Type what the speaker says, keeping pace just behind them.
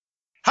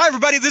Hi,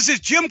 everybody. This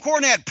is Jim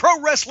Cornette, pro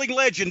wrestling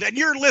legend, and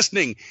you're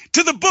listening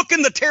to the Book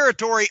in the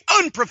Territory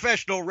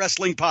Unprofessional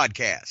Wrestling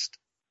Podcast.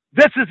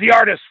 This is the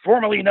artist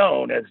formerly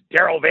known as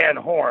Daryl Van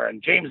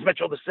Horn, James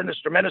Mitchell, the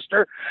Sinister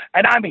Minister,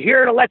 and I'm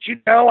here to let you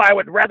know I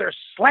would rather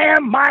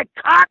slam my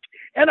cock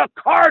in a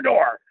car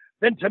door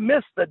than to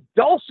miss the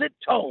dulcet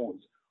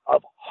tones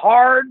of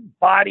Hard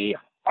Body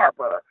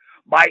Harper,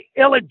 my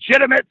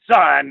illegitimate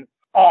son,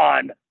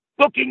 on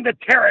Booking the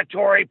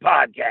Territory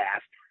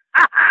podcast.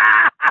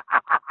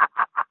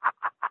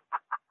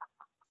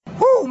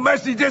 Woo,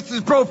 Messi, this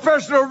is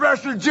professional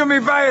wrestler Jimmy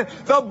Valiant,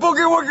 the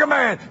Boogie Woogie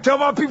Man. Tell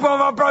my people and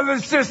my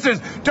brothers and sisters,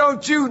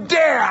 don't you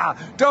dare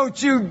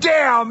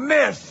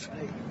miss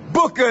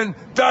Booking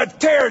the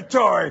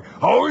Territory.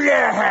 Oh,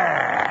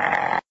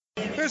 yeah.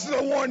 This is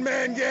a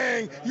one-man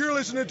gang. You're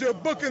listening to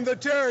Booking the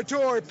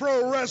Territory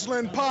Pro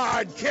Wrestling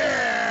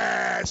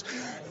Podcast.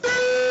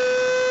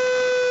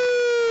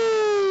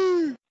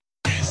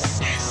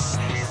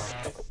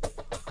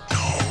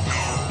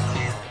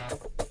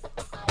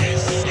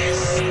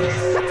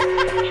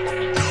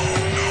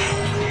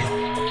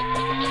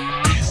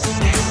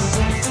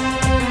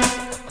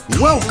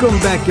 Welcome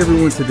back,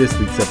 everyone, to this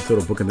week's episode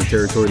of Booking the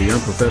Territory, the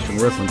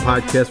Unprofessional Wrestling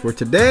Podcast, where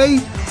today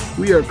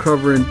we are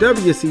covering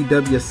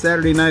WCW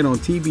Saturday Night on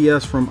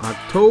TBS from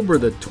October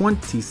the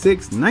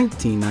 26th,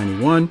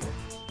 1991.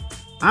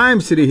 I'm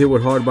sitting here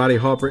with Hard Body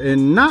Harper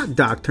and not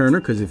Doc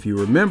Turner, because if you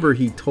remember,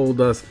 he told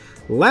us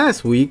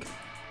last week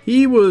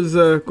he was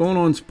going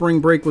on spring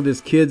break with his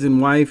kids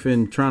and wife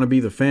and trying to be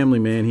the family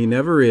man. He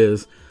never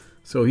is,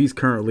 so he's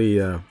currently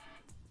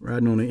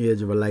riding on the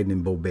edge of a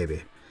lightning bolt,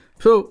 baby.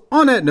 So,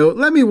 on that note,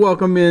 let me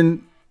welcome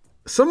in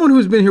someone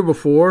who's been here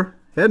before,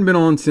 hadn't been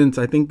on since,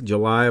 I think,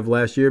 July of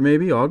last year,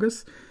 maybe,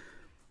 August.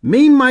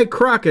 Mean Mike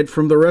Crockett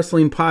from the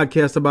Wrestling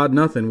Podcast About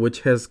Nothing,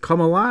 which has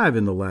come alive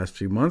in the last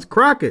few months.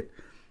 Crockett,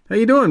 how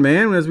you doing,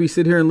 man, as we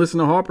sit here and listen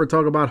to Harper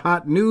talk about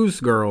hot news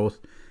girls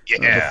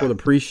before the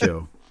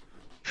pre-show?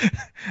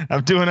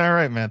 I'm doing all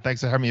right, man.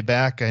 Thanks for having me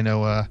back. I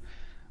know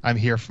I'm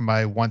here for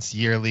my once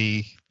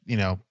yearly,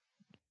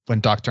 when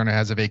Doc Turner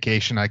has a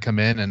vacation, I come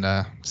in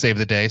and save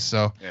the day.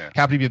 So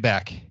happy to be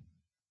back.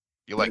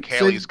 You're like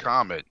Halley's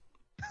Comet.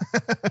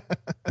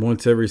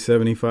 Once every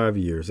 75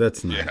 years.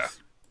 That's nice. Yeah.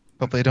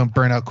 Hopefully they don't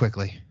burn out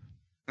quickly.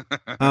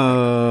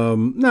 Nah,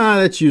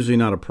 that's usually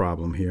not a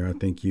problem here. I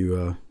think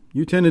you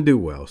tend to do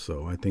well,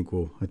 so I think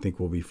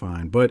we'll be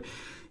fine. But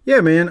yeah,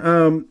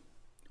 man,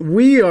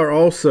 we are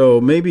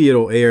also, maybe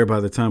it'll air by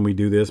the time we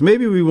do this.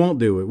 Maybe we won't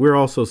do it. We're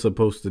also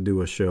supposed to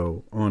do a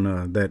show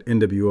on that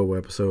NWO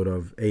episode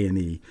of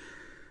A&E.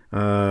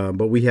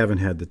 But we haven't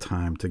had the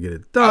time to get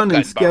it done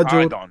and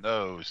scheduled. On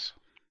those.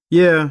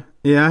 Yeah,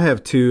 I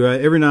have too.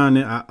 Every now and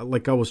then,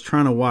 I was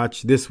trying to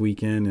watch this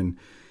weekend, and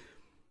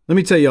let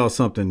me tell y'all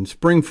something.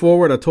 Spring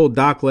forward, I told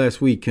Doc last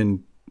week,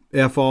 can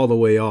F all the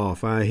way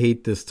off. I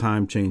hate this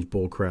time change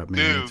bullcrap,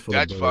 man. Dude,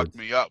 that fucked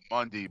me up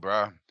Monday,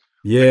 bro.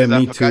 Yeah, because me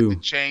I forgot too. to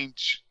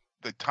change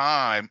the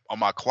time on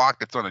my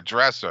clock that's on the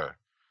dresser.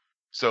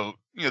 So,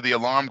 the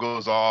alarm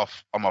goes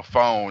off on my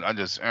phone. I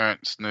just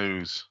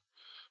snooze.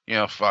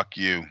 Fuck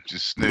you.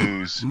 Just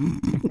snooze.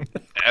 And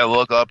I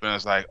look up and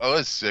it's like, oh,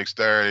 it's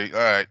 6:30. All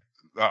right.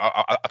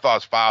 I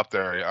thought it was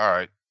 5:30. All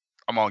right.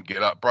 I'm going to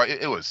get up, bro.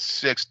 It was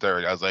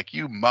 6:30. I was like,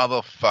 you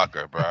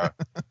motherfucker, bro.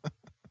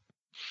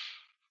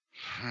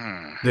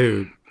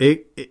 Dude,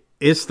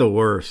 it's the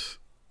worst.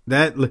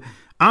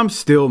 I'm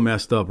still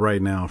messed up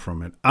right now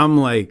from it. I'm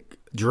like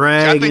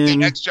dragging. I think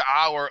the extra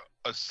hour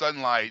of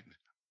sunlight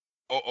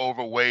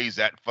overweighs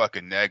that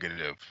fucking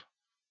negative.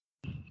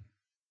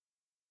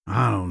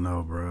 I don't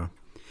know, bro.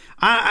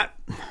 I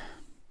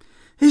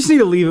just need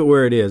to leave it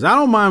where it is. I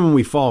don't mind when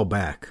we fall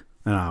back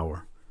an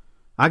hour.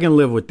 I can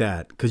live with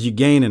that because you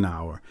gain an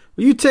hour.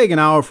 But you take an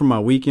hour from my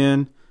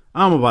weekend,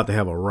 I'm about to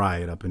have a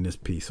riot up in this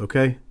piece,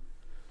 okay?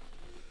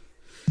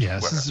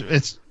 Yes,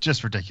 it's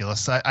just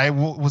ridiculous. I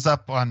was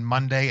up on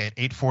Monday at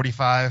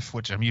 8:45,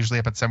 which I'm usually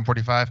up at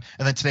 7:45,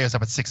 and then today I was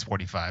up at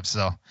 6:45,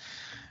 so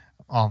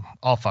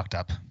all fucked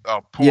up.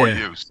 Oh, poor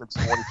you,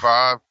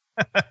 6:45.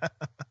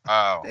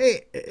 Oh.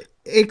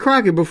 Hey,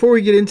 Crockett, before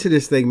we get into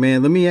this thing,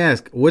 man, let me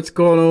ask, what's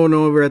going on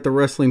over at the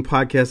Wrestling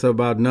Podcast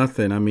About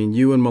Nothing? I mean,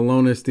 you and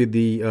Malonis did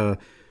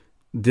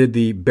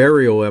the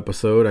burial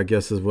episode, I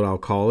guess is what I'll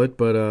call it,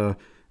 but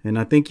and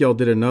I think y'all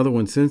did another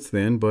one since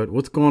then, but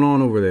what's going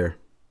on over there?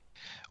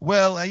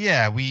 Well,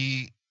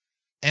 we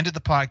ended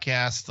the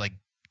podcast like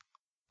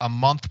a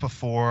month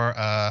before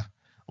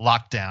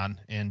lockdown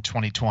in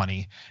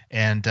 2020,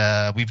 and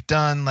we've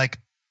done like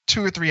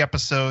 2 or 3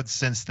 episodes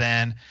since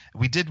then.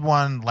 We did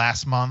one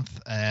last month,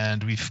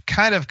 and we've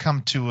kind of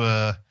come to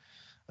a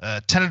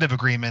tentative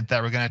agreement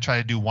that we're going to try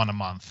to do one a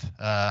month.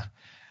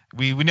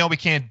 We know we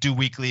can't do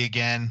weekly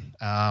again,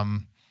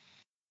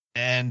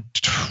 and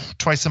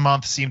twice a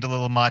month seemed a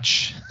little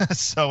much,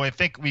 so I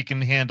think we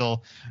can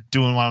handle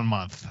doing one a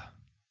month.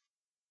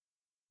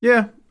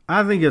 Yeah,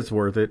 I think it's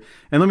worth it.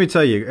 And let me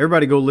tell you,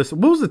 everybody go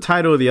listen. What was the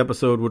title of the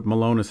episode with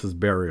Malonis'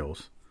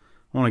 burials?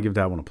 I want to give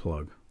that one a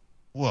plug.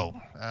 Whoa,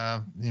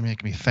 you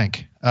make me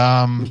think.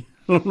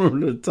 don't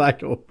remember the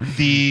title.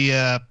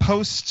 The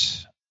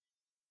post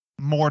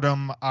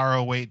mortem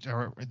ROH,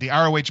 or the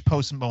ROH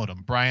post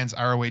mortem, Brian's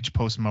ROH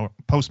post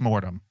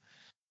mortem,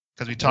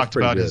 because we talked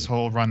about his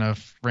whole run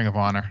of Ring of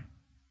Honor.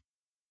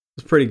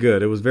 It was pretty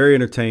good. It was very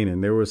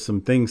entertaining. There was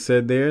some things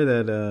said there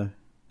that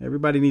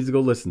everybody needs to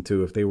go listen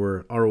to if they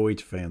were ROH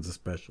fans,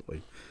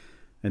 especially,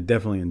 and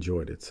definitely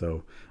enjoyed it.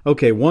 So,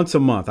 okay, once a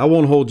month. I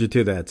won't hold you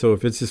to that. So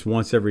if it's just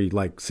once every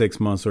like 6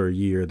 months or a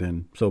year,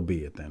 then so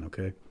be it. Then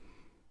okay.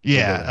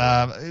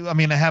 Yeah, I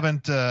mean, I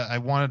haven't. I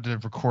wanted to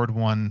record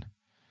one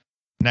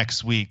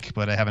next week,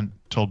 but I haven't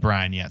told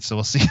Brian yet. So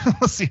we'll see.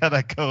 We'll see how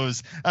that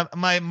goes.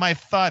 My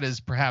thought is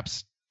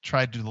perhaps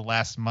try to do the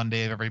last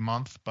Monday of every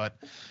month, but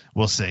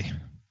we'll see.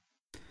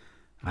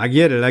 I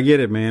get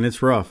it, man.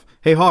 It's rough.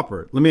 Hey,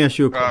 Harper, let me ask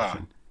you a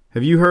question.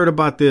 Have you heard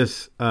about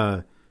this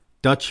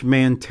Dutch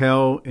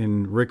Mantel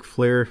and Ric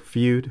Flair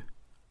feud?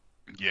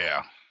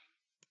 Yeah.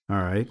 All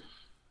right.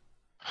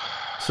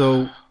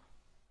 So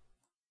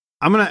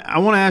I want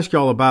to ask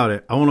y'all about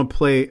it. I want to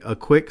play a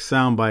quick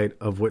soundbite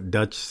of what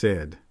Dutch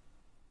said.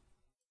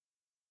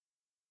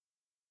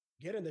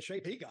 Get in the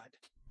shape he got.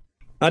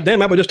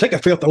 Damn, I would just take a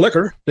filth of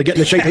liquor to get in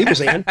the shape he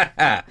was in.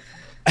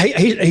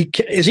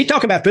 Is he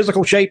talking about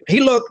physical shape?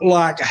 He looked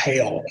like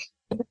hell.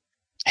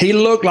 He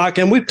looked like,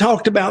 and we've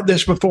talked about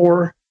this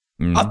before.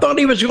 I thought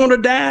he was going to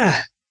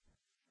die.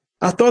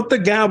 I thought the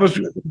guy was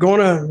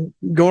going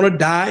to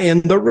die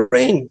in the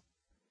ring.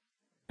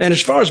 And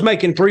as far as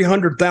making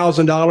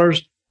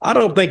 $300,000, I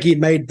don't think he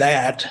made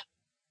that.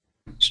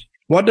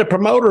 What did the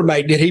promoter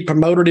make? Did he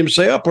promote it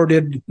himself, or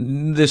did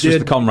this was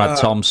the Conrad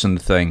Thompson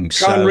thing?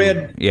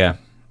 Conrad, so, yeah.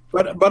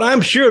 But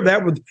I'm sure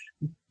that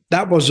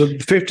was a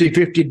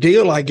 50-50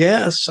 deal, I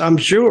guess. I'm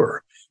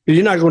sure.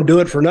 You're not going to do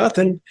it for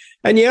nothing.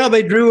 And yeah,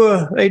 they drew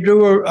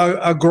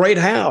a great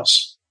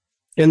house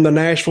in the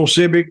Nashville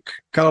Civic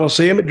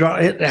Coliseum.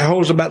 It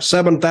holds about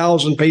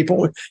 7,000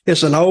 people.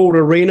 It's an old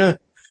arena,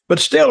 but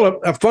still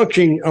a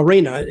functioning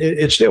arena.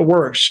 It still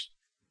works.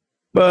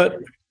 But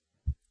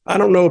I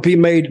don't know if he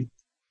made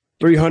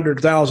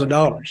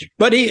 $300,000.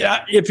 But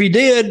if he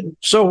did,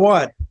 so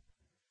what?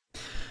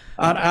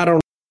 I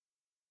don't.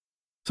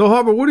 So,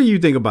 Harper, what do you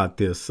think about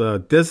this?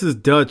 This is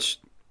Dutch.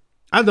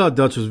 I thought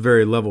Dutch was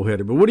very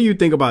level-headed, but what do you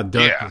think about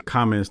Dutch's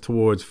comments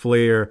towards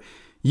Flair?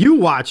 You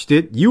watched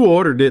it. You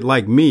ordered it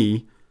like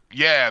me.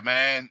 Yeah,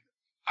 man.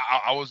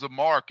 I was a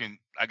mark, and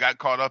I got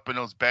caught up in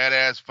those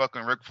badass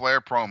fucking Ric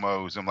Flair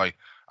promos. I'm like,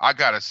 I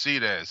got to see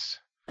this.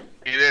 And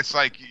it's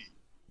like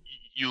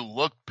you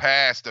look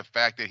past the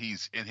fact that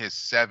he's in his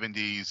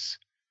 70s,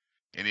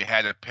 and he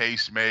had a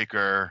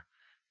pacemaker,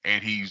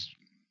 and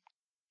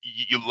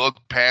you look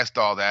past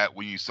all that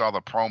when you saw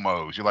the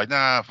promos. You're like,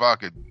 nah,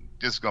 fuck it.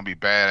 This is going to be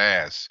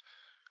badass.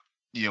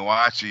 You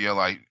watch it, you're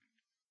like,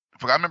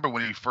 I remember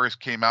when he first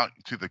came out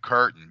to the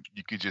curtain,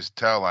 you could just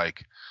tell,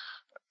 like,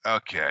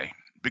 okay.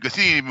 Because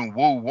he didn't even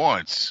woo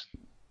once.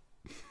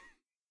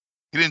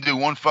 He didn't do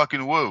one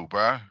fucking woo,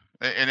 bro.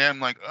 And then I'm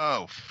like,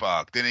 oh,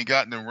 fuck. Then he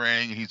got in the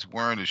ring, and he's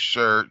wearing a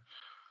shirt,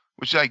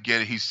 which I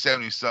get it. He's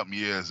 70-something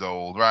years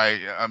old,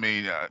 right? I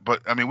mean,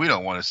 we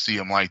don't want to see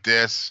him like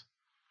this,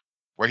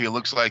 where he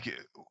looks like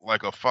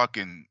a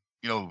fucking,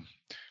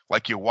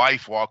 like your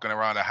wife walking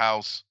around the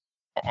house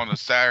on a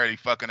Saturday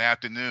fucking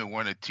afternoon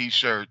wearing a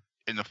T-shirt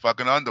in the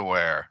fucking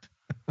underwear.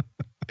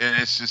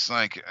 And it's just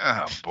like,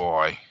 oh,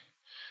 boy.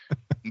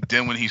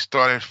 Then when he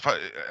started,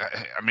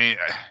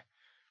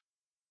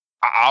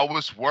 I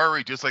was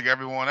worried just like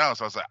everyone else.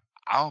 I was like,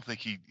 I don't think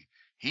he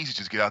should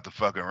just get out the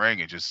fucking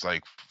ring and just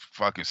like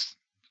fucking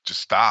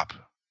just stop.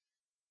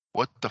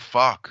 What the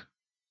fuck?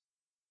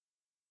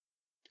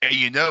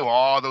 And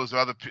all those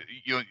other,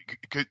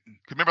 could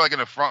remember like in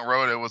the front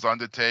row there was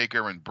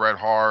Undertaker and Bret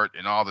Hart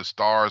and all the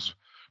stars.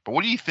 But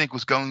what do you think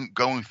was going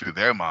through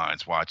their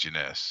minds watching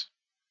this?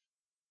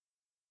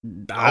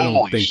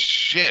 Holy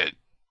shit.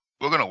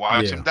 We're going to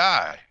watch him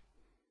die.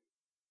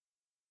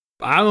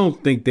 I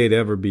don't think they'd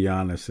ever be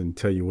honest and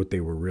tell you what they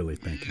were really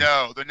thinking.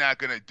 No, they're not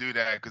going to do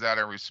that because out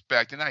of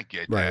respect, and I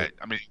get that.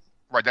 I mean,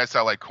 right, that's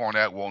how like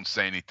Cornette won't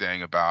say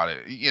anything about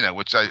it,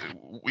 which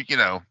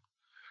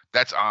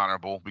that's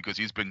honorable because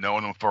he's been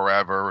knowing him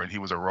forever and he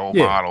was a role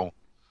model.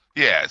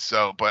 Yeah,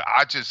 so, but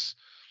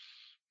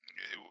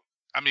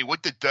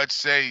what did Dutch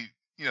say,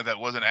 that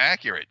wasn't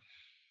accurate?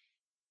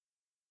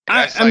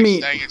 That's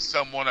saying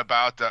someone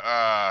about the,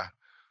 I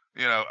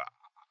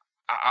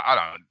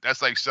don't know.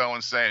 That's like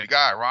someone saying,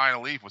 God,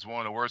 Ryan Leaf was one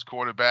of the worst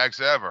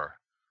quarterbacks ever.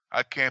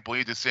 I can't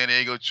believe the San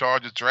Diego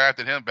Chargers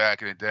drafted him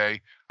back in the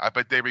day. I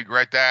bet they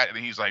regret that. And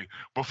he's like,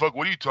 but fuck,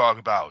 what are you talking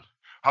about?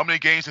 How many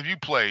games have you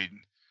played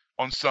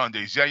on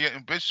Sundays? Yeah,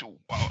 and bitch.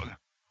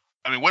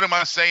 What am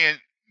I saying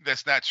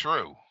that's not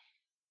true?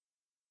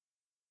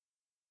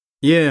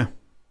 Yeah.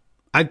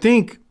 I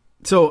think,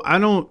 so I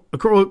don't,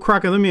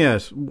 Crockett, let me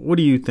ask, what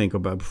do you think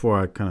about,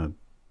 before I kind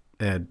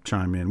of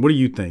chime in, what do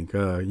you think?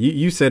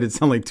 You said it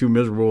sounded like two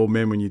miserable old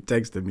men when you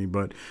texted me,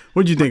 but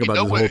what did you think about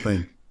this whole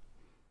thing?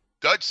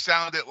 Dutch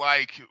sounded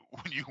like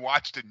when you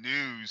watch the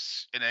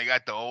news and they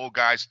got the old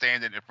guy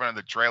standing in front of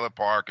the trailer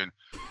park and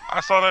I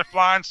saw that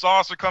flying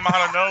saucer come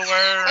out of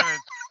nowhere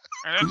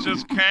and it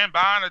just came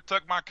by and it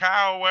took my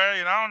cow away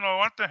and I don't know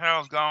what the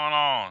hell's going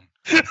on.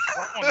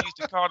 Someone needs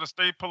to call the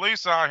state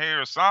police out here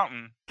or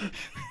something.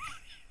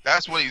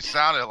 That's what he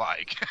sounded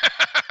like.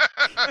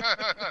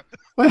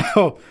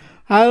 Well,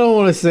 I don't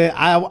want to say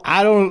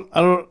I don't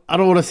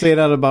want to say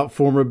that about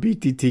former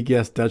BTT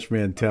guest Dutch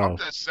Mantel. I'm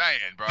just saying,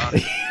 bro.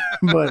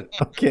 But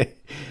okay,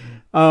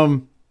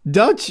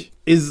 Dutch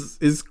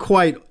is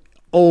quite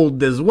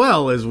old as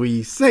well as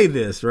we say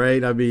this,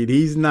 right? I mean,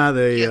 he's not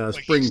a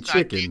spring he's chicken.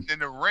 Not getting in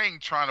the ring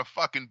trying to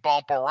fucking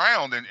bump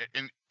around and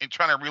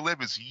trying to relive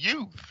his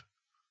youth.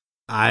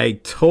 I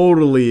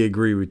totally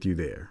agree with you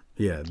there.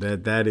 Yeah,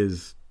 that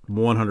is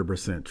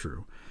 100%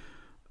 true.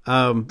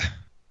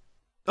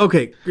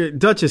 Okay,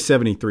 Dutch is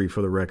 73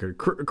 for the record.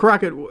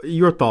 Crockett,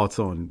 your thoughts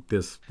on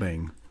this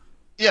thing?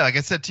 Yeah, like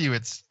I said to you,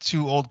 it's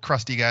two old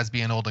crusty guys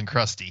being old and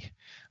crusty.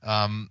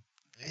 I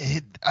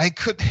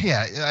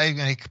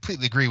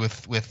completely agree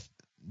with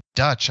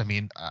Dutch. I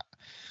mean,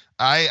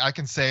 I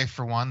can say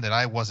for one that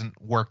I wasn't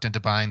worked into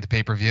buying the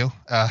pay-per-view.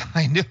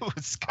 I knew it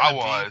was. I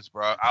was,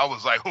 bro. I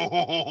was like,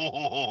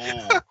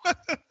 oh.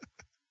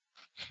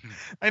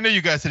 I know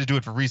you guys had to do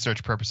it for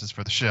research purposes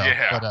for the show.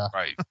 Yeah, but,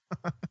 right.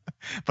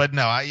 But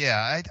no,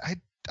 I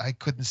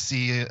couldn't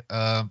see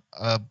a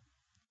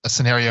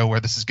scenario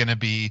where this is going to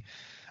be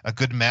a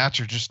good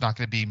match or just not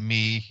going to be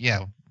me,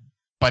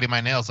 biting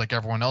my nails like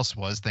everyone else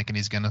was, thinking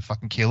he's going to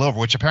fucking keel over,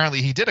 which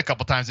apparently he did a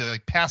couple times. He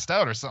like passed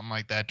out or something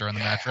like that during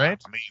the match,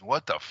 right? I mean,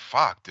 what the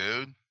fuck,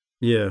 dude?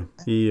 Yeah,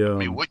 he. I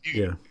mean, wouldn't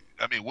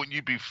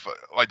you be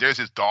like? There's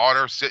his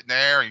daughter sitting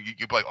there, and you'd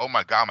be like, "Oh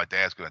my god, my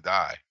dad's gonna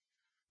die."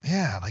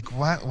 Yeah, like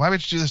why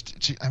would you do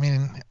this? I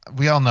mean,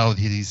 we all know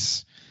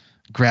he's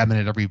grabbing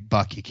at every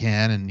buck he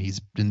can, and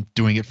he's been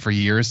doing it for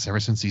years, ever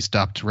since he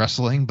stopped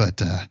wrestling.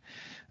 But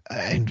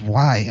and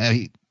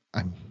why?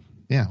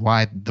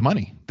 Why the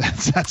money?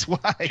 That's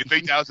why. You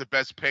think that was the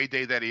best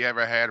payday that he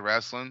ever had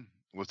wrestling?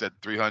 Was that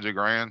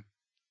 $300,000?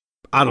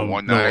 I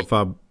don't know if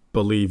I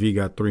believe he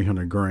got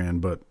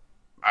 $300,000, but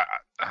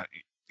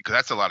because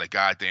that's a lot of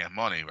goddamn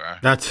money, right?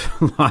 That's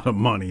a lot of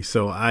money.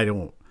 So I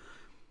don't.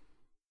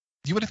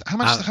 You would have, how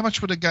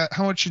much would have got?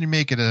 How much should he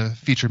make at a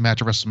featured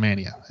match at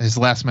WrestleMania? His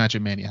last match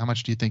at Mania. How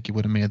much do you think he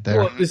would have made there?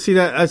 Well, see,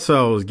 that's what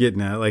I was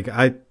getting at. Like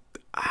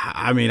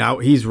I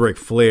mean, he's Ric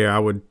Flair. I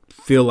would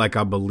feel like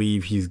I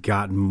believe he's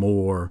gotten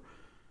more.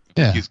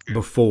 Yeah.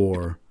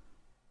 Before.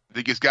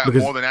 Think he's got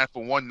more than that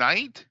for one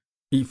night?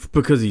 He's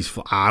Ric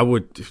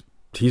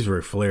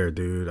Flair,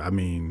 dude. I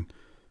mean,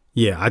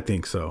 yeah, I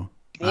think so.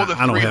 More than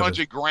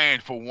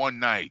 $300,000 for one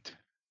night.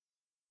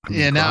 I mean,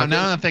 yeah,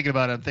 now I'm thinking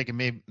about it. I'm thinking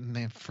maybe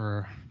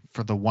for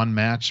the one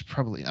match,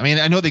 probably. I mean,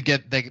 I know they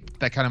get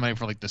that kind of money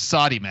for like the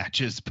Saudi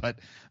matches, but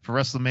for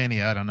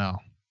WrestleMania, I don't know.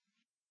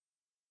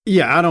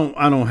 Yeah, I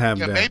don't have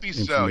that. Maybe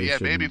so. Yeah,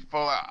 maybe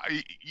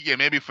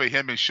for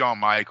him and Shawn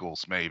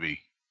Michaels, maybe.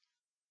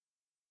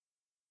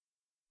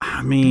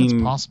 I mean,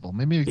 it's possible.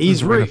 Maybe we're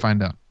going to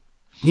find out.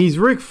 He's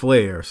Ric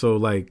Flair, so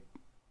like,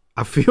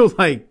 I feel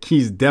like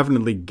he's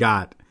definitely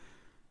got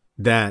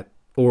that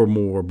or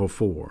more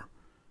before.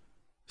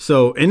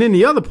 So, and then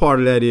the other part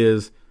of that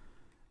is,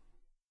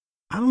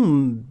 I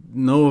don't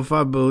know if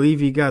I believe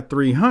he got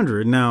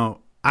 300. Now,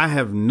 I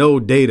have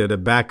no data to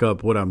back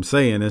up what I'm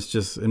saying. It's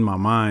just in my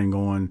mind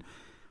going,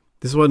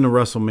 this wasn't a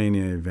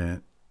WrestleMania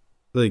event.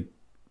 Like,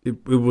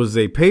 it was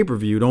a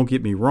pay-per-view, don't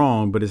get me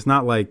wrong, but it's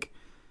not like.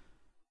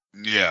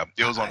 Yeah,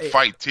 it was on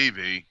Fight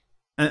TV.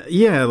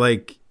 Yeah,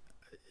 like,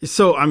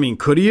 so, I mean,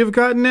 could he have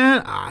gotten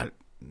that? I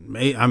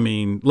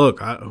mean, look,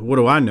 what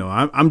do I know?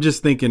 I'm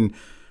just thinking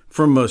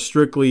from a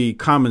strictly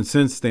common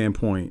sense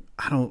standpoint,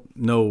 I don't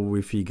know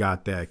if he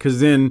got that. Because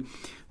then,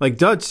 like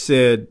Dutch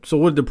said, so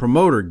what did the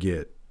promoter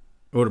get?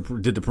 Or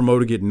did the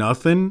promoter get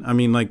nothing? I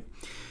mean, like,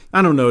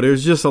 I don't know.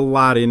 There's just a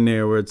lot in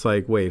there where it's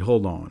like, wait,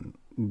 hold on.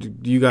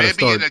 You got to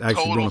start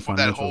actually doing for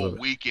that whole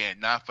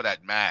weekend, not for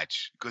that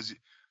match. Because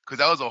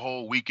that was a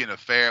whole weekend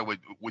affair with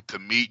the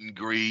meet and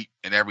greet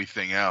and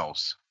everything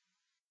else.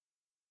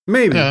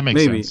 Maybe. Yeah, that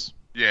makes sense.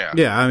 Yeah.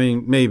 Yeah, I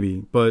mean, maybe.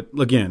 But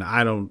again,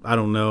 I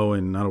don't know,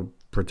 and I don't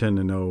pretend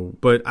to know.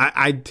 But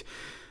I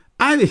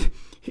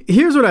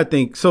here's what I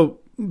think. So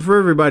for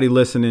everybody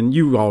listening,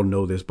 you all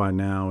know this by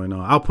now, and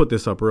I'll put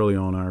this up early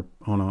on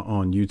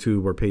on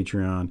YouTube or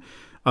Patreon.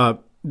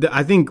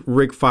 I think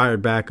Rick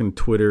fired back on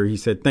Twitter. He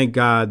said, "Thank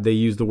God they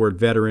used the word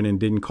veteran and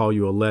didn't call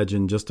you a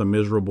legend, just a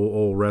miserable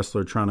old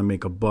wrestler trying to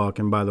make a buck.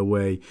 And by the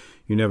way,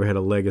 you never had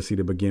a legacy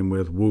to begin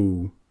with."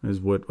 Woo is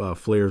what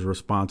Flair's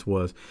response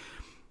was.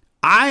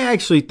 I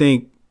actually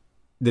think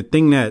the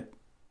thing that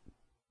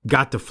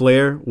got to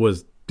Flair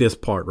was this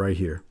part right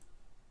here.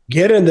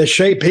 Get in the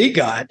shape he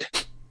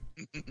got.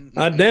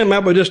 Damn, I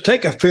would just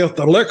take a fifth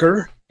of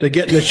liquor to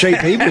get in the shape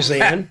he was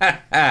in.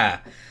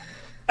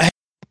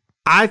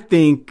 I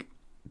think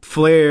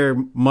Flair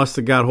must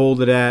have got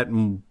hold of that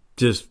and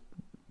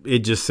it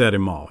just set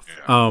him off.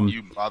 Yeah,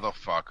 you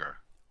motherfucker.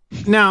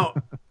 Now,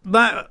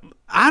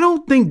 I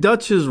don't think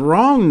Dutch is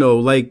wrong though.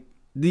 Like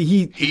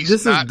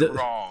he's not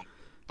wrong,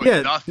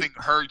 but nothing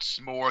hurts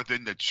more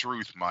than the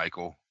truth,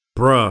 Michael.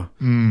 Bruh,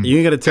 you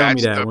ain't got to tell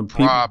me that. That's when the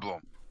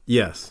problem.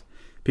 Yes.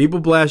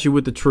 People blast you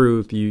with the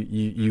truth,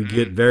 you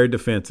get very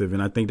defensive,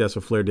 and I think that's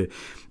what Flair did.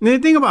 And the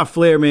thing about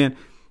Flair, man,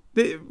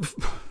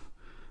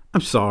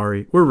 I'm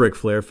sorry, we're Ric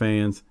Flair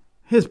fans.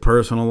 His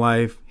personal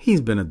life, he's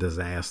been a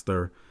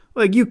disaster.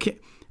 Like, you can't.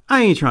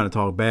 I ain't trying to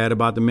talk bad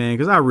about the man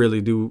because I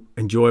really do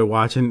enjoy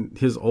watching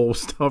his old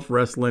stuff,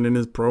 wrestling and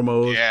his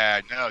promos.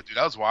 Yeah, no, dude,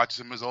 I was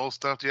watching some of his old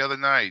stuff the other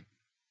night.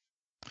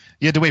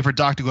 You had to wait for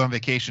Doc to go on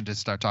vacation to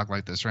start talking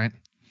like this, right?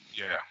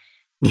 Yeah.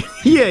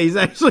 Yeah, he's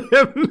actually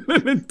having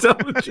an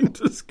intelligent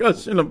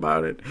discussion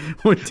about it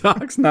when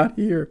Doc's not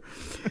here.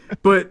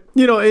 But,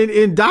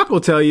 and Doc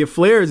will tell you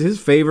Flair is his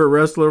favorite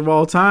wrestler of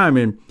all time.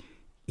 And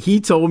he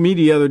told me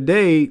the other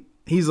day,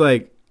 he's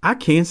like, I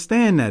can't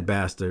stand that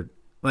bastard.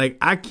 Like,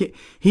 I can't.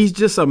 He's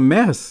just a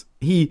mess.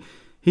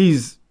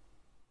 He's.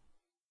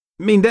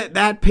 I mean,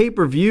 that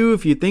pay-per-view,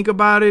 if you think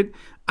about it,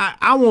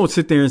 I won't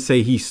sit there and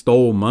say he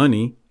stole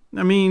money.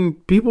 I mean,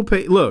 people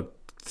pay. Look,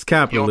 it's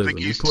capitalism.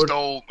 You don't think he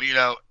stole,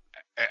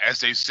 as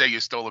they say, you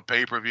stole a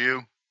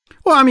pay-per-view?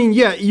 Well, I mean,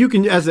 yeah, you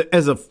can as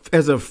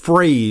a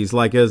phrase,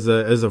 like as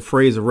a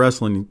phrase of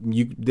wrestling,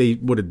 they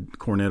would have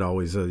Cornette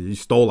always said you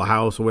stole a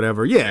house or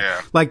whatever.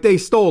 Yeah, like they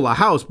stole a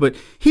house, but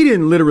he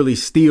didn't literally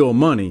steal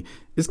money.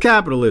 It's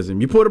capitalism.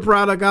 You put a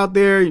product out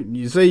there,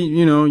 you say,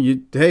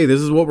 hey,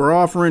 this is what we're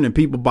offering, and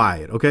people buy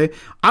it. Okay,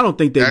 I don't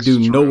think they'll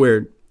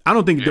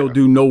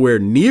do nowhere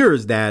near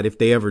as that if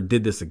they ever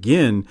did this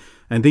again.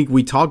 I think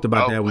we talked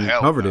about that when we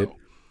covered it.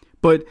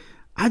 But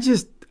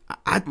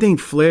I think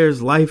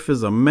Flair's life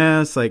is a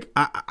mess. Like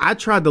I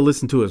tried to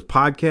listen to his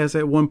podcast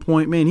at one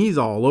point. Man, he's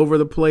all over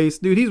the place,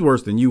 dude. He's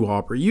worse than you,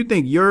 Harper. You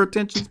think your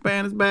attention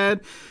span is bad?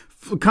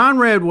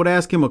 Conrad would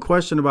ask him a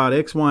question about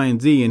X, Y,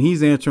 and Z, and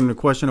he's answering the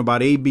question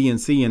about A, B, and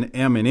C, and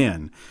M and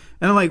N.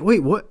 And I'm like,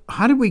 wait, what?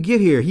 How did we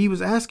get here? He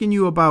was asking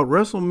you about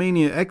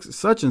WrestleMania X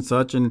such and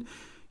such, and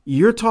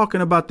you're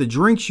talking about the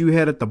drinks you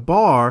had at the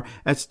bar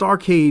at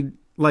Starrcade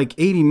like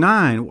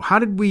 89.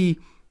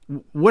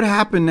 What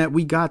happened that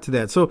we got to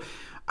that? So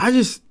I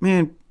just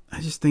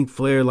think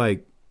Flair,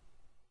 like,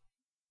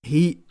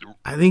 I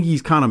think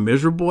he's kind of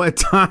miserable at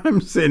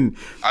times. And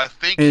I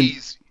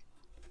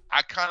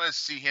kind of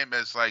see him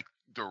as like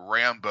the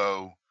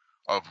Rambo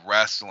of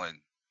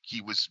wrestling. He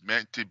was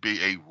meant to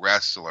be a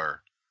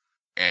wrestler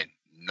and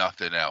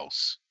nothing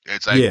else.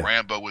 It's like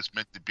Rambo was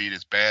meant to be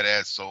this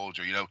badass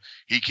soldier.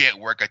 He can't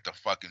work at the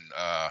fucking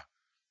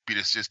be the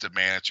assistant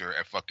manager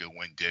at fucking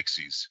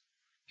Winn-Dixie's.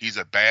 He's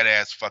a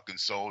badass fucking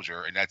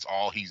soldier, and that's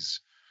all he's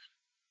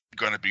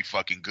gonna be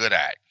fucking good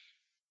at.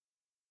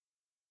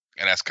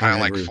 And that's kind of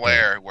like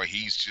Flair, where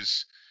he's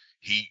just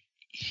he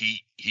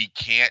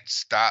can't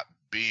stop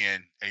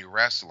being a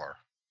wrestler.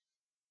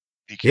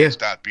 He can't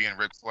stop being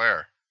Ric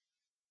Flair.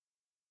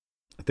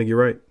 I think you're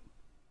right.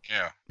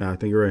 Yeah. I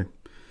think you're right.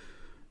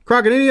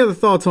 Crockett, any other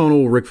thoughts on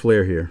old Ric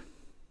Flair here?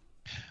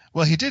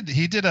 Well, he did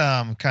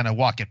kind of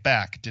walk it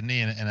back, didn't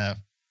he, in a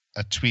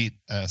tweet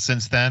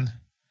since then?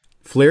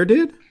 Flair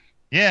did?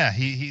 Yeah,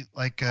 he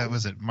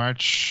was it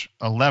March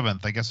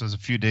 11th? I guess it was a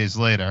few days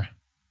later.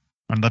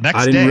 On the next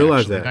day. I didn't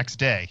realize that. The next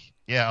day.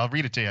 Yeah, I'll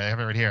read it to you. I have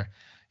it right here.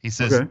 He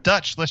says, okay.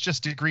 Dutch, let's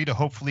just agree to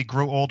hopefully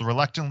grow old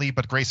reluctantly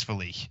but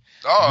gracefully.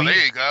 Oh, there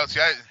you go. See,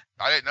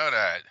 I didn't know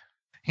that.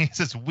 He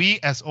says, we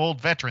as old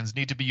veterans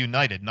need to be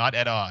united, not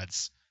at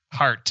odds.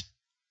 Heart.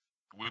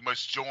 We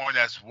must join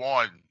as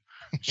one.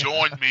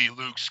 Join me,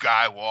 Luke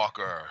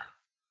Skywalker.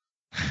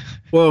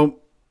 Well,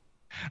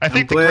 I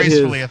think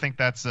gracefully, I think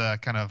that's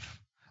kind of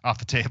off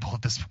the table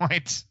at this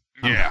point.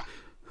 Yeah.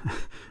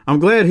 I'm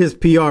glad his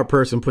PR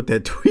person put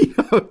that tweet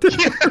out there.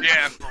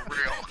 Yeah, for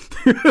real.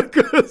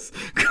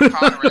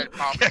 Conrad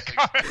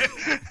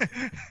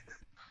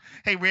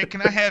Hey Rick,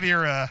 can I have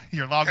your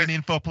login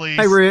info, please?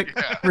 Hey Rick,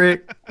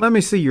 Rick, let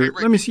me see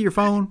your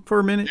phone for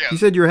a minute. Yeah. You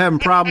said you were having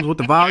problems with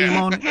the volume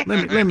on it.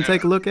 Let me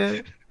take a look at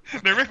it.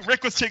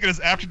 Rick was taking his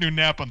afternoon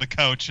nap on the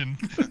couch, and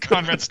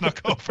Conrad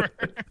snuck over.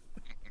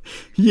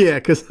 Yeah,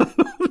 because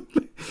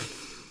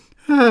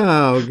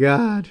oh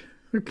God.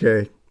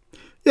 Okay.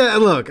 Yeah,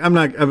 look, I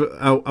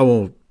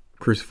won't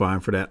crucify him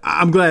for that.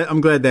 I'm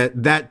glad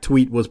that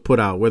tweet was put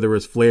out, whether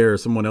it's Flair or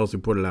someone else who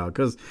put it out,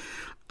 because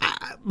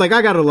I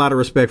got a lot of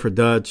respect for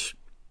Dutch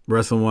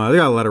wrestling wise. I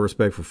got a lot of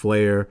respect for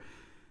Flair.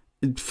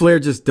 Flair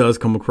just does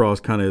come across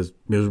kind of as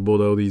miserable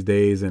though these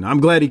days, and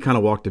I'm glad he kind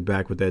of walked it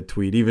back with that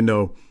tweet, even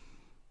though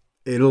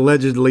it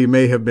allegedly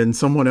may have been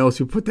someone else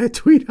who put that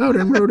tweet out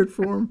and wrote it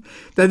for him.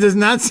 That does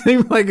not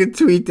seem like a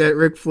tweet that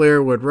Ric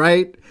Flair would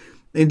write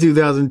in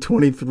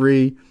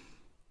 2023.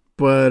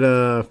 But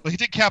well, he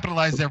did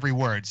capitalize every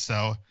word,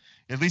 so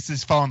at least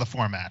he's following the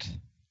format.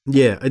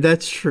 Yeah,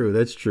 that's true.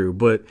 That's true.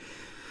 But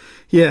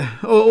yeah,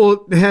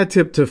 hat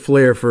tip to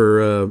Flair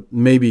for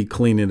maybe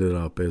cleaning it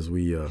up as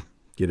we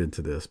get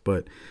into this.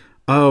 But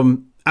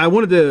I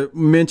wanted to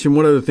mention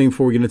one other thing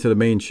before we get into the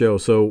main show.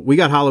 So we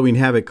got Halloween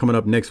Havoc coming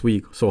up next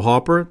week. So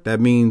Harper, that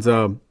means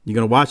you're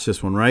gonna watch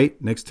this one,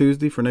 right? Next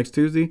Tuesday.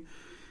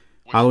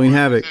 Halloween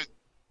Havoc.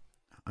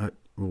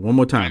 One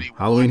more time. 91?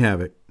 Halloween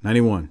Havoc.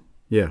 91.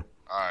 Yeah.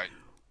 All right.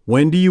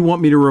 When do you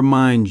want me to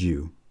remind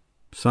you?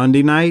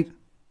 Sunday night?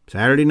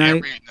 Saturday night?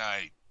 Every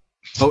night.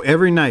 Oh,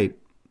 every night.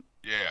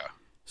 Yeah.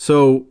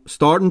 So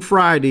starting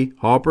Friday,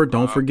 Harper,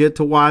 don't forget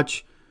to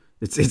watch.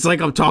 It's like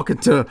I'm talking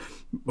to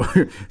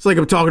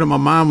my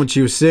mom when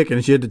she was sick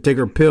and she had to take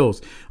her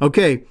pills.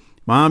 Okay,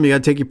 Mom, you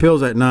gotta take your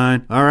pills at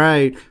 9. All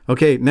right.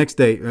 Okay, next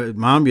day,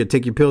 Mom, you gotta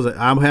take your pills.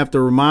 I'll have to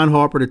remind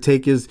Harper to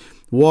take his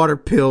water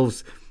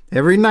pills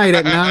every night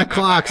at 9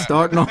 o'clock,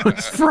 starting on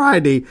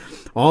Friday,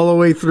 all the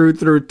way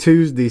through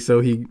Tuesday,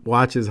 so he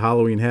watches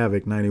Halloween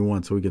Havoc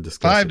 91, so we can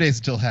discuss 5 it. days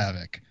until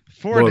Havoc.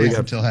 4 days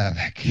until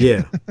Havoc.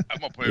 Yeah. I'm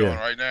going to put it on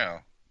right now.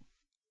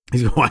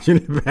 He's watching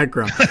in the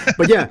background.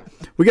 But yeah,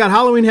 we got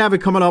Halloween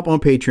Havoc coming up on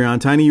Patreon,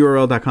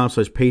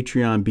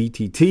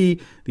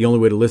 tinyurl.com/PatreonBTT. The only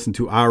way to listen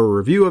to our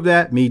review of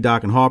that, me,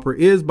 Doc, and Harper,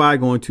 is by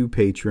going to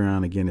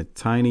Patreon. Again,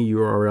 it's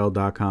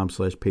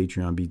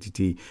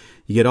tinyurl.com/PatreonBTT.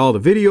 You get all the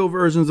video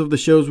versions of the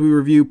shows we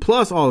review,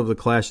 plus all of the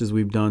clashes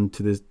we've done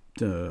to this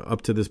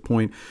up to this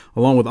point,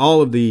 along with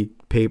all of the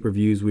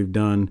pay-per-views we've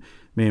done.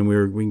 Man,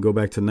 we can go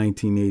back to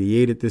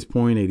 1988 at this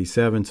point,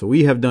 87. So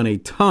we have done a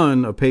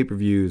ton of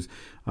pay-per-views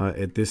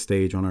at this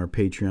stage on our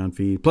Patreon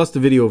feed, plus the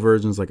video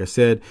versions, like I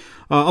said.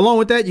 Along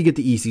with that, you get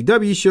the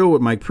ECW show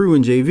with Mike Prue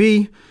and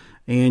JV,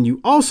 and you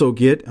also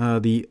get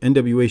the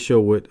NWA show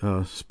with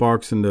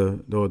Sparks and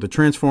the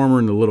Transformer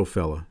and the Little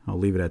Fella. I'll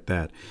leave it at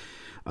that.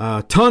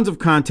 Tons of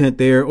content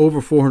there, over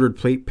 400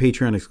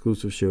 Patreon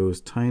exclusive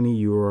shows,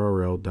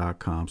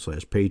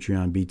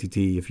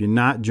 tinyurl.com/PatreonBTT. If you're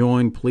not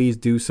joined, please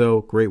do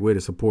so. Great way to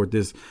support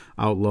this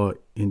outlaw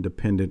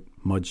independent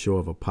mud show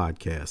of a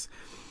podcast.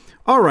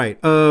 All right,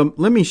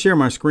 let me share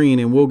my screen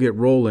and we'll get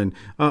rolling.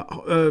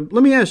 Let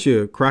me ask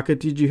you, Crockett,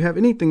 did you have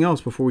anything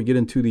else before we get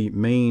into the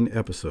main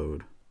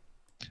episode?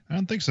 I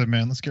don't think so,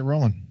 man. Let's get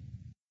rolling.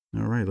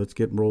 All right, let's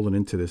get rolling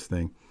into this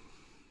thing.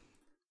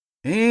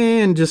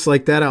 And just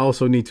like that, I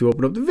also need to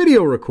open up the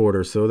video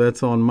recorder, so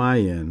that's on my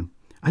end.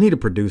 I need a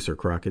producer,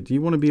 Crockett. Do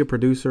you want to be a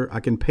producer? I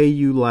can pay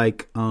you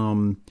like,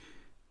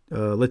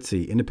 let's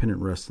see,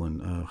 independent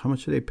wrestling. How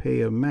much do they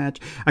pay a match?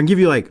 I can give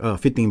you like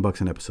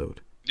 $15 an episode.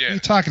 Yeah. What are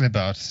you talking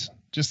about?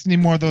 Just need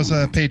more of those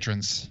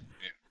patrons.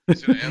 Yeah.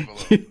 It's in the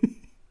envelope.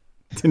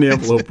 It's in the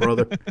envelope,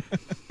 brother.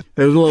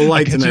 There was a little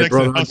light tonight,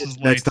 brother.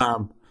 Next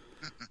time.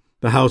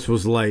 The house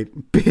was light.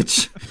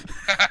 Bitch.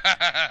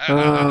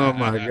 Oh,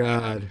 my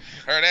God.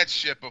 Heard that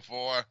shit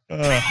before.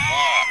 The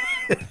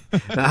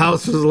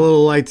house was a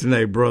little light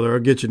tonight, brother. I'll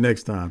get you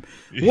next time.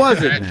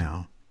 Was it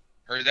now?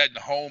 Heard that in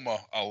Houma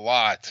a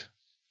lot.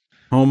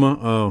 Houma?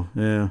 Oh,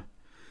 yeah.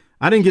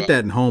 I didn't get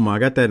that in Houma. I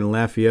got that in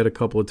Lafayette a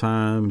couple of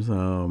times.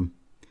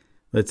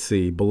 Let's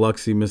see.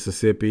 Biloxi,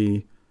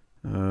 Mississippi.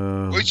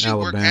 Where'd you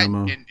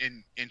Alabama. work at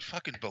in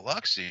fucking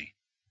Biloxi?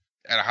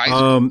 At a high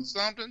school or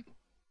something?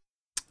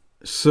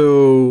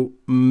 So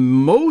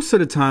most of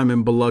the time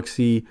in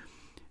Biloxi,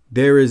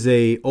 there is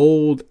a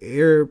old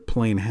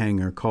airplane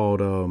hangar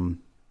called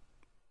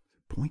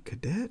Point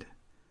Cadet.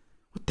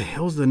 What the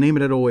hell's the name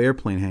of that old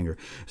airplane hangar?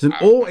 It's an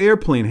old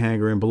airplane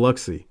hangar in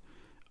Biloxi.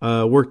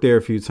 Worked there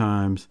a few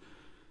times.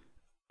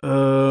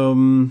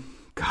 God,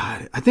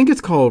 I think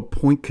it's called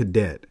Point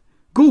Cadet.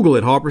 Google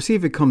it, Harper. See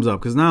if it comes up,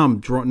 because now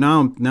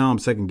I'm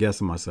second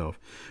guessing myself.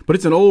 But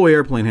it's an old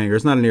airplane hangar.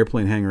 It's not an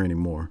airplane hangar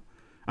anymore.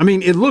 I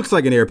mean, it looks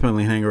like an airplane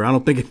hangar. I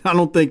don't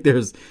think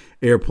there's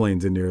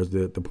airplanes in there. Is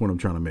the point I'm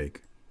trying to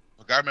make.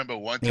 Look, I remember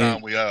one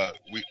time we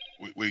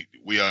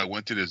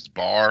went to this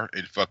bar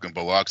in fucking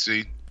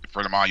Biloxi. A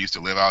friend of mine used to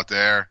live out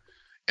there,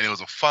 and it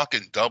was a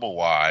fucking double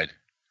wide.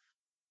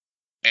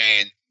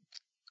 And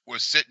we're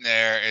sitting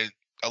there, and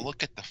I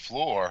look at the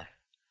floor.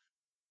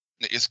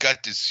 It's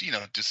got this,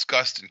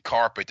 disgusting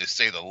carpet, to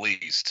say the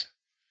least.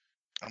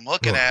 I'm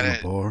looking at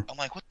it. I'm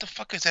like, what the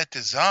fuck is that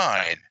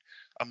design?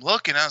 I'm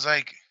looking. I was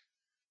like,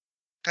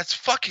 that's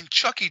fucking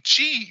Chuck E.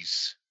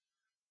 Cheese.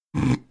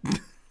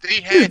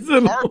 They had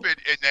carpet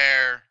in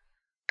there.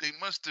 They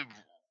must have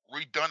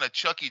redone a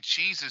Chuck E.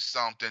 Cheese or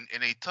something,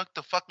 and they took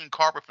the fucking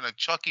carpet from the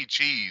Chuck E.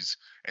 Cheese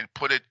and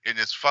put it in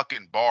this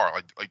fucking bar.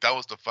 Like that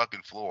was the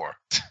fucking floor.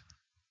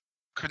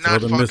 Could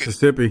not fucking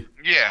Mississippi.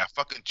 Yeah,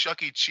 fucking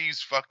Chuck E.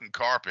 Cheese fucking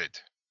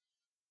carpet.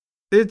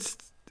 It's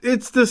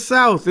the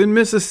South in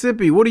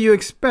Mississippi. What do you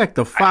expect?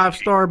 A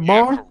 5-star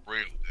bar? For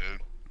real,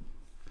 dude.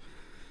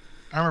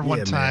 I remember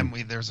one time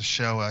there was a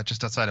show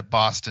just outside of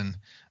Boston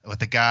with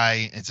a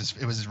guy.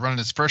 It was running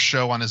his first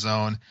show on his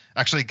own.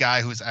 Actually, a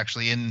guy who's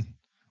actually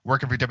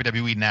working for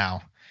WWE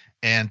now,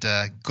 and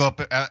go up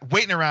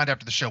waiting around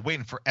after the show,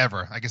 waiting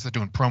forever. I guess they're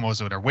doing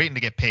promos or whatever, waiting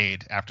to get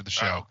paid after the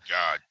show. Oh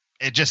God.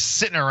 It just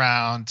sitting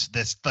around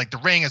this, like the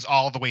ring is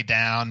all the way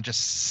down,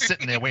 just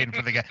sitting there waiting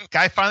for the guy.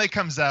 Guy finally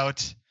comes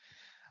out.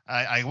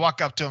 I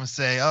walk up to him and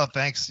say, "Oh,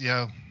 thanks,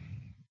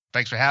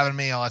 thanks for having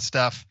me," all that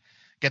stuff.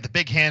 Get the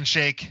big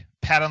handshake,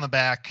 pat on the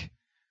back.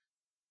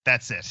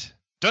 That's it.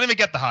 Don't even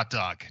get the hot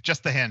dog,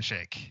 just the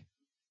handshake.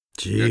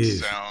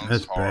 Jeez, that sounds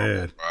that's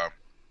horrible, bad. Bro.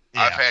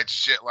 Yeah. I've had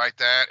shit like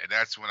that, and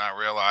that's when I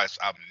realized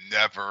I'm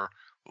never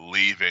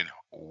leaving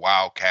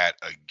Wildcat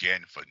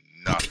again for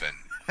nothing.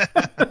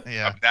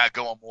 Yeah. I'm not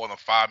going more than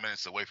 5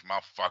 minutes away from my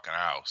fucking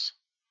house.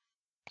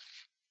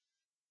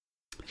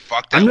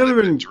 Fuck that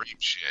living dream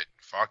shit.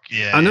 Fuck you.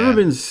 Yeah. I've never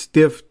been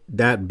stiffed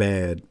that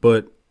bad,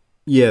 but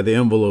yeah, the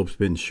envelope's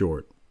been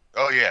short.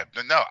 Oh yeah,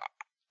 no,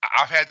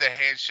 I've had the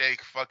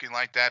handshake fucking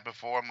like that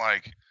before. I'm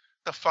like,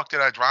 the fuck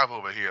did I drive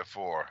over here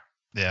for?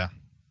 Yeah.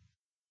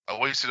 I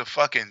wasted a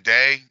fucking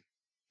day.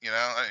 You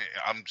know,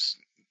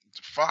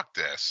 fuck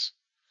this.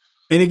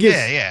 And it gets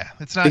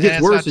It's not. It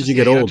gets worse as you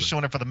get older. You're not just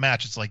showing up for the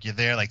match. It's like you're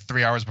there like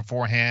 3 hours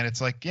beforehand. It's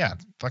like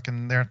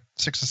fucking there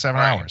 6 to 7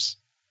 hours.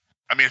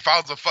 I mean, if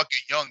I was a fucking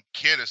young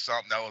kid or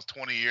something that was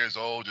 20 years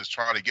old, just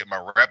trying to get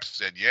my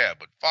reps in,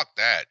 but fuck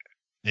that.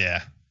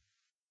 Yeah.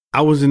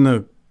 I was in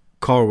the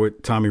car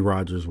with Tommy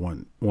Rogers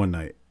one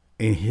night,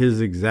 and his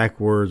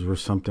exact words were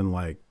something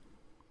like,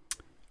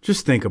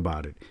 just think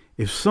about it.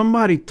 If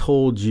somebody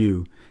told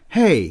you,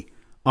 hey,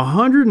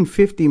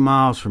 150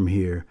 miles from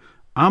here,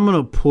 I'm going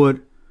to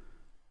put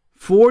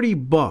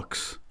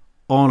 $40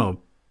 on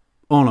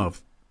a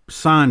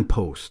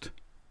signpost.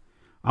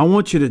 I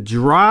want you to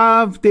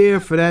drive there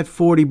for that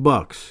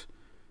 $40,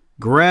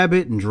 grab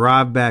it and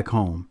drive back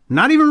home.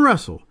 Not even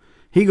wrestle.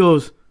 He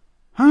goes,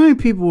 how many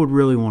people would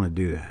really want to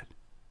do that?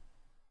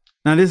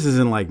 Now, this is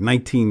in like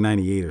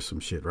 1998 or some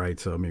shit, right?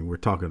 So, I mean, we're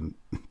talking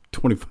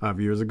 25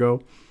 years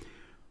ago.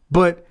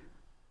 But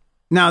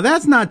now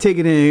that's not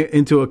taking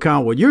into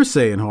account what you're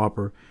saying,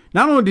 Harper.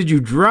 Not only did you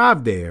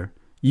drive there,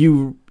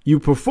 you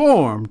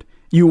performed,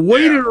 you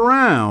waited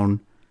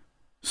around.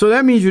 So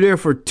that means you're there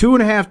for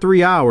 2.5,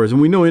 3 hours.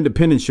 And we know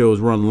independent shows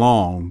run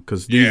long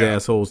because these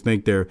assholes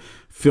think they're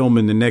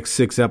filming the next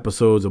 6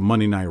 episodes of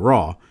Monday Night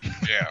Raw.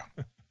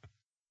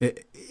 Yeah.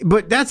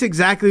 But that's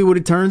exactly what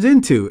it turns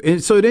into.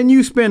 And so then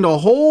you spend a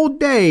whole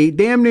day,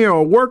 damn near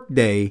a work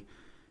day,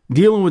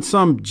 dealing with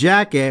some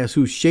jackass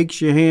who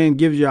shakes your hand,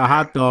 gives you a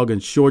hot dog,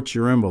 and shorts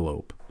your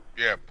envelope.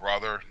 Yeah,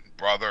 brother.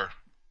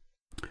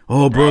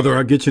 Oh, brother,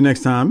 I'll get you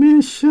next time.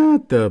 Man,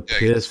 shut the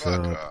piss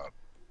up.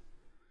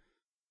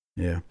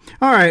 Yeah.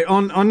 All right.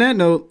 On that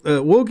note,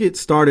 we'll get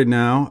started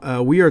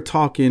now. We are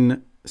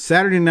talking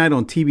Saturday night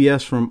on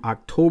TBS from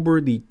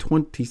October the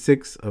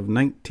 26th of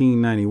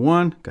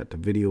 1991. Got the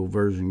video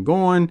version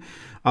going.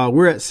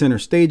 We're at Center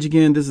Stage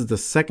again. This is the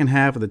second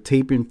half of the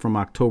taping from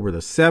October the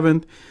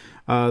 7th.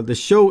 The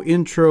show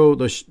intro,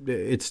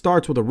 it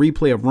starts with a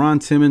replay of Ron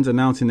Simmons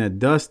announcing that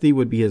Dusty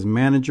would be his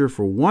manager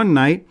for one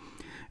night.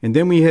 And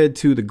then we head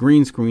to the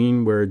green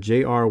screen where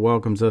JR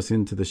welcomes us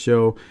into the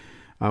show.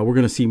 We're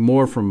going to see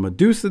more from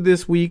Medusa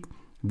this week.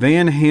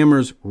 Van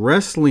Hammer's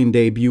wrestling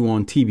debut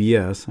on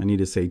TBS. I need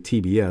to say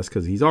TBS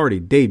because he's already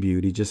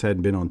debuted. He just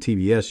hadn't been on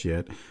TBS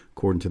yet,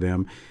 according to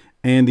them.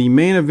 And the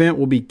main event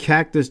will be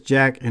Cactus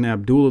Jack and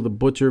Abdullah the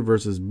Butcher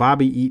versus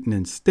Bobby Eaton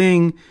and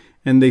Sting.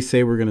 And they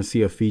say we're going to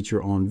see a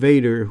feature on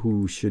Vader,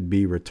 who should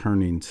be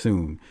returning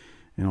soon.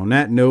 And on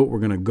that note, we're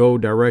going to go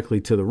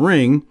directly to the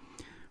ring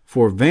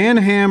for Van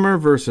Hammer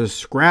versus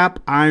Scrap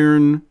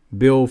Iron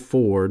Bill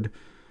Ford.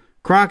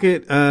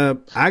 Crockett,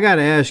 I got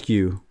to ask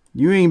you,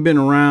 you ain't been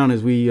around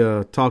as we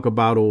talk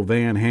about old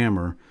Van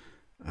Hammer.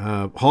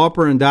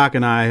 Harper and Doc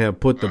and I have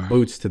put the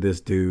boots to this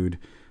dude.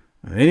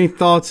 Any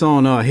thoughts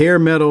on hair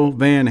metal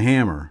Van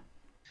Hammer?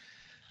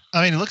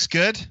 I mean, it looks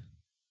good.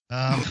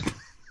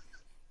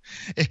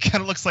 It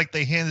kind of looks like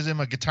they handed him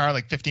a guitar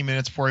like 15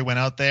 minutes before he went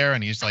out there,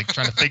 and he's like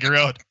trying to figure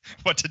out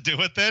what to do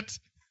with it.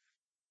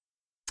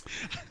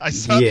 I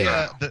saw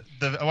I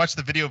watched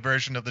the video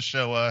version of the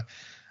show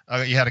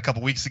you had a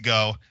couple weeks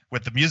ago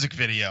with the music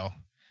video,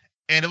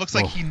 and it looks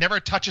like he never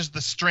touches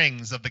the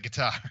strings of the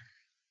guitar.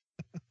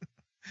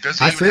 Does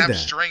he even have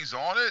strings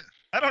on it?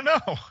 I don't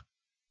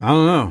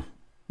know.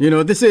 You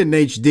know, this isn't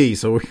HD,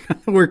 so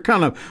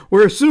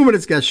we're assuming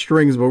it's got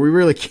strings, but we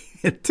really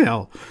can't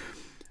tell.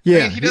 Yeah,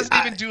 I mean, he doesn't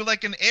even do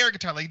like an air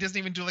guitar. Like he doesn't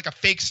even do like a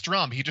fake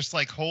strum. He just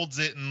like holds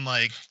it and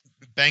like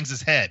bangs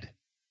his head.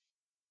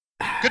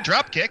 Good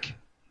drop kick.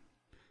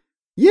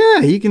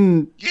 Yeah, he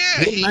can.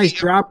 Yeah, nice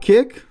drop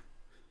kick.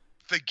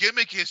 The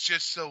gimmick is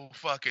just so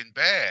fucking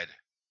bad.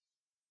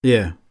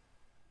 Yeah.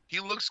 He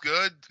looks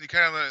good. He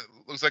kind of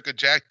looks like a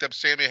jacked up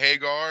Sammy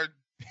Hagar.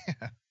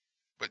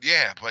 But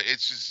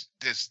it's just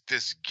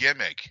this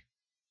gimmick.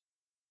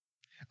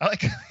 I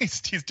like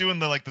he's doing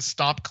the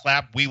stomp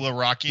clap We Will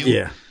Rock You.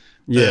 Yeah.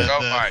 The oh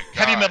my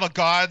God. Heavy Metal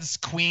Gods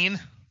Queen.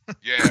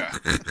 Yeah.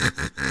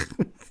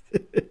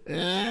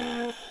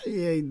 Yeah,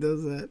 he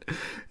does that.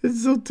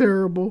 It's so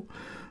terrible.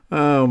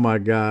 Oh my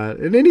God.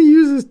 And then he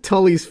uses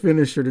Tully's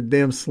finisher, the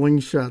damn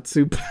slingshot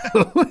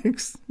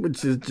suplex,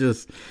 which is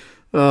just,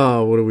 what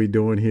are we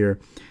doing here?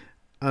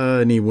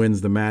 And he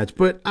wins the match.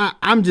 But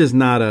I'm just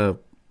not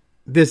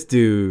this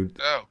dude.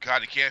 Oh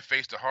God, he can't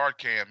face the hard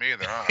cam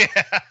either,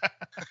 huh?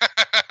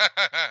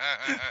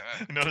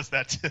 Notice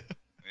that too.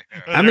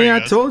 Yeah. I mean, I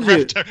told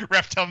you.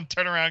 Ref tell him,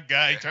 turn around,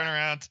 guy, turn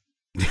around.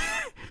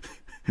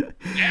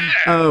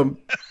 Yeah.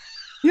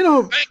 You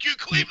know. Thank you,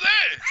 Cleveland.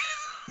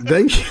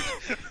 Thank you.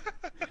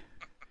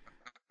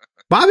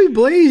 Bobby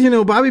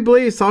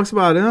Blaze talks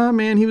about,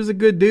 man, he was a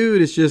good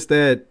dude. It's just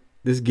that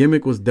this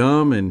gimmick was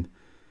dumb, and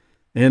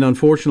And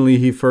unfortunately,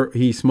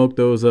 he smoked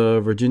those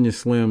Virginia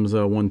Slims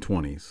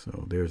 120s.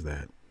 So there's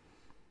that.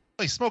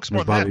 He smokes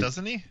more than that,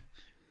 doesn't he?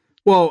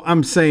 Well,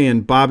 I'm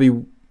saying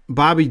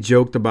Bobby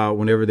joked about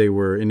whenever they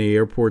were in the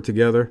airport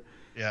together.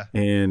 Yeah.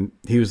 And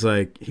he was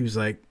like,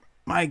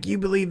 Mike, you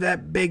believe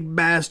that big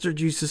bastard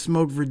used to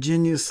smoke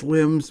Virginia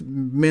Slims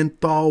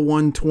menthol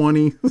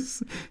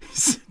 120s?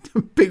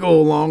 Big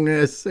old long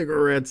ass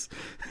cigarettes.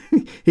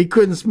 He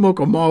couldn't smoke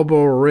a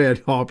Marlboro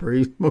Red, Harper.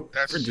 He smoked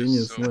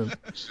Virginia Slim.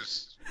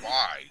 Just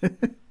why?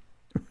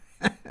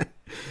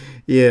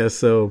 Yeah,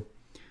 so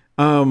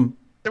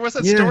there was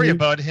that story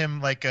about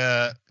him, like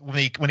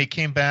when he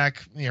came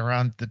back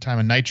around the time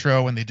of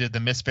Nitro when they did the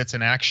Misfits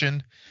in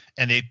Action,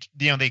 and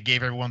they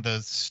gave everyone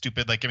those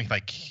stupid like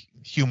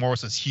Hugh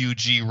Morris was Hugh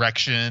G.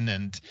 Erection,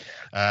 and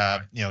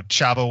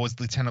Chavo was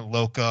Lieutenant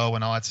Loco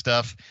and all that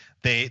stuff.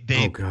 They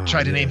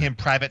tried to name him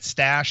Private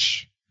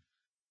Stash,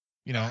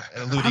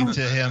 alluding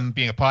to him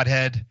being a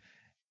pothead.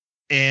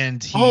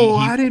 And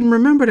I didn't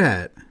remember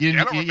that. I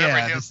don't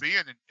remember him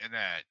being in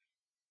that.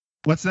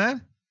 What's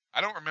that? I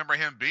don't remember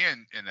him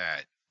being in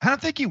that. I don't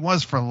think he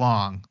was for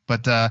long,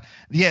 but they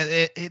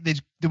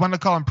wanted to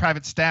call him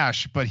Private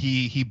Stash, but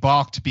he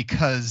balked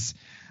because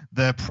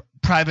the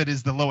private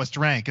is the lowest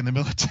rank in the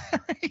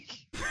military.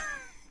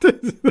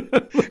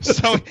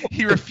 So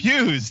he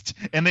refused,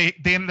 and they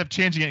ended up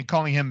changing it and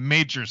calling him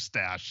Major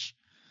Stash.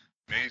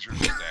 Major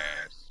Stash.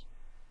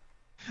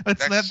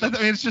 That's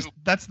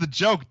the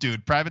joke,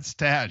 dude. Private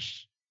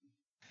Stash.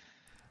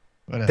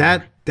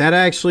 Whatever. That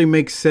actually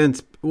makes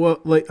sense. Well,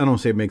 I don't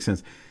say it makes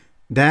sense.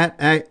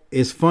 That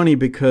is funny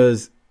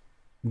because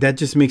that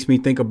just makes me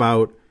think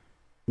about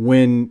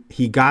when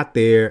he got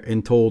there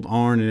and told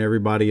Arn and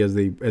everybody as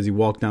he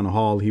walked down the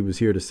hall he was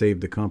here to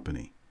save the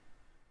company.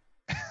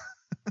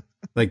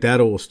 Like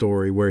that old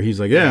story where he's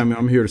like,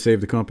 I'm here to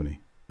save the company.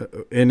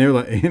 And they're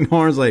like, and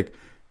Arn's like,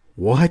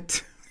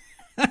 what?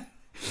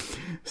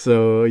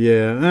 So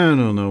yeah, I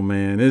don't know,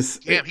 man. He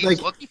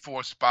was looking for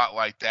a spot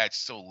like that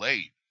so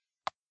late.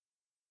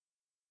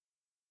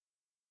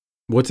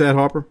 What's that,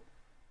 Harper?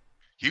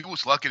 He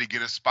was lucky to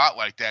get a spot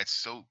like that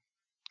so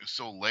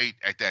late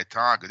at that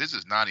time, because this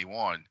is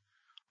 91.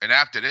 And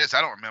after this,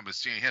 I don't remember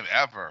seeing him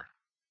ever.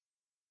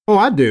 Oh,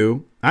 I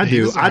do. I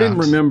didn't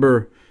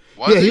remember.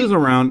 He was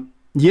around.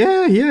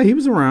 Yeah, he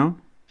was around.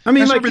 I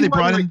mean, they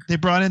brought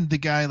in the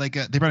guy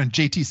they brought in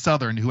JT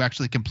Southern, who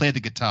actually can play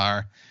the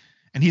guitar,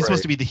 and he's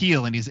supposed to be the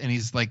heel, and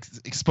he's like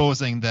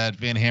exposing that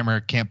Van Hammer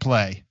can't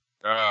play.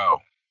 Oh,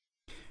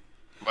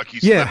 like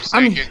he's or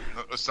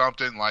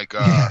something like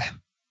yeah.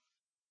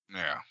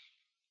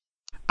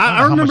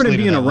 I remember him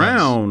being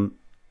around.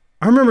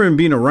 I remember him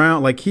being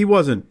around. Like he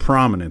wasn't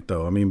prominent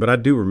though. I mean, but I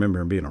do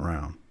remember him being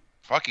around.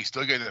 Fuck, he's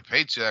still getting a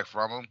paycheck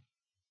from him,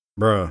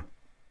 bruh.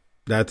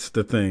 That's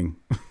the thing.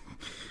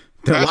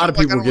 A lot of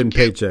people were getting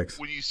paychecks.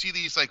 When you see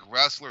these like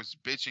wrestlers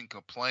bitch and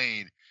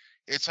complain,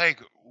 it's like,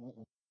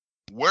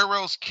 where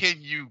else can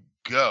you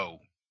go?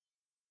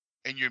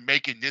 And you're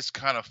making this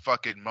kind of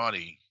fucking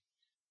money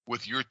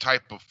with your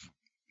type of,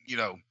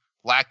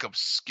 lack of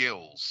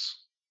skills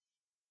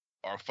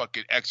or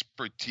fucking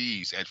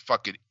expertise at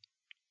fucking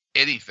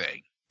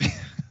anything.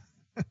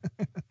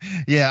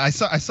 Yeah, I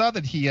saw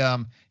that he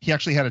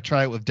actually had a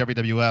tryout with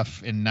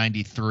WWF in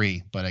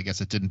 '93, but I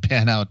guess it didn't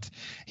pan out.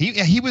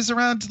 He was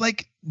around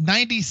like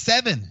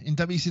 '97 in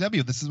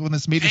WCW. This is when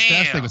this Major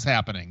Stash thing was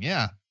happening.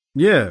 Yeah.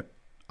 Yeah,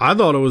 I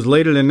thought it was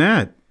later than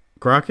that.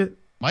 Crockett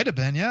might have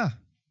been. Yeah.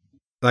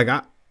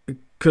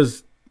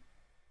 Because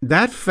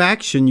that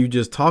faction you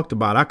just talked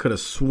about, I could have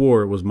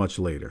swore it was much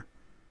later.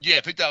 Yeah,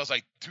 I think that was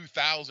like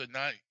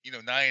 2009,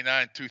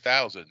 99,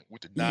 2000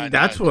 with the 99.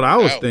 That's what I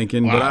was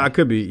thinking, but I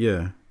could be.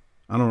 Yeah.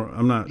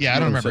 I'm not. Yeah, I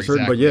don't remember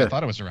exactly. But yeah, I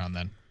thought it was around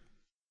then.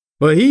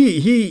 But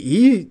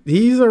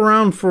he's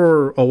around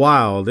for a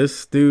while.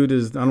 This dude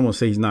is. I don't want to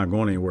say he's not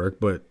going anywhere,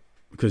 but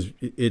because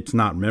it's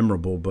not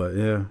memorable. But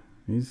yeah,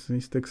 he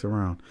sticks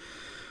around.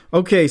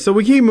 Okay, so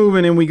we keep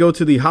moving and we go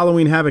to the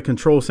Halloween Havoc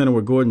Control Center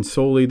with Gordon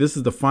Soley. This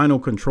is the final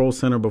control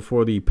center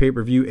before the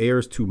pay-per-view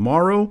airs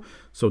tomorrow.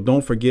 So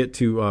don't forget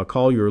to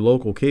call your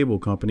local cable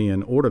company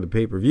and order the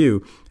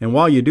pay-per-view. And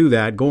while you do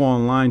that, go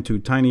online to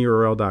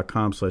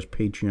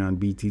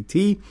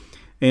tinyurl.com/PatreonBTT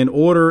and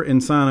order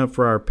and sign up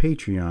for our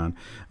Patreon.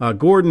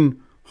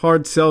 Gordon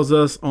hard sells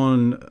us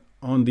on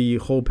the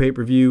whole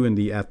pay-per-view and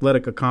the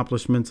athletic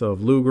accomplishments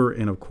of Luger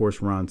and, of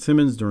course, Ron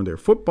Simmons during their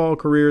football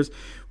careers.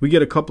 We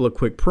get a couple of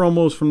quick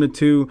promos from the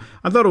two.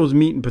 I thought it was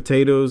meat and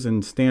potatoes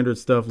and standard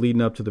stuff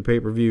leading up to the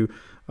pay-per-view.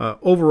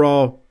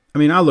 Overall, I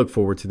mean, I look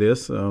forward to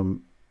this.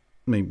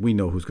 We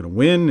know who's going to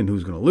win and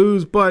who's going to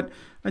lose, but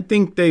I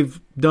think they've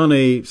done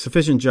a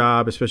sufficient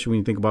job, especially when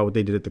you think about what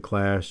they did at the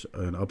Clash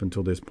and up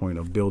until this point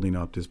of building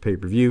up this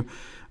pay-per-view.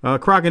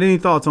 Crockett, any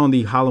thoughts on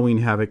the Halloween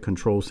Havoc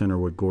Control Center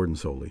with Gordon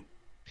Soley?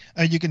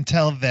 You can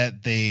tell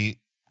that they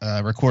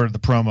recorded the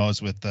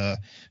promos with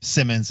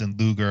Simmons and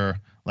Luger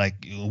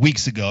like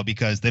weeks ago,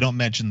 because they don't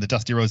mention the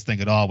Dusty Rhodes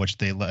thing at all, which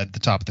they led at the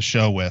top of the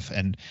show with.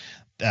 And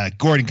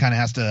Gordon kind of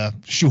has to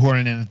shoehorn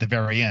it in at the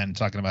very end,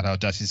 talking about how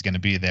Dusty's going to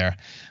be there.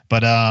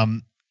 But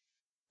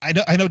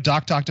I know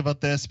Doc talked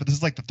about this, but this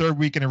is like the third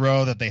week in a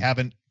row that they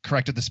haven't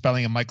corrected the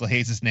spelling of Michael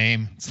Hayes'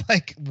 name. It's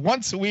like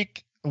once a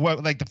week.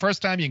 Like the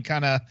first time you can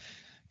kind of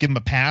give him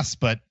a pass,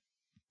 but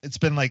it's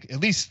been like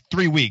at least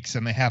 3 weeks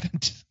and they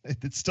haven't.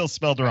 It's still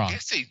spelled wrong. I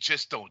guess they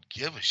just don't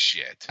give a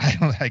shit.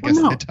 I guess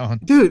they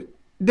don't. Dude,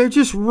 they're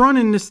just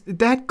running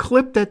that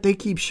clip that they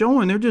keep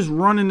showing. They're just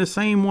running the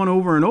same one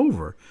over and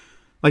over.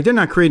 Like they're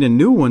not creating a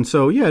new one.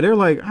 So yeah, they're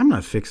like, I'm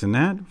not fixing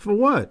that. For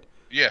what?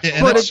 Yeah,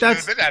 but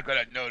they're not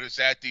gonna notice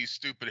that, these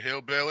stupid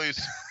hillbillies.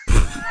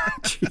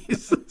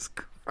 Jesus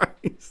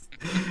Christ.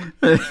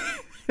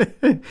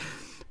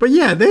 But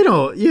yeah, they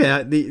don't.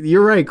 Yeah,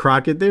 you're right,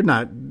 Crockett. They're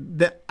not.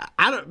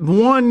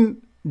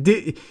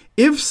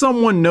 If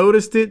someone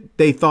noticed it,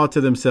 they thought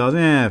to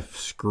themselves,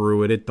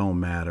 screw it. It don't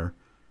matter.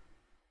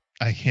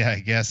 I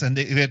guess. And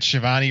they had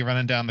Shivani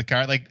running down the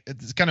card. Like,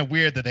 it's kind of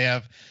weird that they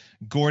have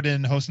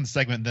Gordon hosting the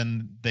segment,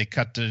 then they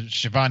cut to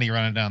Shivani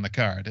running down the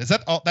card. Is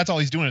that all? That's all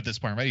he's doing at this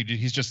point, right?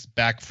 He's just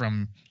back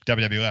from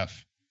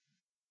WWF.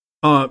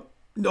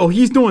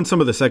 He's doing some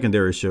of the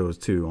secondary shows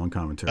too on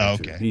commentary. Oh,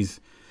 okay. Too.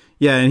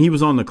 And he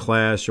was on the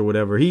Clash or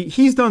whatever.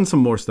 He's done some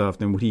more stuff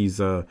than what you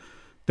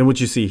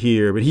see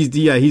here. But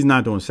he's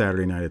not doing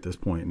Saturday night at this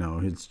point. No,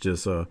 it's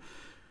just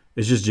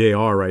JR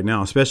right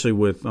now, especially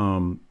with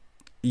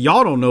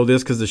y'all don't know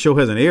this because the show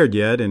hasn't aired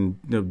yet, and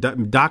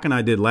Doc and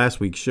I did last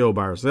week's show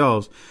by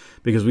ourselves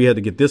because we had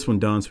to get this one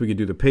done so we could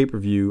do the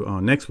pay-per-view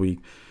next week.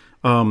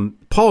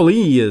 Paul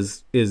E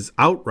is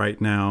out right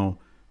now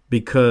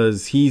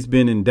because he's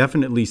been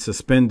indefinitely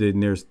suspended,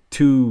 and there's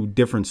 2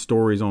 different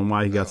stories on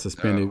why he got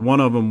suspended. One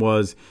of them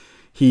was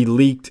he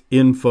leaked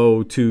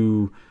info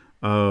to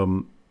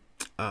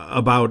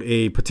about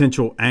a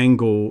potential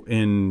angle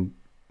in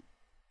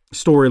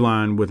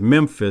storyline with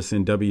Memphis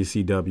in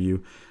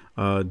WCW,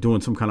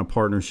 doing some kind of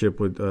partnership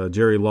with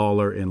Jerry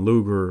Lawler and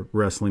Luger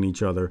wrestling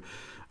each other.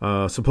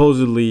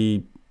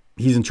 Supposedly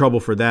he's in trouble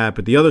for that.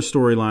 But the other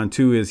storyline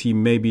too is he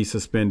may be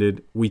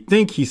suspended. We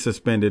think he's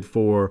suspended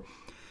for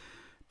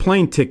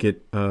plane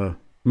ticket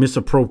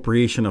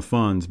misappropriation of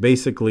funds.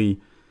 Basically,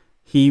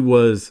 he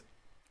was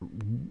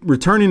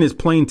returning his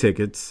plane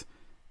tickets,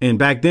 and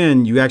back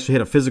then you actually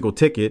had a physical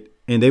ticket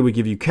and they would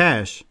give you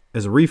cash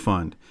as a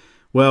refund.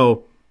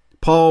 Well,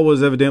 Paul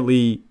was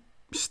evidently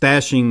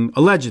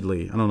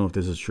allegedly, I don't know if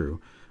this is true,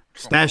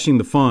 stashing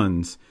the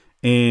funds,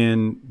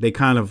 and they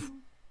kind of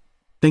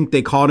think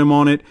they caught him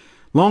on it.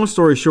 Long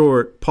story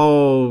short,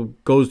 Paul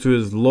goes to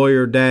his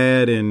lawyer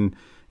dad and,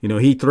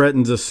 he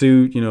threatens a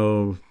suit,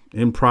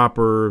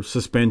 improper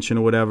suspension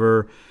or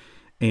whatever,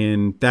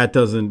 and that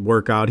doesn't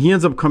work out. He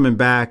ends up coming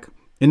back.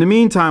 In the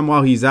meantime,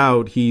 while he's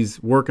out,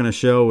 he's working a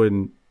show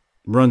and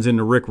runs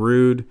into Rick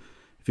Rude.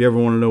 If you ever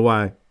want to know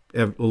why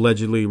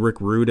allegedly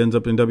Rick Rude ends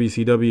up in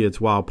WCW, it's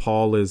while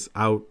Paul is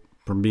out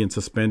from being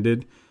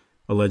suspended,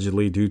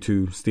 allegedly due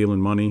to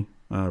stealing money,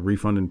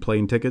 refunding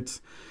plane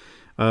tickets.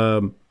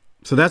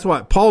 So that's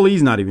why Paul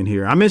Lee's not even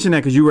here. I mentioned that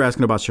because you were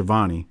asking about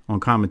Shivani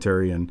on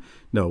commentary, and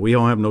no, we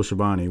don't have no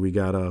Shivani. We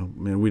got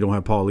we don't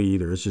have Paul Lee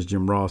either. It's just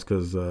Jim Ross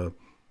because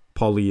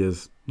Paul Lee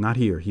is not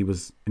here. He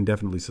was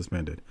indefinitely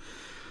suspended.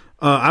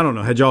 I don't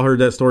know. Had y'all heard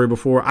that story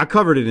before? I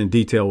covered it in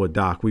detail with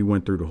Doc. We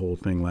went through the whole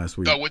thing last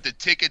week. Oh, with the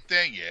ticket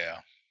thing, yeah.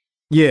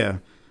 Yeah.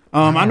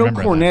 I know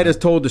Cornette has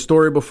told the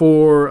story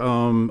before.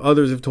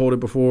 Others have told it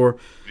before.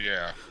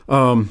 Yeah.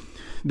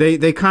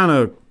 They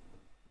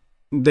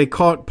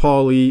caught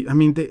Paulie. I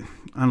mean,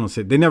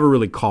 they never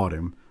really caught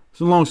him.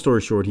 So long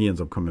story short, he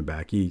ends up coming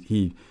back.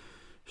 He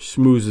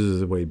schmoozes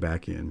his way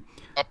back in.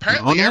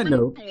 Apparently,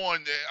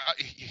 everyone,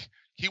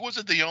 he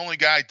wasn't the only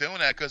guy doing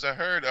that, because I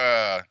heard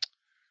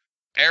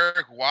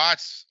Eric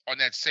Watts on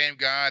that same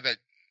guy that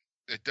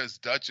does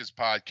Dutch's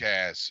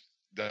podcast,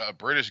 the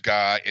British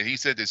guy, and he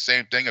said the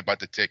same thing about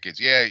the tickets.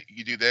 Yeah,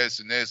 you do this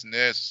and this and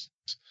this.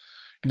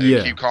 And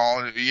yeah. Keep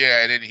calling it.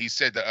 Yeah, and then he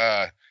said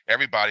that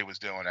everybody was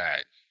doing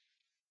that.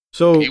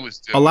 So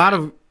a lot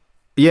of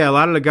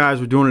the guys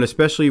were doing it,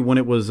 especially when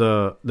it was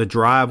the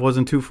drive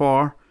wasn't too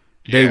far.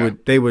 Yeah.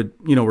 They would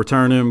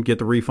return them, get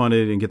the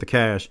refunded, and get the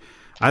cash.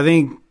 I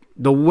think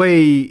the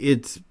way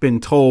it's been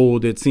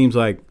told, it seems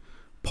like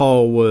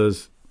Paul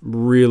was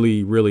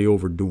really, really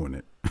overdoing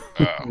it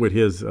with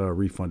his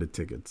refunded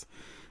tickets.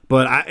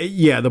 But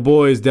the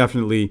boys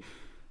definitely.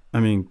 I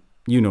mean,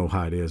 you know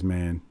how it is,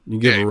 man. You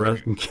give a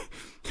wrestler.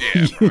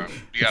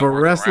 If a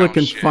wrestler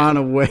can find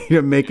a way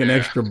to make an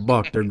extra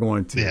buck, they're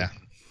going to. Yeah.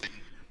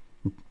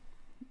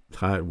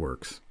 That's how it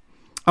works.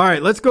 All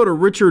right, let's go to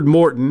Richard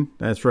Morton.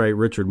 That's right,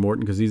 Richard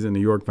Morton, because he's in the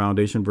York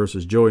Foundation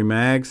versus Joey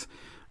Maggs.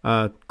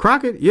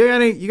 Crockett, you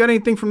got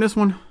anything from this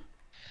one?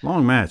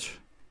 Long match.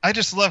 I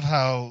just love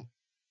how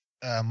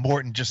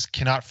Morton just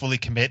cannot fully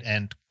commit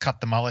and cut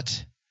the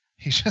mullet.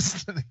 He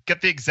just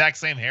got the exact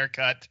same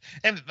haircut.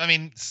 And, I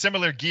mean,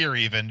 similar gear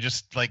even.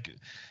 Just,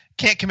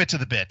 can't commit to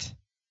the bit.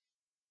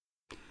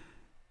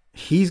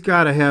 He's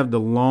got to have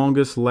the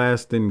longest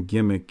lasting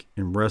gimmick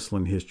in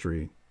wrestling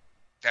history.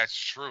 That's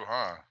true,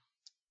 huh?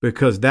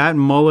 Because that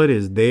mullet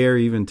is there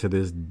even to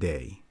this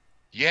day.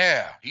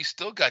 Yeah, he's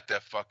still got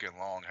that fucking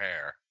long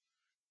hair.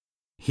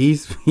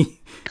 He's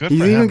Good he's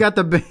for even him. got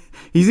the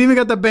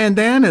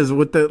bandanas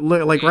with the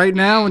like right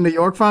now in the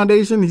York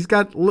Foundation. He's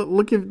got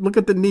look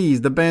at the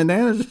knees. The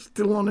bandanas are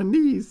still on the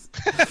knees.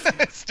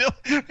 Still,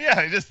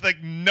 just like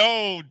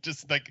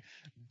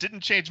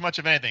didn't change much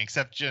of anything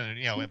except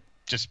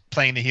just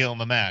playing the heel in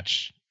the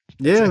match.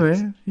 Yeah,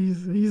 man,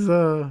 he's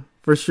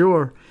for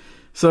sure.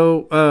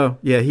 So I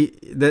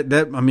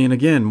mean,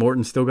 again,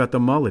 Morton still got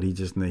the mullet.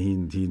 He's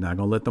not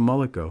gonna let the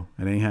mullet go.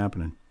 It ain't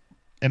happening.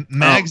 And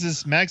Mags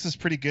is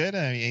pretty good.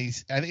 I mean,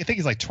 I think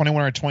he's like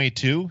 21 or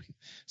 22,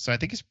 so I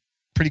think he's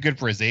pretty good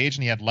for his age,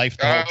 and he had life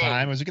the whole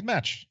time. It was a good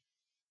match.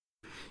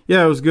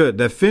 Yeah, it was good.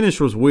 That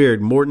finish was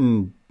weird.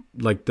 Morton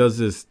like does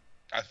this.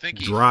 I think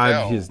he drive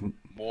fell his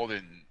more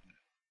than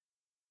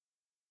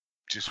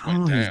just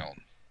went down.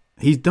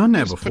 He's done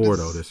that before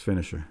though. This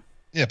finisher.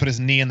 Yeah, put his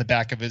knee in the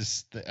back of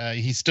his.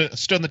 He stood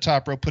on the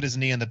top rope, put his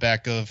knee in the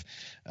back of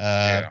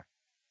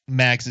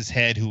Mags's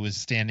head, who was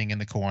standing in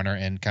the corner,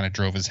 and kind of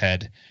drove his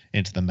head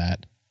into the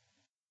mat.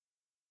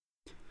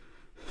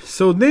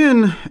 So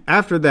then,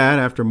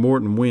 after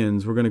Morton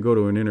wins, we're going to go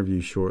to an interview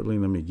shortly.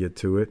 Let me get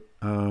to it.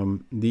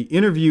 The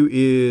interview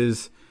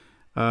is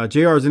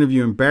JR's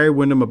interviewing Barry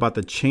Windham about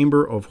the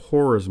Chamber of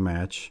Horrors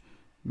match.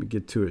 Let me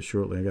get to it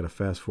shortly. I got to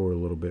fast forward a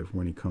little bit from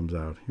when he comes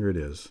out. Here it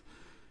is.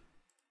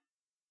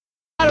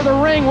 Out of the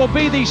ring will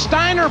be the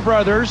Steiner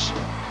brothers,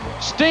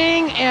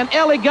 Sting and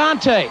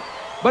Elegante.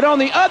 But on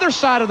the other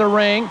side of the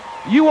ring,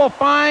 you will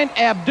find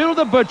Abdul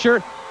the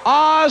Butcher,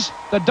 Oz,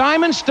 the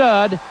Diamond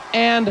Stud,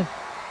 and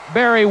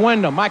Barry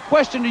Windham. My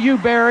question to you,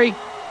 Barry,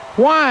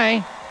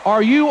 why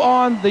are you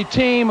on the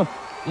team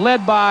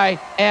led by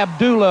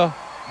Abdullah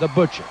the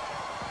Butcher?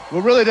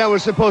 Well, really, that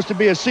was supposed to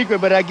be a secret,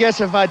 but I guess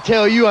if I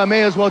tell you, I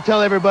may as well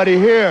tell everybody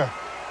here.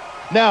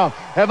 Now,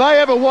 have I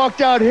ever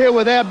walked out here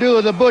with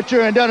Abdullah the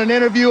Butcher and done an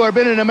interview or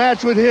been in a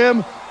match with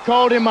him,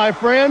 called him my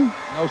friend?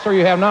 No, sir,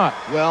 you have not.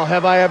 Well,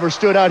 have I ever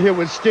stood out here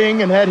with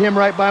Sting and had him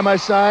right by my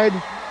side?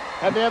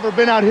 Have you ever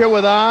been out here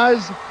with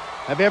Oz?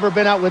 Have you ever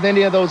been out with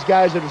any of those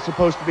guys that are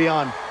supposed to be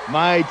on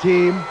my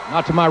team?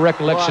 Not to my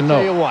recollection, well,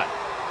 I'll no. tell you what,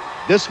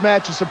 this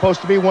match is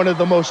supposed to be one of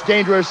the most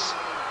dangerous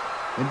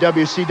in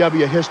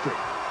WCW history.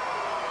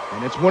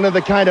 And it's one of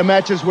the kind of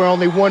matches where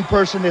only one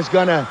person is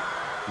going to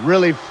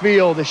really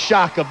feel the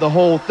shock of the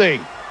whole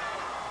thing.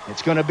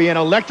 It's going to be an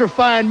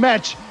electrifying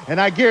match, and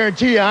I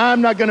guarantee you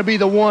I'm not going to be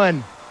the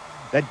one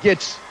that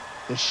gets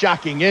the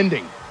shocking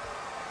ending.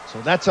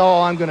 So that's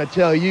all I'm going to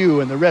tell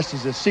you, and the rest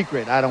is a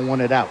secret. I don't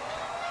want it out.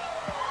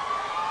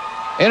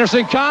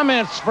 Interesting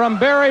comments from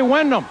Barry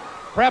Windham.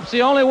 Perhaps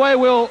the only way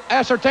we'll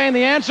ascertain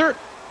the answer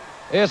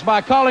is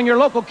by calling your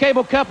local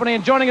cable company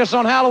and joining us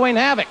on Halloween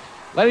Havoc.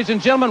 Ladies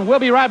and gentlemen, we'll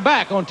be right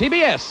back on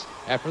TBS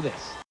after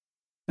this.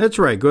 That's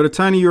right. Go to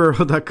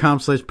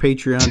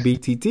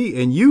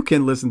tinyurl.com/PatreonBTT and you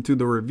can listen to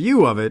the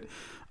review of it.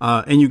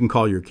 And you can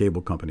call your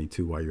cable company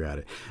too while you're at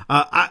it.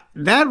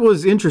 That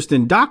was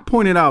interesting. Doc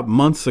pointed out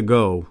weeks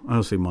ago,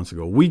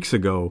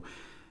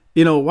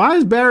 why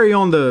is Barry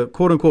on the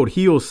quote unquote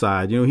heel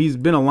side? He's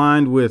been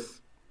aligned with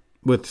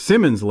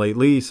Simmons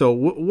lately. So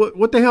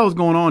what the hell is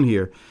going on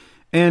here?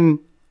 And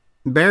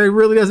Barry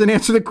really doesn't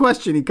answer the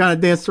question. He kind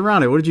of danced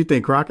around it. What did you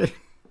think, Crockett?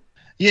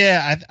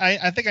 Yeah,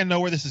 I think I know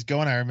where this is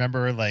going. I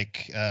remember the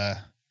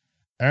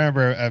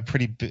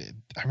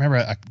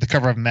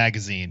cover of a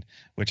magazine,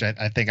 which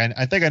I think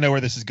I know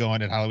where this is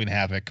going at Halloween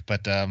Havoc.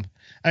 But the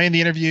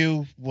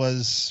interview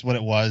was what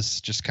it was,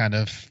 just kind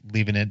of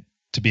leaving it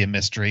to be a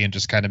mystery and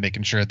just kind of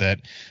making sure that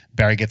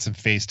Barry gets some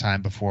face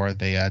time before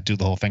they do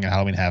the whole thing at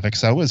Halloween Havoc.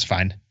 So it was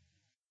fine.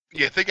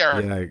 Yeah, I think I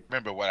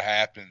remember what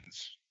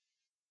happens.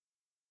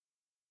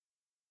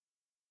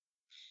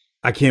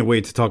 I can't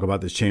wait to talk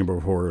about this Chamber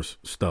of Horrors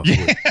stuff.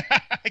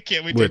 I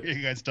can't wait to hear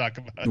you guys talk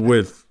about it.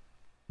 With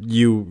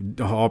you,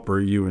 Harper,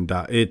 you and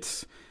Doc.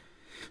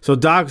 So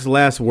Doc's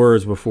last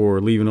words before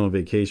leaving on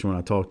vacation when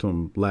I talked to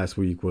him last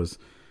week was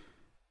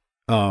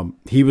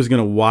he was going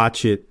to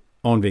watch it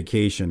on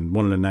vacation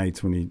one of the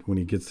nights when he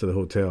gets to the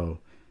hotel.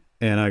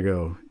 And I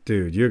go,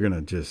 dude, you're going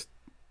to just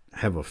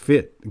have a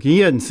fit.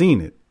 He hadn't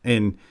seen it.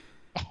 And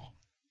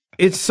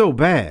it's so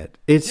bad.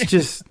 It's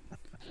just...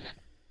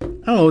 I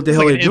don't know what the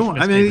hell they're doing.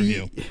 I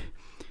mean,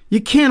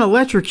 you can't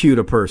electrocute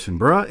a person,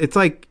 bro. It's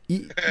like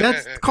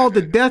that's called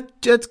the death.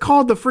 It's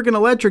called the freaking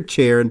electric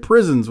chair in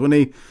prisons when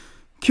they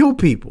kill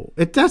people.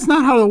 That's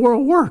not how the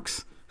world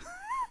works.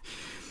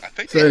 I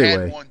think they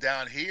had one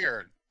down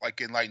here, like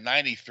in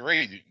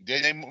 '93.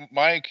 Did they,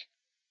 Mike?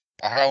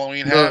 A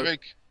Halloween Havoc,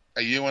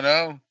 a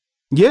UNO.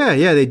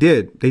 Yeah, they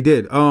did. They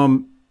did.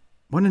 One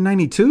in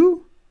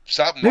 '92.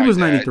 Something. Maybe it was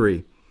that.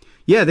 '93.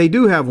 Yeah, they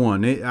do have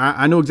one.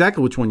 I know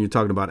exactly which one you're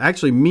talking about.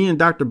 Actually, me and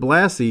Dr.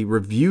 Blassie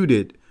reviewed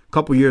it a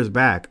couple years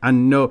back. I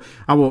know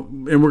I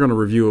won't, and we're going to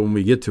review it when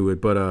we get to it.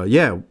 But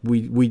yeah,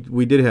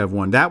 we did have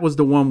one. That was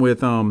the one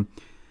with I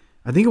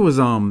think it was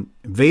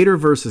Vader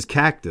versus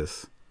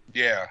Cactus.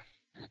 Yeah.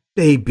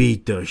 They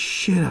beat the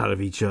shit out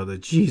of each other.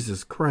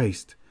 Jesus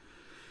Christ.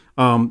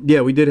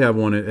 Yeah, we did have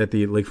one at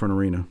the Lakefront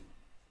Arena.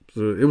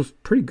 So it was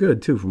pretty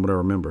good too, from what I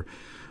remember.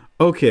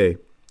 Okay.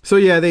 So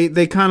yeah,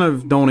 they kind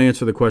of don't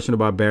answer the question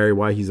about Barry,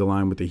 why he's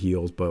aligned with the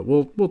heels, but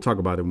we'll talk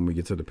about it when we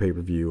get to the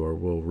pay-per-view, or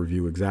we'll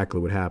review exactly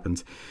what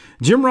happens.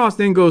 Jim Ross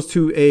then goes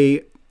to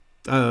a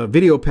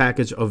video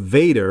package of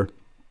Vader,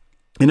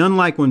 and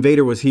unlike when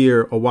Vader was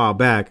here a while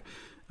back,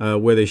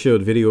 where they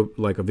showed a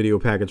video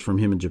package from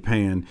him in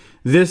Japan,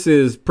 this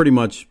is pretty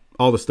much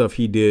all the stuff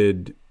he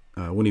did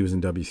when he was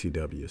in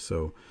WCW.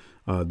 So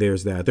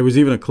there's that. There was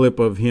even a clip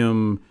of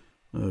him,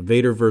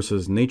 Vader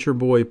versus Nature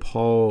Boy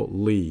Paul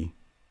Lee.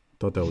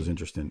 Thought that was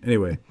interesting.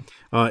 Anyway,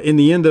 in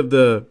the end of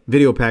the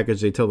video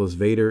package, they tell us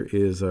Vader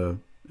is,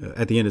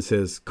 at the end it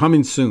says,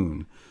 coming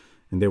soon.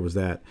 And there was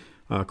that.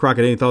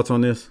 Crockett, any thoughts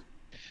on this?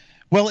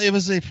 Well, it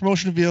was a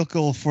promotional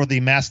vehicle for the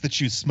mask that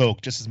you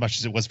smoke just as much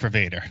as it was for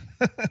Vader.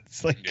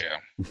 It's like,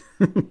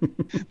 yeah.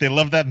 They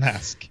love that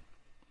mask.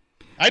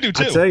 I do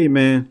too. I tell you,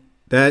 man,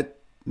 that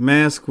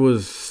mask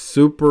was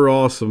super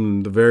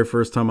awesome the very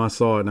first time I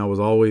saw it, and I was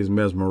always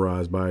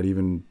mesmerized by it,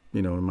 even,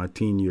 in my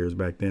teen years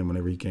back then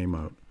whenever he came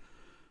out.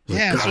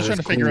 Yeah, I'm still trying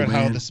to figure out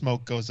how the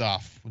smoke goes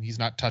off when he's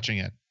not touching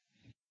it.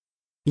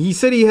 He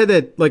said he had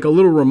that, like a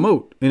little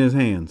remote in his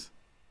hands.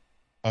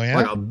 Oh, yeah?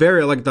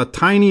 Like the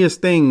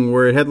tiniest thing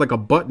where it had like a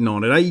button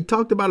on it. He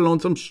talked about it on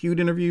some shoot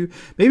interview.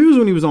 Maybe it was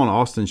when he was on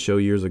Austin's show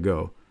years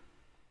ago.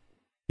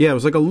 Yeah, it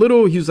was like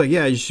he was like,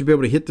 yeah, you should be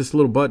able to hit this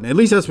little button. At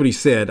least that's what he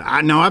said.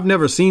 I've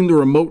never seen the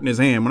remote in his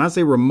hand. When I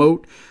say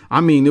remote,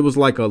 I mean, it was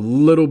like a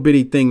little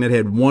bitty thing that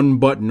had one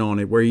button on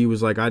it where he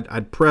was like,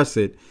 I'd press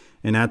it,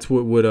 and that's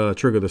what would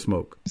trigger the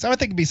smoke. So I would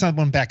think it'd be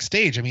someone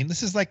backstage. I mean,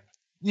 this is like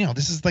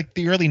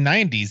the early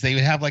 90s. They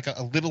would have like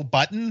a little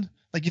button.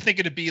 Like you think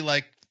it'd be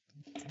like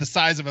the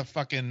size of a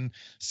fucking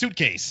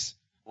suitcase.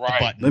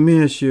 Right. Let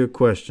me ask you a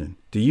question.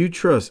 Do you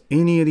trust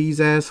any of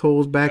these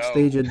assholes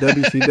backstage at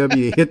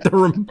WCW hit the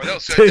remote? But they'll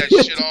set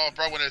that shit off,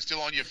 bro, when it's still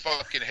on your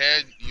fucking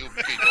head. You'll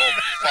get all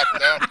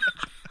fucked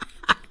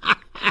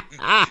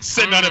up.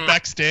 Sitting on it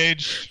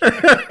backstage.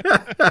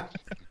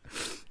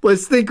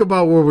 Let's think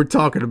about what we're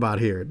talking about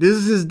here.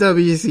 This is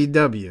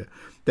WCW.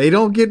 They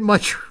don't get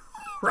much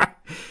right.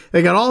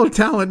 They got all the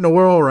talent in the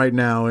world right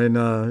now. And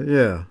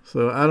yeah,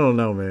 so I don't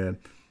know, man.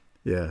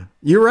 Yeah,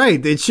 you're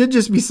right. It should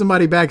just be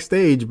somebody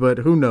backstage, but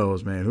who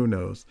knows, man? Who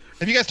knows?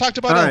 Have you guys talked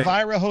about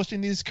Elvira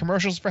hosting these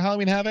commercials for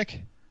Halloween Havoc?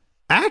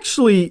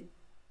 Actually,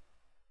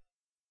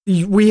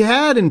 we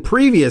had in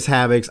previous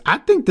Havocs. I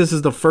think this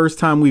is the first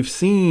time we've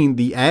seen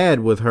the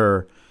ad with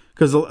her,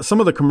 because some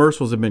of the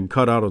commercials have been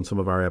cut out on some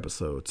of our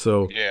episodes.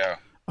 So yeah.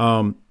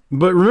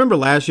 But remember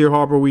last year,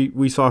 Harper,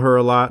 we saw her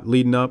a lot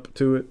leading up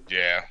to it.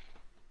 Yeah.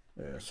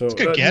 So it's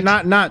good get.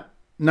 Not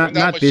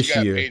this she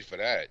got year. Paid for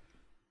that.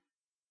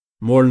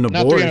 More than the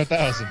not boys.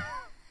 $300,000.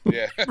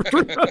 Yeah.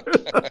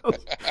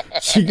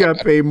 She got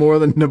paid more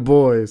than the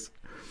boys.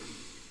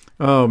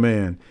 Oh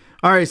man.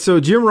 All right, so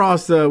Jim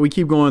Ross, we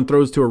keep going,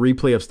 throws to a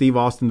replay of Steve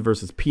Austin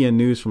versus PN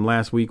News from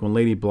last week when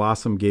Lady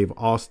Blossom gave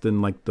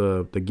Austin like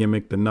the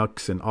gimmick, the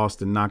Nux, and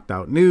Austin knocked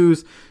out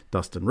News.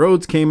 Dustin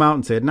Rhodes came out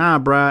and said, nah,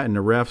 brah, and the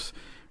refs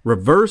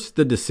reversed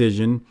the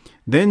decision.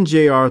 Then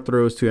JR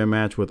throws to a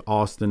match with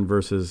Austin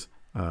versus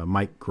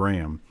Mike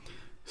Graham.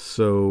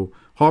 So,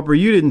 Harper,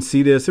 you didn't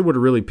see this. It would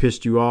have really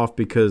pissed you off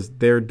because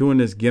they're doing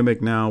this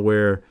gimmick now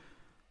where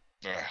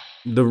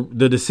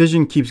the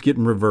decision keeps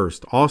getting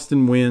reversed.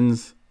 Austin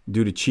wins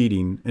due to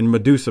cheating, and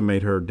Medusa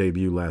made her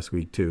debut last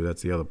week too.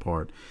 That's the other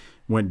part.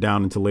 Went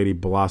down into Lady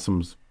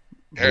Blossoms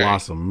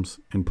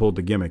and pulled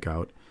the gimmick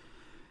out.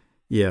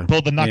 Yeah,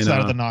 pulled the knocks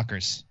out of the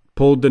knockers.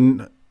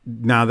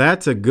 Now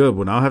that's a good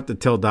one. I'll have to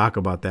tell Doc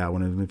about that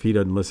one if he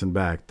doesn't listen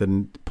back.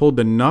 Pulled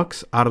the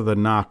knucks out of the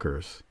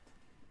knockers.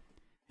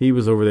 He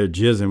was over there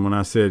jizzing when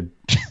I said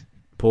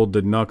pulled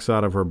the knucks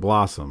out of her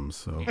blossoms.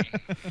 So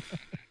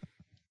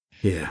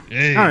yeah.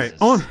 Jesus. All right.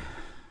 On.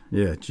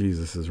 Yeah,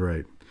 Jesus is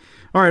right.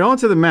 All right, on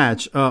to the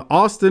match.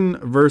 Austin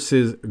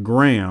versus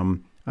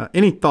Graham.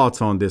 Any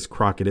thoughts on this,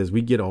 Crockett, as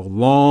we get a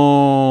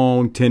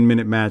long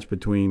 10-minute match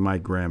between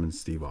Mike Graham and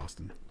Steve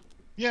Austin?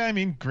 Yeah, I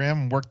mean,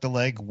 Graham worked the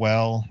leg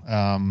well.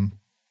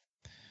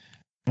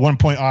 One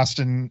point,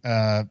 Austin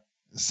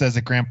says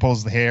that Graham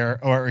pulls the hair,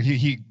 or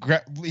he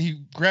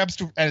grabs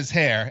at his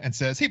hair and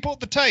says, he pulled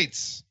the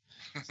tights.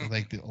 So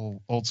like the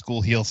old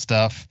school heel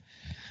stuff.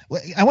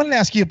 I wanted to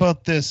ask you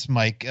about this,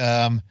 Mike.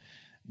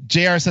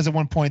 JR says at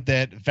one point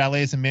that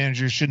valets and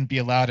managers shouldn't be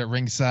allowed at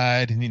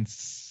ringside, and he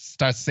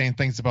starts saying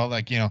things about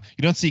like, you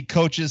don't see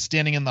coaches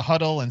standing in the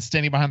huddle and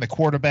standing behind the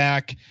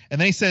quarterback. And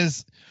then he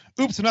says,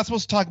 oops, I'm not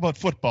supposed to talk about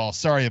football.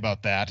 Sorry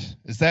about that.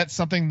 Is that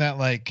something that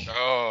like,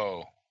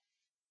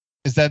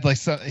 is that like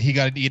he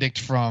got an edict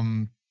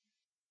from,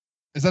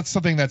 is that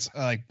something that's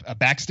like a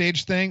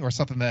backstage thing or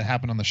something that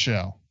happened on the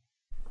show?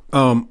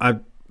 I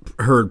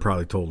heard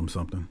probably told him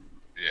something.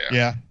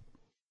 Yeah.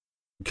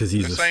 Because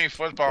he's the same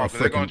football. Because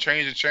they're going to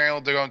change the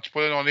channel. They're going to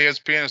put it on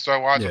ESPN and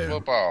start watching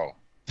football.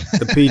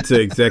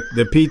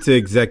 The pizza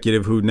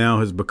executive who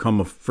now has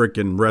become a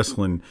freaking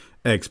wrestling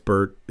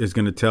expert is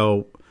going to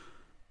tell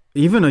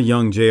even a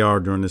young JR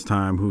during this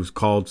time who's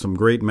called some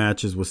great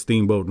matches with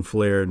Steamboat and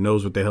Flair,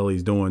 knows what the hell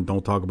he's doing.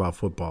 Don't talk about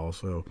football.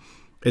 So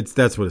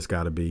that's what it's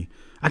got to be.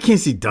 I can't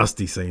see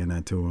Dusty saying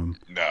that to him.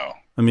 No.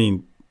 I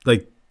mean,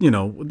 like,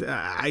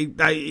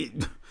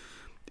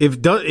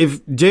 if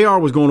JR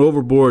was going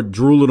overboard,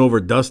 drooling over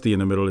Dusty in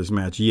the middle of this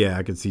match, yeah,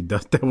 I could see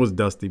that was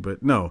Dusty.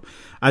 But no,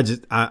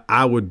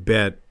 I would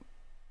bet,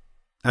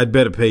 I'd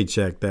bet a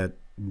paycheck that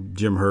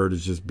Jim Herd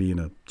is just being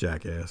a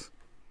jackass.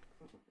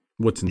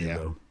 What's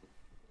new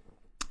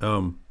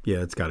though?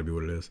 Yeah, it's got to be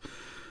what it is.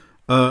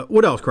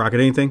 What else, Crockett?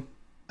 Anything?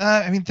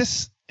 I mean,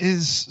 this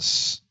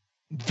is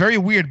very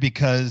weird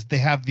because they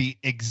have the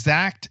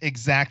exact,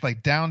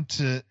 like down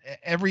to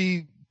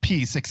every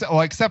piece,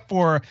 except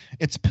for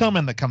it's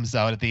Pillman that comes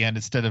out at the end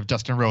instead of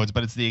Dustin Rhodes,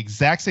 but it's the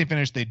exact same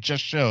finish they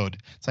just showed.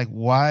 It's like,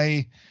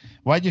 why'd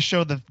you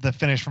show the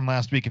finish from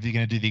last week if you're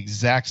going to do the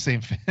exact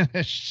same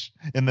finish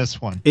in this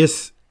one?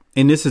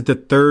 And this is the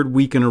third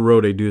week in a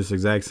row they do this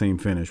exact same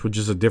finish, which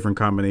is a different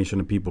combination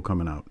of people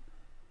coming out.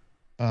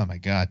 Oh my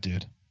God,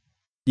 dude.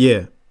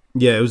 Yeah.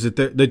 Yeah, it was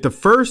the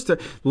first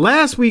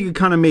last week. It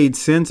kind of made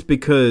sense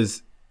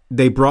because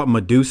they brought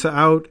Medusa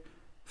out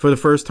for the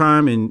first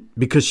time, and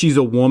because she's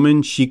a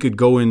woman, she could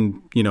go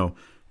in,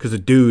 because a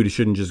dude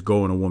shouldn't just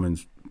go in a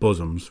woman's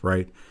bosoms,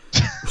 right?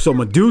 So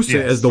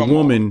Medusa as the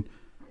woman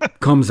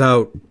comes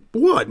out.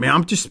 What, man?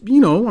 I'm just,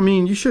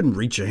 you shouldn't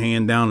reach your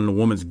hand down in a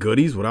woman's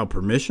goodies without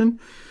permission.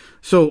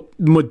 So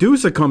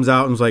Medusa comes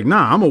out and was like,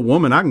 nah, I'm a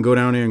woman. I can go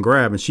down there and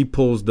grab. And she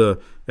pulls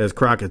as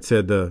Crockett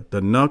said, the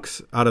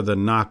knucks out of the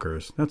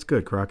knockers. That's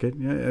good, Crockett.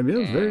 Yeah, I mean, it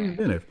was very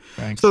inventive.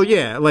 Thanks. So,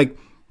 yeah, like,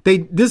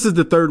 this is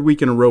the third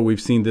week in a row we've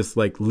seen this,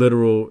 like,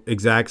 literal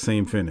exact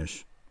same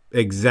finish.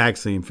 Exact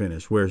same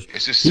finish. Where he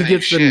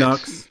gets the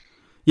knucks.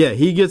 Yeah,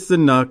 he gets the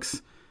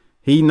knucks.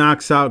 He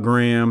knocks out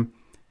Graham.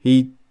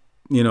 He,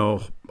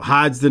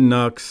 hides the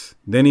knucks.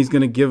 Then he's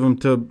going to give them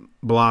to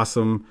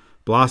Blossom.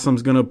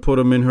 Blossom's going to put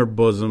them in her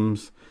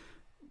bosoms.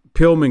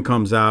 Pillman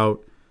comes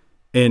out.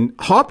 And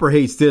Harper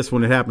hates this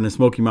when it happened in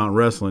Smoky Mountain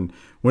Wrestling.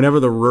 Whenever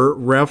the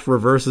ref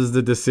reverses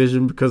the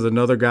decision because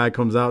another guy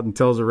comes out and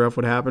tells the ref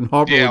what happened,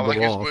 Harper would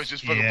go off.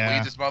 Just fucking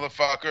bleed this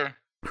motherfucker.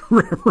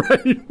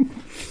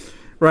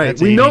 Right.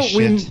 We know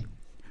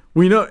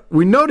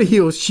that he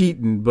was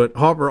cheating, but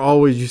Harper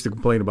always used to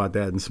complain about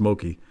that in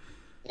Smoky.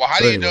 Well, how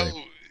do you know?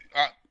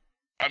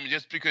 I mean,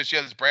 just because she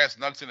has brass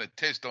knucks in her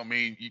tits don't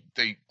mean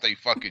they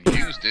fucking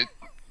used it.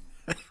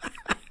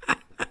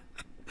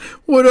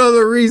 What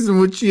other reason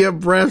would she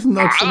have brass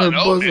knucks in her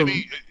bosom?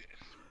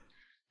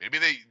 Maybe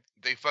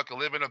they fucking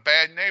live in a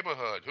bad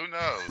neighborhood. Who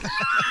knows?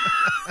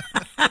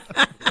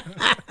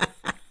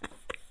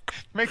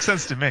 Makes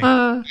sense to me.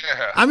 Yeah.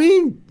 I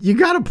mean, you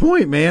got a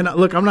point, man.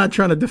 Look, I'm not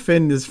trying to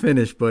defend this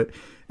finish, but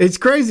it's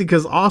crazy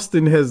because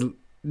Austin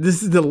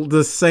this is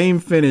the same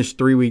finish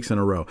 3 weeks in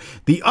a row.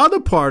 The other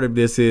part of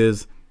this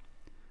is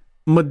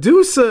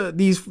Medusa,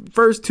 these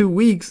first 2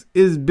 weeks,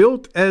 is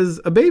built as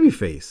a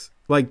babyface.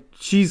 Like,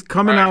 she's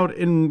coming out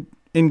and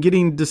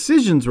getting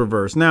decisions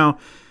reversed. Now,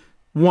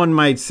 one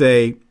might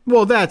say,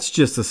 well, that's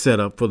just a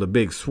setup for the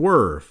big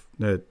swerve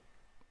that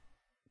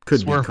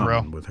could be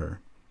coming with her.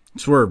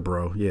 Swerve,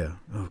 bro. Yeah.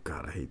 Oh,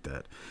 God, I hate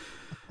that.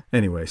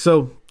 Anyway,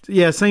 so,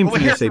 yeah, same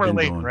thing they've been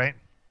doing. Right?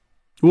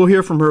 We'll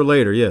hear from her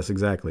later. Yes,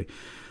 exactly.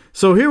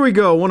 So here we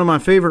go. One of my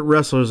favorite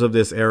wrestlers of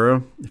this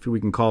era, if we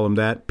can call him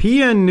that.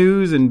 PN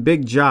News and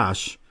Big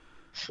Josh.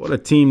 What a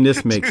team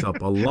this makes up.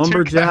 A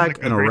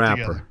lumberjack and a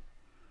rapper. Together.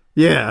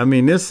 Yeah, I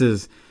mean,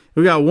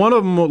 we got one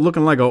of them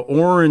looking like an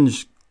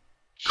orange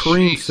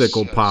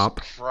creamsicle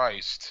pop.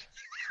 Christ.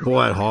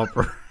 What,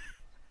 Hopper?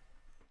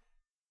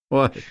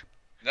 What?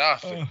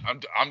 Nothing.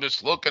 I'm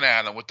just looking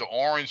at him with the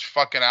orange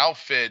fucking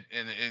outfit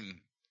and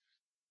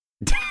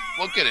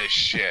look at this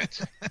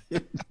shit.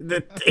 The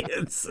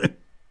dancing.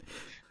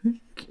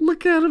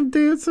 Look at him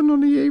dancing on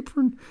the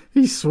apron.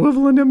 He's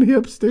swiveling them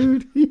hips,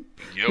 dude.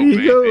 Yo,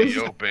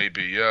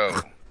 baby.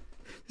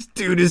 This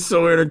dude is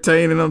so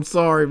entertaining. I'm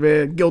sorry,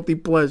 man. Guilty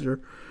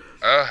pleasure.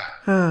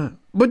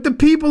 But the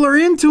people are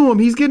into him.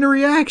 He's getting a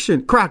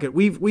reaction. Crockett,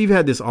 we've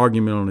had this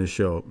argument on this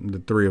show, the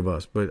three of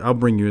us, but I'll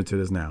bring you into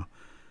this now.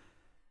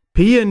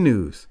 PN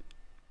News,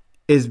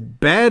 as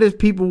bad as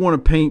people want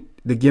to paint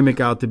the gimmick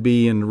out to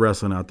be and the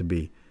wrestling out to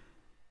be,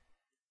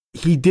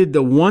 he did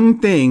the one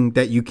thing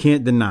that you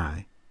can't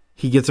deny.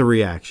 He gets a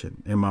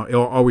reaction.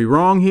 Are we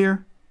wrong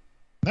here?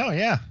 No,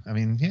 yeah. I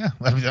mean, yeah.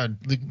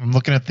 I'm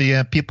looking at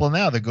the people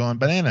now. They're going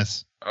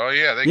bananas. Oh,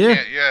 yeah. They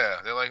can't. Yeah.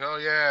 They're like, oh,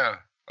 yeah.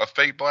 A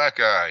fake black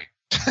guy.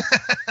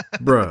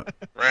 Bruh.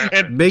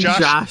 And Big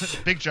Josh.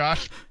 Big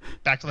Josh.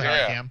 Back to the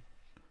hard cam.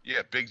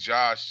 Yeah, Big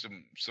Josh.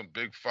 Some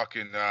big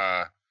fucking,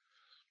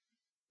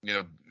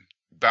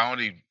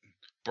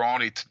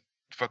 brawny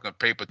fucking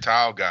paper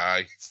towel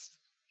guy.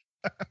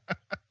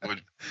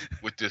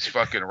 with this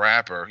fucking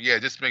rapper. Yeah,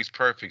 this makes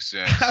perfect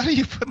sense. How do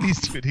you put these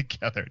two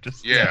together?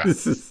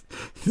 This is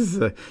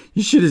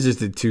you should have just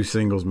did 2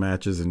 singles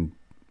matches and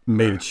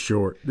made it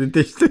short.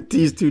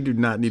 These two do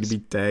not need to be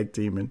tag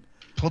teaming.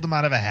 Pulled them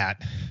out of a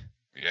hat.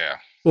 Yeah.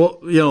 Well,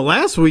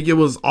 last week it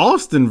was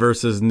Austin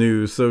versus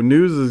News, so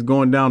News is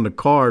going down the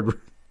card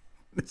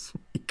this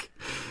week.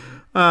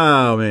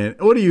 Oh man,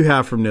 what do you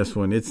have from this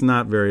one? It's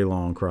not very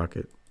long,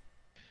 Crockett.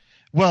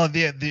 Well,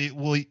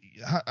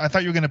 I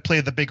thought you were going to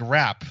play the big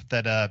rap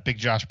that Big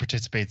Josh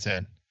participates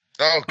in.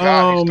 Oh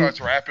God, he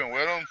starts rapping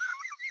with him.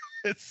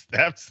 It's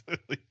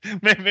absolutely.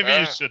 Maybe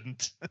you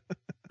shouldn't.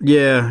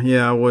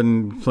 Yeah, I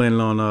wasn't planning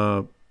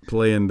on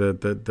playing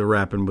the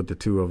rapping with the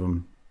two of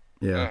them.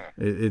 Yeah,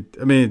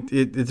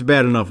 it's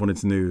bad enough when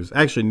it's news.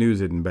 Actually,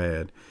 news isn't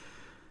bad,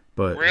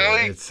 but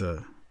really, it's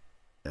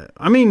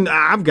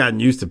I've gotten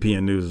used to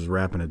PN News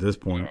rapping at this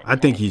point. I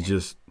think he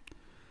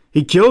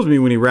kills me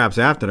when he raps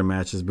after the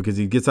matches because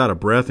he gets out of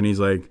breath and he's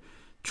like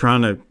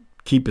trying to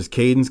keep his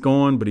cadence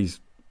going, but he's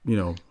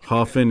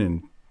huffing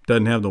and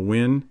doesn't have the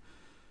wind.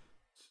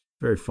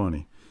 Very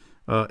funny.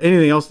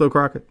 Anything else though,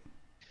 Crockett?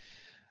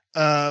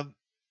 Oh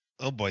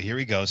boy, here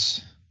he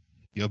goes.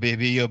 Yo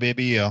baby, yo.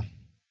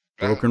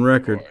 Broken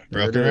record.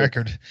 Broken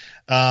record.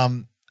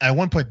 At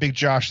one point, Big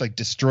Josh like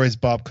destroys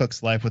Bob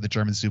Cook's life with a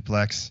German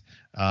suplex.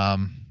 That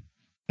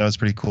was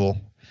pretty cool.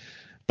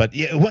 But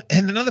yeah,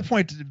 and another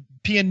point,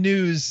 PN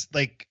News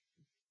like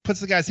puts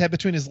the guy's head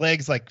between his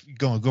legs, like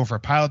going for a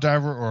pile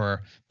driver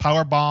or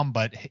power bomb,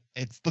 but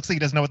it looks like he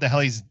doesn't know what the hell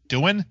he's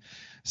doing.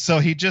 So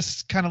he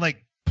just kind of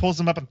like pulls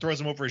him up and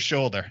throws him over his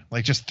shoulder,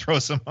 like just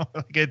throws him.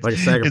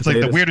 It's like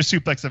the weirdest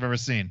suplex I've ever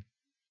seen.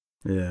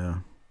 Yeah,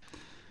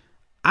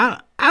 I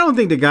don't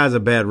think the guy's a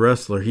bad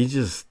wrestler.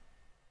 He's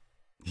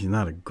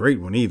not a great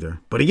one either.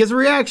 But he gets a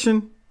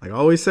reaction. Like I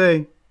always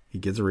say, he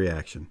gets a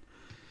reaction.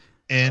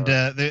 And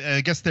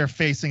I guess they're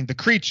facing the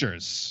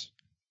creatures,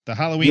 the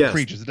Halloween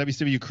creatures, the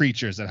WCW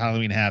creatures at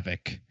Halloween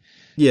Havoc.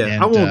 Yeah,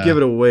 and I won't give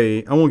it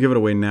away. I won't give it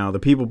away now. The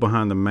people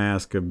behind the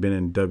mask have been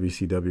in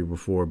WCW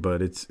before,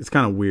 but it's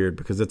kind of weird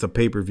because it's a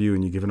pay-per-view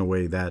and you're giving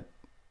away that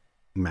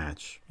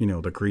match.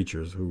 The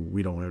creatures who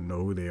we don't even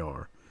know who they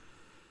are.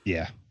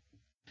 Yeah.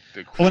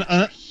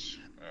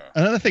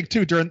 Another thing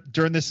too,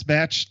 during this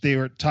match, they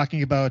were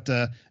talking about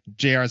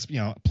JR's,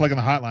 plugging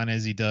the hotline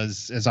as he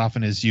does as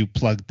often as you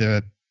plug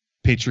the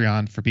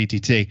Patreon for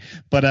BTT.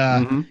 But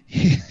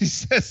he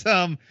says,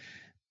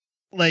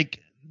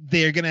 like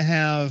they're gonna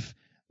have.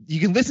 You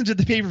can listen to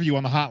the pay-per-view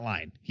on the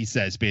hotline, he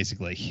says,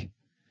 basically.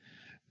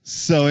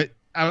 So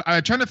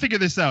I'm trying to figure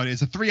this out.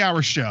 It's a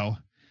 3-hour show,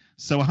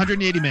 so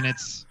 180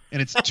 minutes,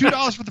 and it's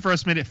 $2 for the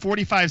first minute,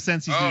 45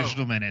 cents each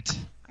additional minute.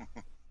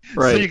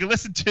 Right. So you can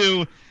listen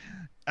to,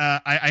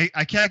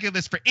 I calculate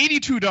this for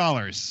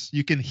 $82.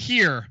 You can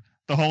hear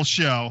the whole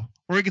show,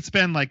 or you could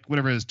spend like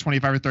whatever it is,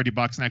 $25 or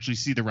 $30 and actually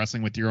see the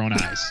wrestling with your own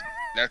eyes.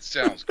 That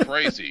sounds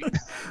crazy.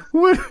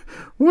 What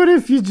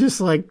if you just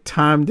like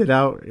timed it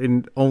out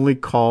and only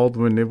called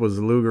when it was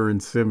Luger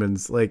and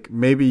Simmons? Like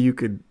maybe you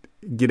could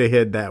get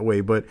ahead that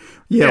way, but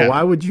yeah.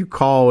 Why would you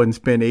call and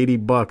spend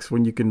 $80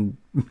 when you can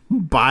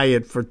buy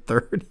it for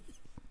 30?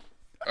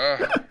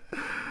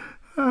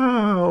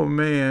 Oh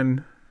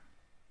man.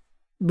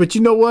 But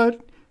you know what?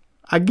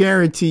 I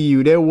guarantee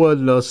you there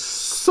wasn't a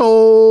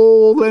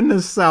soul in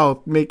the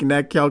South making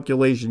that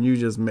calculation you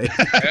just made.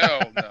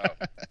 Hell no.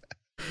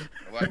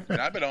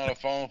 I've been on the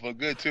phone for a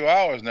good 2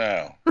 hours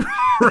now.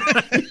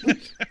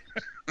 Right.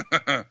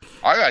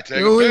 I gotta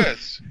take a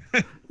piss.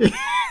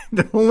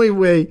 The only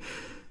way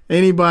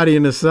anybody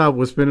in the South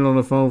was spending on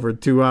the phone for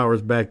 2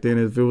 hours back then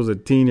is if it was a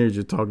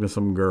teenager talking to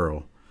some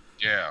girl.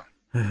 Yeah.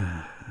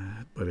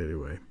 But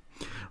anyway.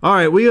 All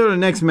right, we go to the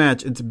next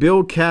match. It's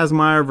Bill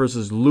Kazmaier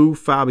versus Lou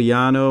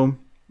Fabiano.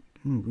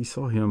 We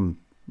saw him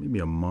maybe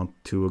a month,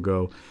 2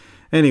 ago.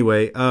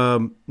 Anyway,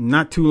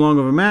 not too long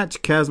of a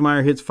match.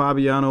 Kazmaier hits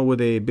Fabiano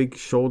with a big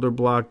shoulder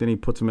block. Then he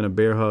puts him in a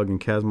bear hug, and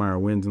Kazmaier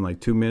wins in like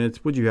 2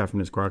 minutes. What'd you have from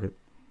this, Crockett?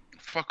 The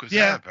fuck was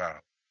that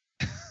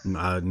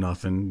about?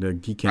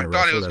 Nothing. He can't I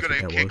thought wrestle. He was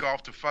going to kick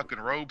off the fucking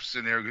ropes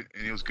in there, and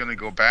he was going to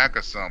go back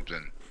or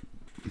something.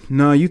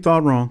 No, you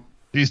thought wrong.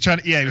 He was trying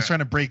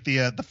to break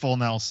the full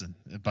Nelson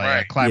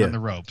by climbing the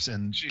ropes,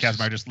 and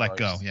Kazmaier just let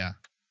go. Yeah.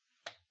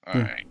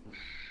 All right.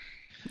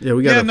 Yeah,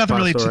 we got nothing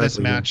really to this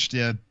match.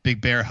 Yeah,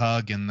 big bear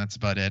hug, and that's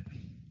about it.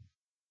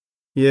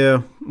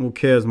 Yeah, well,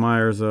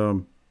 Kazmaier's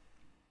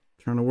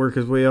trying to work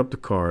his way up the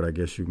card, I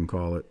guess you can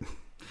call it.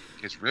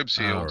 His ribs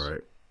healed. All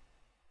right.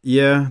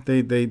 Yeah,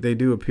 they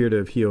do appear to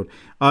have healed.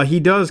 He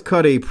does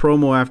cut a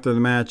promo after the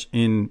match,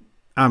 and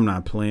I'm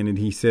not playing it.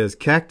 He says,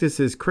 "Cactus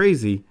is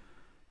crazy,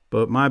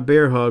 but my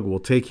bear hug will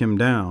take him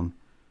down."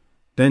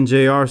 Then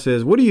JR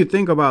says, "What do you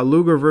think about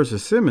Luger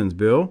versus Simmons,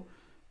 Bill?"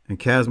 And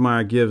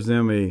Kazmaier gives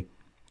them a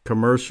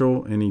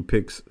commercial, and he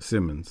picks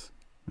Simmons.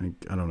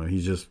 I don't know.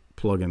 He's just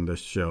plugging the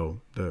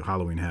show, the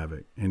Halloween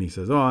Havoc. And he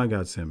says, "Oh, I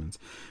got Simmons."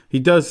 He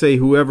does say,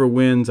 "Whoever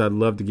wins, I'd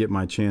love to get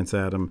my chance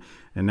at him."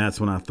 And that's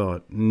when I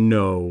thought,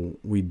 no,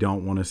 we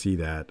don't want to see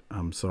that.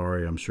 I'm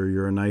sorry. I'm sure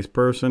you're a nice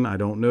person. I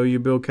don't know you,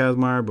 Bill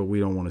Kazmaier, but we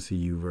don't want to see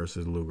you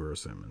versus Luger or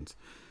Simmons.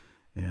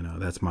 And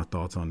that's my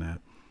thoughts on that.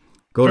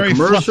 Go Very to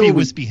commercial. Fluffy,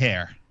 wispy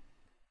hair.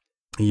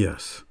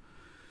 Yes.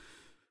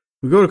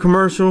 We go to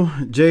commercial.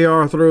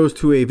 JR throws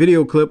to a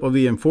video clip of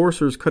the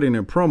Enforcers cutting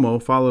a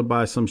promo, followed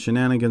by some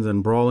shenanigans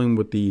and brawling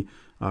with the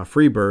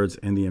Freebirds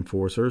and the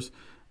Enforcers.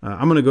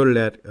 I'm going to go to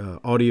that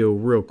audio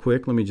real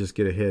quick. Let me just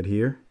get ahead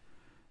here.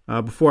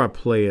 Before I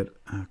play it,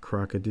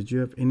 Crockett, did you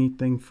have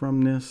anything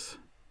from this?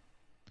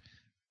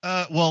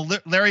 Well,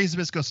 Larry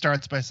Zbyszko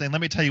starts by saying,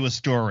 "Let me tell you a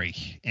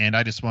story," and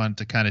I just wanted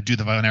to kind of do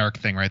the Von Erich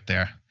thing right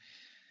there.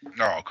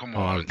 No, come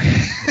on.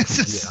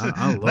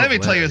 Let me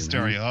tell you a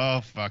story. Man.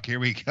 Oh fuck, here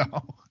we go.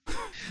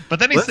 But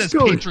then he says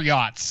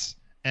Patriots,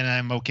 and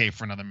I'm okay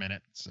for another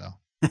minute. So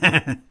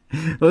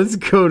let's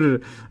go to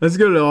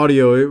the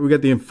audio. We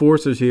got the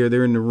Enforcers here.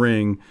 They're in the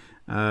ring,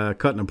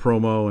 cutting a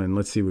promo, and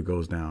let's see what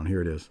goes down.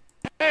 Here it is.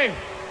 Hey,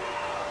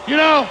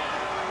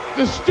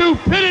 the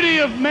stupidity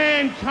of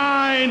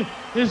mankind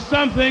is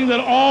something that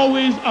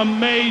always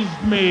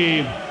amazed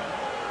me.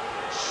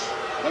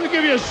 Let me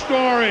give you a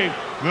story.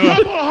 A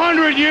couple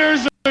hundred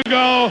years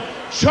ago,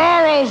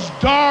 Charles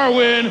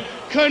Darwin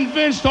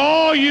convinced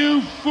all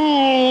you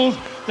fools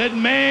that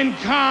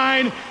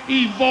mankind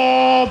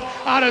evolved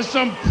out of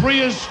some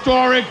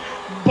prehistoric,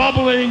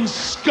 bubbling,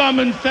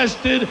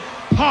 scum-infested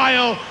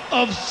pile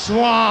of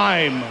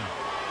slime.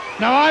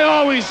 Now, I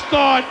always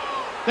thought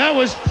that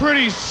was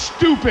pretty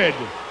stupid.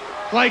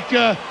 Like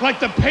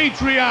the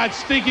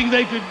Patriots thinking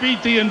they could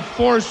beat the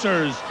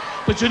Enforcers.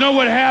 But you know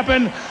what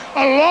happened?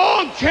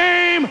 Along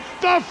came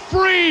the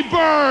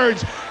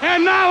Freebirds.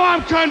 And now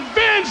I'm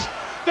convinced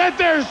that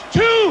there's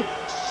two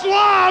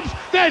slobs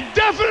that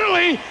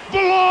definitely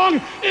belong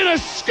in a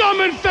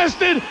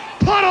scum-infested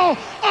puddle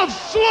of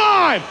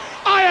slime.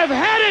 I have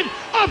had it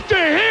up to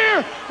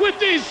here with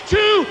these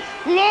two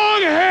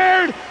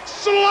long-haired,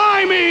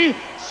 slimy,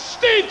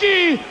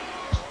 stinky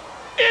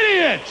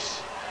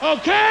idiots.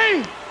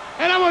 Okay?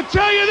 And I'm going to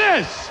tell you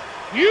this.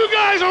 You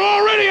guys are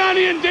already on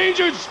the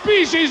endangered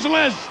species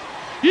list.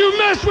 You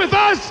mess with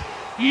us,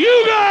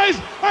 you guys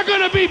are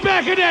going to be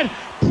back in that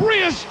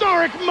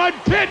prehistoric mud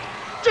pit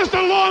just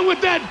along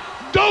with that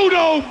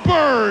dodo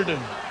bird.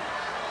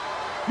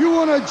 You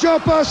want to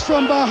jump us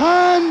from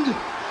behind?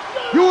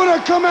 You want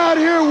to come out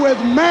here with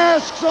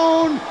masks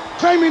on,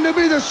 claiming to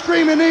be the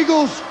Screaming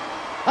Eagles?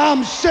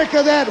 I'm sick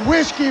of that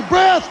whiskey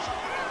breath.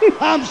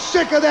 I'm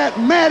sick of that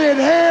matted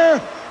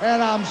hair.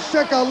 And I'm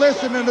sick of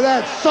listening to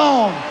that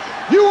song.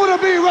 You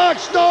want to be rock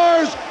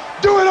stars?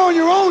 Do it on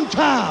your own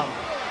time.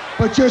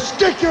 But you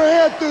stick your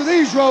head through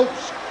these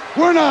ropes.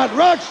 We're not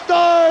rock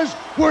stars.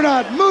 We're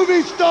not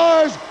movie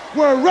stars.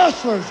 We're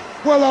wrestlers.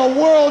 We're the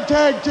World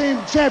Tag Team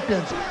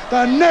Champions.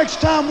 The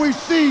next time we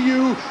see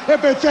you,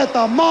 if it's at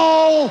the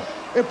mall,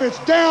 if it's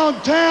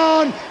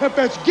downtown, if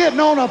it's getting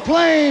on a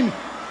plane,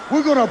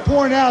 we're going to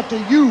point out to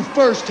you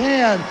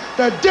firsthand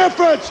the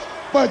difference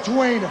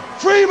between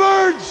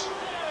Freebirds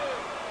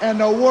and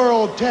the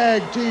World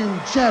Tag Team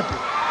Champion.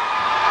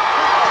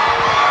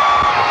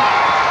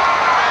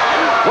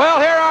 Well,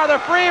 here are the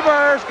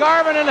Freebirds,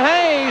 Garvin and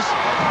Hayes.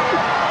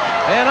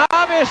 And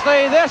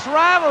obviously this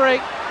rivalry...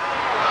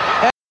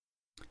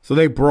 So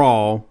they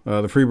brawl.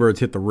 The Freebirds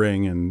hit the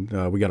ring,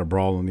 and we got a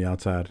brawl on the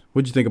outside.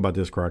 What'd you think about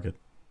this, Crockett?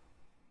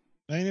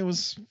 I mean, it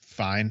was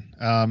fine.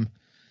 I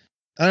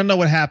don't know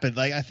what happened.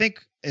 I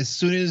think as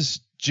soon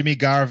as Jimmy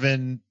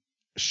Garvin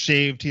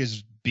shaved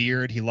his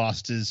beard, he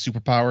lost his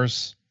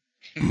superpowers.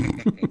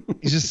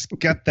 He's just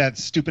got that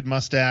stupid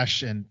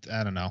mustache, and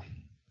I don't know.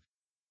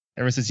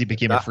 Ever since he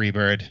became a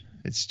Freebird,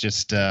 it's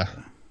just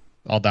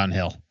all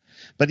downhill.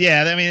 But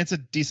yeah, I mean, it's a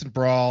decent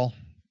brawl,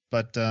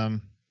 but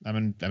I'm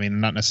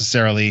not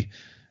necessarily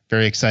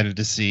very excited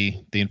to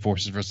see the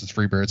Enforcers versus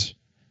Freebirds.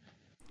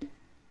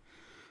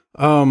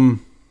 Harbor,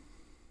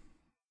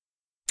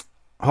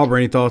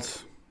 any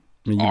thoughts?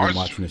 I mean, you've been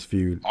watching this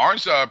feud.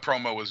 Ours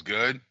promo was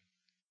good.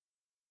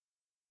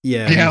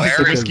 Yeah,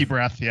 Larry, whiskey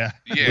breath. Yeah,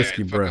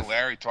 whiskey breath.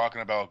 Larry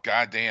talking about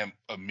goddamn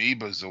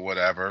amoebas or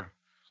whatever.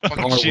 What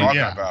are you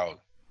talking about?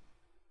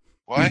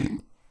 What?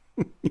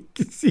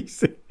 He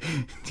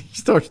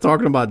starts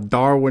talking about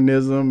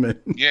Darwinism and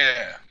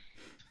yeah.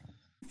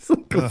 He's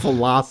like a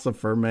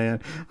philosopher,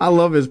 man. I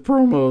love his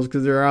promos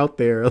because they're out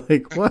there.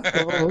 Like, what?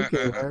 Oh,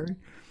 okay, Larry.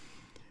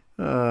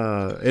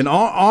 And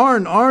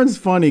Arn's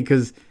funny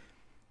because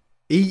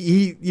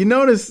you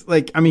notice,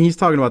 he's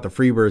talking about the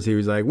Freebirds here.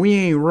 He's like, we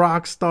ain't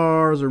rock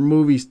stars or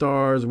movie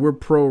stars. We're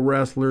pro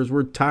wrestlers.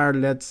 We're tired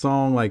of that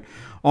song. Like,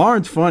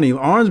 Arn's funny.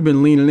 Arn's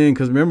been leaning in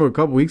because remember a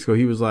couple weeks ago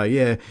he was like,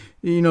 yeah,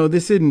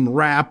 this isn't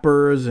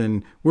rappers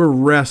and we're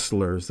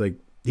wrestlers. Like,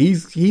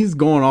 he's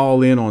going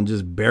all in on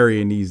just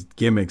burying these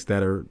gimmicks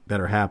that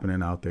are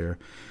happening out there.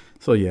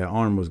 So yeah,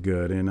 Arn was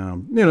good,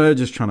 and they're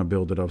just trying to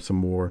build it up some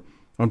more.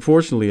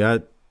 Unfortunately,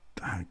 I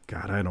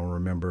don't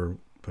remember.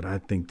 But I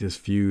think this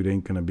feud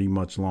ain't going to be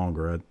much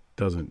longer. I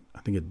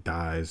think it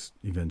dies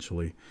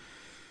eventually.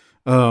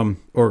 Or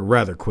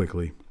rather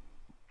quickly.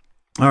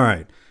 All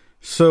right.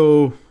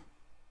 So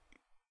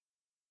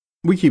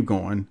we keep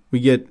going. We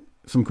get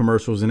some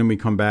commercials and then we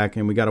come back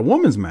and we got a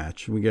women's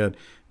match. We got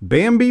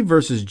Bambi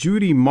versus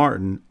Judy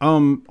Martin.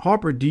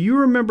 Harper, do you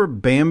remember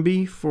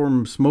Bambi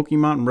from Smoky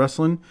Mountain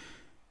Wrestling?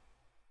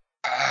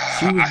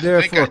 She was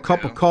there for a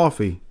cup of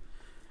coffee.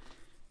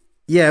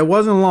 Yeah, it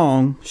wasn't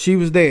long. She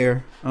was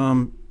there.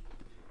 I'm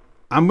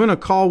going to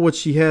call what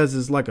she has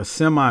is like a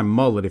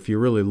semi-mullet if you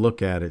really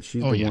look at it.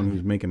 She's the one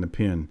who's making the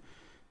pin.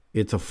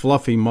 It's a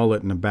fluffy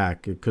mullet in the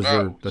back because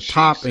the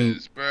top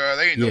ain't. Bro,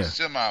 they ain't no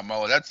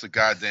semi-mullet. That's the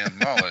goddamn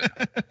mullet.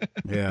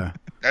 Yeah.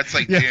 That's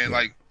like being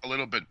like a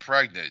little bit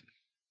pregnant.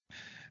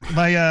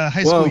 My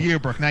high school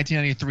yearbook,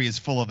 1993, is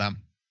full of them.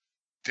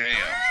 Damn.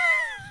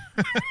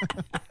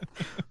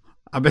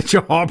 I bet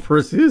your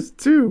Harper's is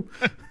too.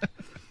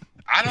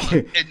 I don't.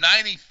 In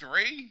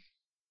 '93.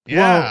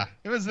 Yeah,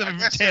 it was the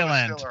tail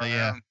end. But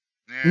yeah.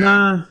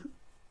 Nah.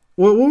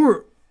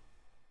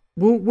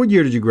 What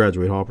year did you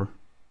graduate, Harper?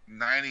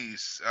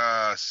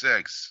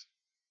 96.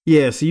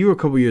 Yeah, so you were a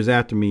couple years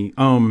after me.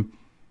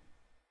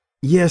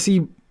 Yeah,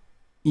 see,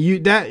 you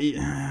that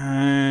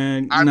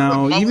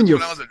no, even your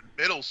when I was in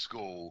middle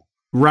school.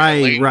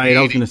 Right.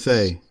 I was gonna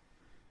say,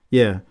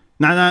 yeah.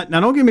 Now,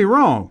 don't get me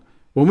wrong.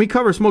 When we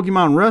covered Smoky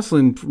Mountain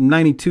Wrestling from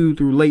 '92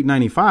 through late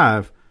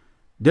 '95,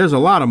 there's a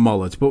lot of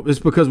mullets, but it's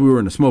because we were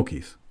in the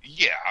Smokies.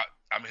 Yeah,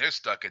 I mean, they're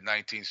stuck in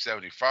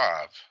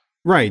 1975.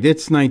 Right,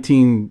 it's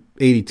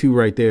 1982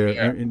 right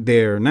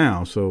there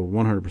now. So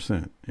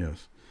 100%,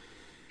 yes.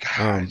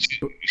 God,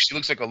 she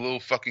looks like a little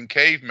fucking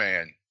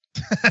caveman.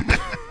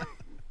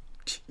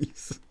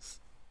 Jesus.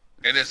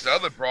 And this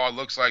other broad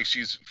looks like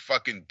she's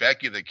fucking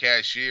Becky the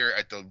cashier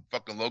at the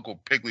fucking local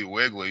Piggly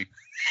Wiggly.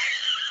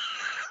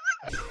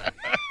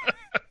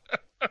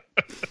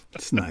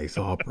 It's nice,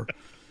 Harper.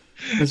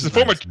 This is a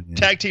former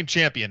tag team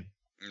champion.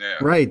 Yeah.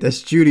 Right,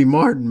 that's Judy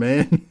Martin,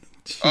 man.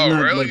 She's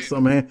not really?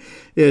 Like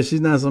yeah,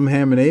 she's not some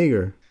ham and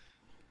egger.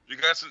 You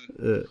got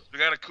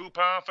a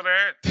coupon for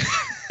that?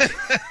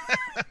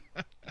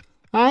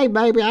 Hey,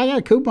 baby, I got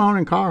a coupon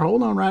in the car.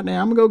 Hold on right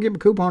now. I'm going to go get my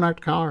coupon out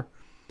the car.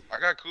 I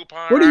got a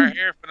coupon right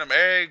here for them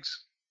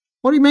eggs.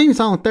 What do you mean it's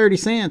only 30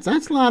 cents?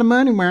 That's a lot of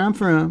money where I'm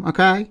from,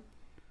 okay?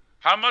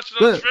 How much are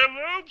those Fruit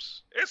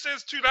Loops? It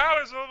says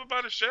 $2 over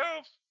by the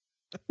shelf.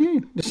 Yeah,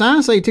 the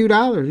sign say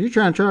 $2. You're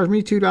trying to charge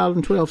me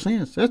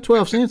 $2.12. That's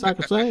 12 cents I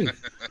could save.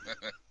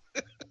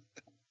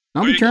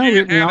 Don't be trying to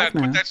get me off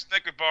now. Put that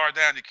Snicker bar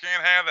down. You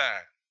can't have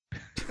that.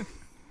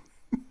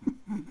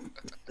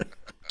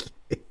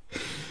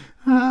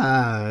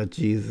 Ah,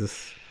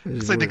 Jesus.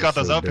 Looks like they got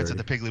those outfits at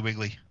the Piggly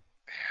Wiggly.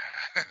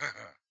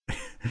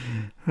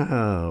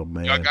 Oh,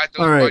 man. Y'all got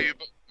those by you,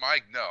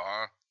 Mike? No,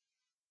 huh?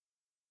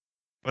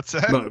 What's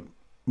that?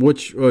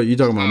 Which, you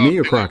talking about me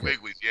or Crockett?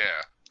 Wigglies,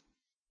 yeah.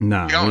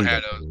 Nah. We don't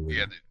have those.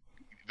 Yeah,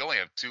 they only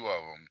have 2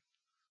 of them.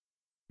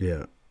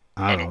 Yeah.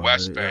 On the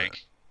West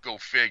Bank. Go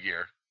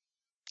figure.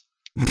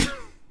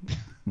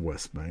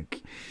 West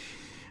Bank.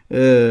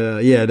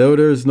 Yeah, though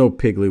there's no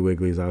Piggly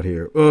Wigglies out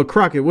here.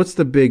 Crockett, what's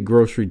the big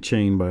grocery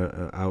chain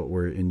out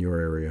where in your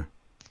area?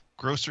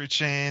 Grocery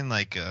chain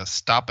like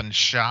Stop and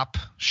Shop,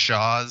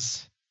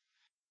 Shaw's.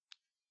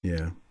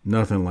 Yeah,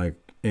 nothing like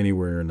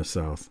anywhere in the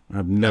South.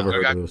 I've never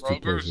heard of those two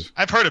places.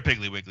 I've heard of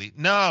Piggly Wiggly.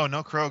 No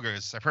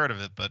Kroger's. I've heard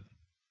of it, but.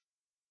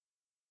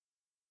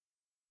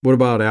 What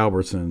about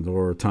Albertsons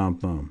or Tom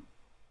Thumb?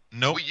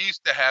 Nope. We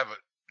used to have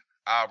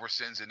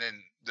Albertsons, and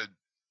then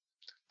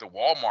the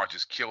Walmart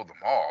just killed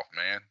them off,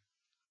 man.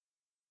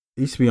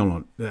 It used to be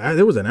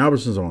there was an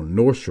Albertsons on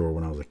North Shore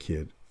when I was a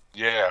kid.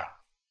 Yeah.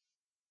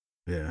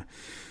 Yeah.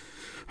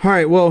 All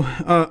right, well,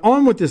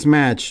 on with this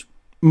match.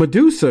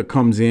 Medusa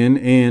comes in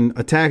and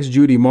attacks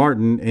Judy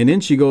Martin, and then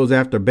she goes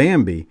after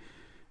Bambi.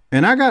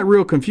 And I got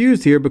real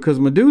confused here because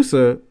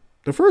Medusa,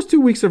 the first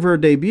 2 weeks of her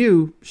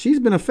debut, she's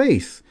been a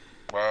face.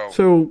 Wow.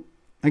 So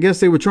I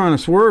guess they were trying to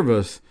swerve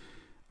us.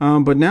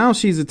 But now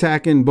she's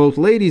attacking both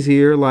ladies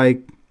here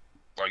like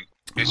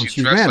she's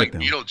dressed like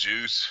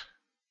Beetlejuice.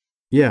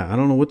 Yeah, I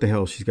don't know what the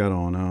hell she's got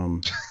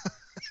on.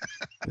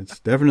 It's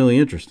definitely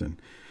interesting.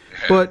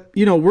 But,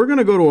 we're going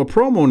to go to a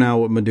promo now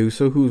with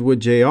Medusa, who's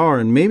with JR,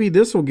 and maybe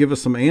this will give us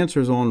some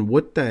answers on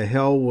what the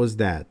hell was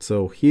that.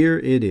 So here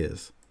it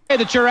is.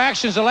 That your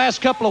actions the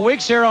last couple of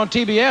weeks here on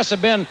TBS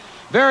have been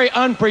very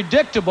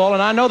unpredictable,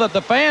 and I know that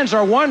the fans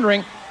are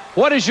wondering,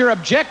 what is your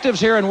objectives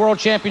here in World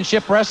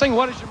Championship Wrestling?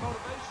 What is your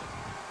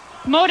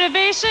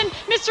motivation?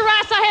 Mr.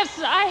 Ross,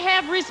 I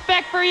have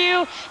respect for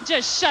you.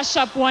 Just shush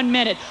up 1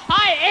 minute.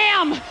 I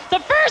am the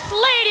first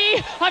lady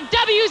of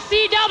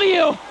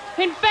WCW.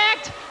 In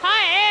fact,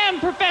 I am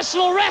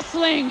professional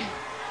wrestling.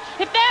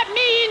 If that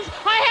means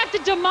I have to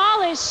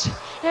demolish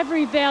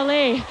every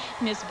valet,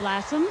 Miss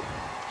Blossom.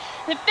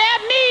 If that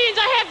means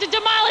I have to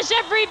demolish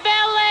every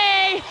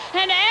valet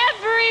and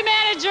every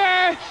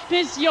manager,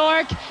 Miss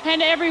York,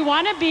 and every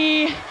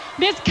wannabe,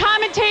 Miss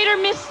Commentator,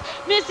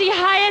 Missy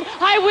Hyatt,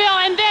 I will,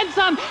 and then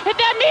some. If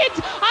that means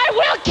I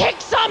will kick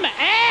some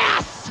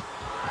ass.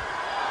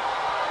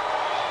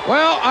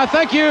 Well, I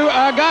think you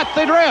got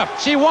the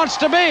drift. She wants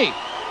to be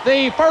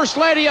the First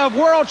Lady of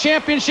World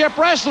Championship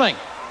Wrestling.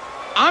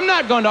 I'm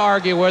not going to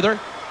argue with her.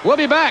 We'll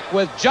be back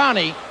with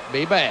Johnny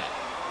B. Bad.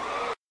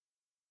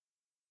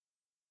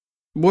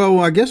 Well,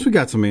 I guess we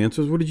got some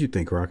answers. What did you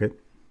think, Rocket?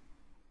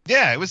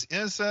 Yeah, it was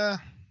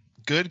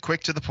good,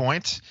 quick, to the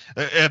point.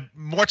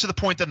 More to the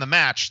point than the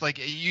match. Like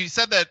you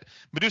said that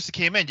Medusa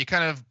came in, you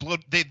kind of blew.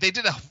 They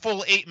did a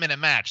full 8-minute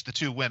match, the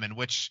two women,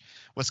 which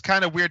was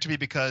kind of weird to me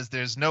because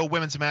there's no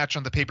women's match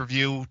on the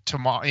pay-per-view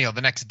tomorrow,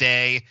 the next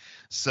day.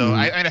 So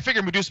I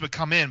figured Medusa would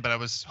come in, but I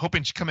was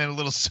hoping she'd come in a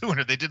little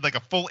sooner. They did like a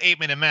full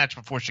 8-minute match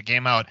before she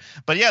came out.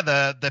 But yeah,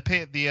 the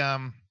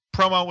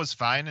promo was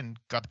fine and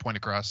got the point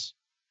across.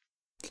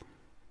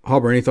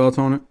 Harper, any thoughts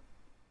on it?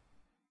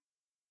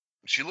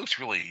 She looks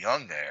really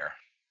young there.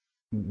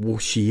 Well,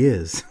 she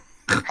is.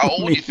 How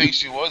old do you think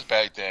she was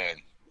back then?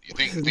 You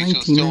think she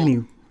was still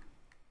in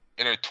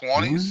her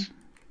 20s?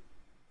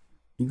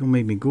 You're going to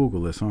make me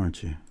Google this,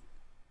 aren't you?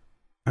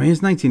 I mean,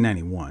 it's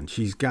 1991.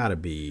 She's got to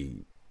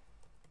be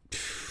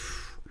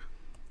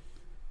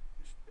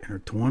in her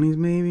 20s,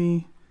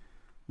 maybe?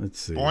 Let's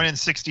see. Born in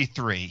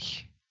 63.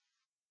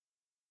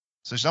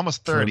 So she's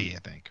almost 30, I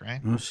think,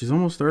 right? Well, she's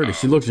almost 30.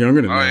 She looks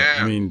younger than that.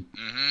 Yeah. I mean,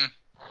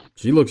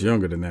 she looks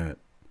younger than that.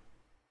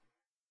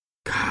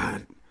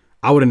 God,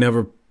 I would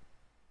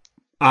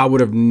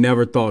have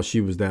never thought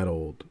she was that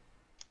old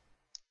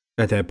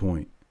at that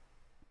point.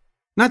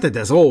 Not that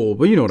that's old,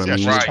 but you know what I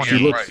mean. Right, she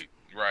looks,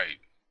 right.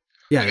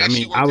 Yeah, I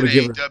mean, I would have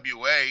given her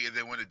AWA, and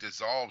then when it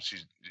dissolved,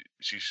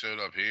 she showed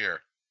up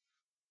here.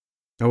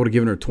 I would have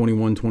given her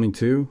 21,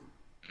 22.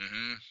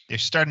 Mm-hmm. Yeah,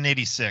 she started in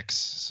 86,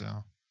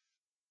 so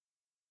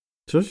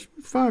she's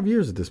 5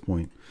 years at this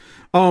point.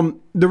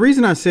 The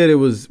reason I said it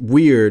was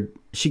weird,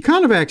 she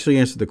kind of actually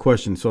answered the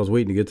question, so I was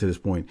waiting to get to this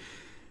point.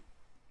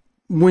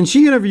 When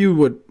she interviewed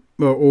with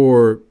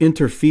or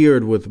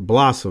interfered with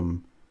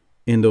Blossom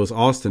in those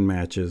Austin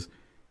matches,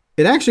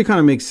 it actually kind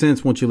of makes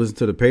sense once you listen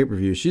to the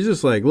pay-per-view. She's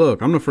just like,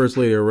 look, I'm the first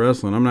lady of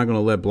wrestling. I'm not going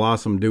to let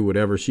Blossom do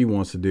whatever she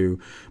wants to do.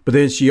 But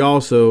then she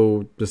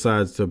also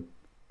decides to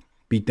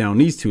beat down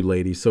these two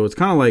ladies. So it's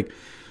kind of like,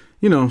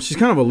 you know, she's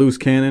kind of a loose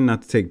cannon,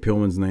 not to take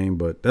Pillman's name,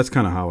 but that's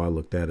kind of how I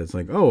looked at it. It's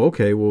like, oh,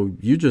 okay, well,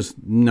 you're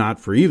just not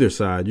for either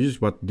side. You're just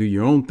about to do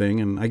your own thing,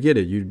 and I get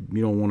it. You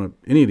don't want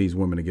any of these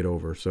women to get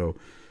over. So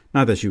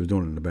not that she was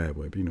doing it in a bad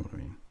way, but you know what I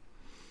mean.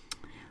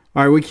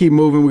 All right, we keep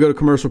moving. We go to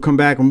commercial, come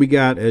back, and we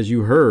got, as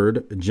you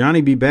heard,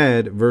 Johnny B.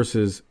 Bad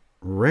versus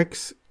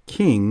Rex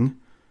King.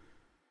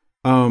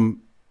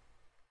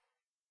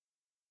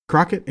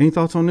 Crockett, any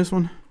thoughts on this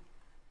one?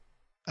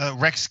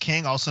 Rex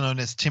King, also known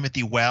as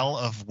Timothy Well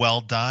of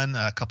Well Done,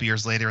 a couple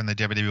years later in the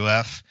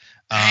WWF.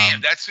 Damn,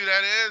 that's who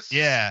that is?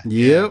 Yeah.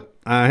 Yep.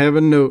 I have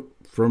a note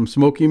from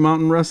Smoky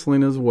Mountain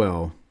Wrestling as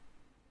well.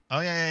 Oh,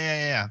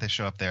 yeah. They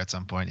show up there at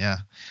some point, yeah.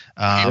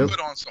 He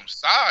put on some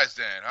size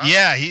then, huh?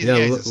 Yeah,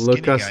 he's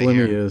look how slim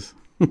he is.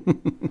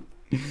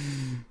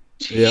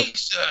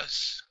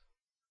 Jesus.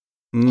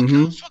 Yep. Look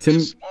how fucking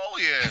small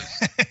he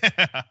is.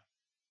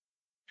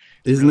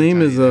 His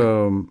name is,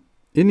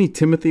 isn't he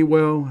Timothy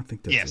Well? I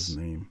think that's his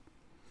name.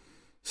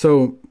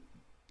 So,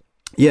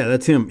 yeah,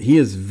 that's him. He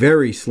is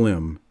very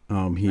slim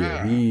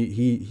here.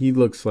 He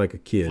looks like a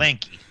kid.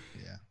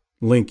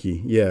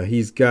 Lanky, yeah.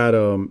 He's got,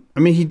 I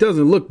mean, he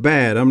doesn't look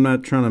bad. I'm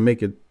not trying to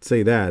make it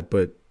say that,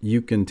 but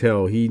you can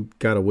tell he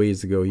got a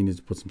ways to go. He needs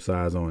to put some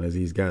size on, as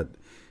he's got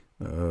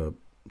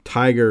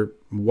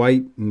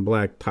white and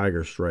black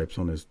tiger stripes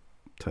on his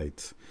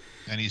tights.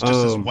 And he's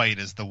just as white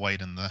as the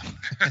white in the...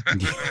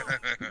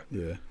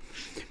 Yeah.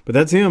 But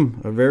that's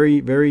him, a very,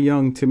 very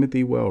young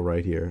Timothy Well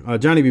right here.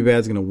 Johnny B.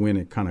 Bad's going to win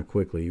it kind of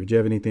quickly. Would you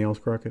have anything else,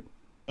 Crockett?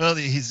 Well,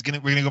 we're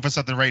gonna go for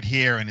something right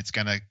here, and it's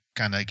gonna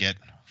kind of get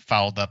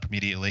fouled up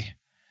immediately.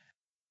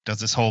 Does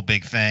this whole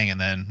big thing,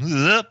 and then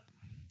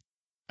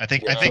I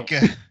think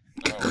then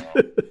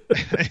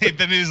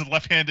there's a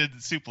left-handed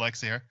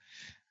suplex here.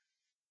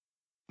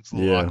 Looks a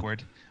little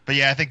awkward, but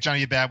yeah, I think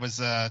Johnny Bad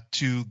was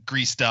too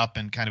greased up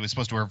and kind of was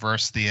supposed to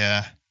reverse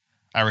the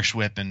Irish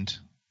whip and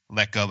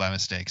let go by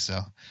mistake. So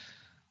a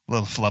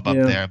little flub up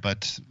there,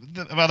 but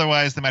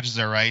otherwise the matches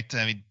are right.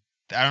 I mean,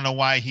 I don't know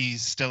why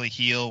he's still a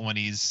heel when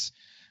he's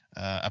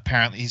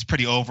apparently he's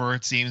pretty over,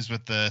 it seems,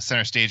 with the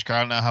center stage crowd. I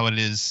don't know how it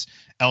is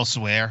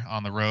elsewhere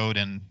on the road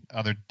and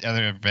other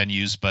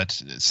venues, but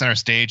center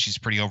stage he's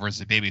pretty over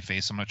as a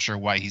babyface. I'm not sure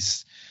why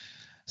he's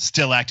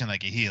still acting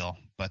like a heel,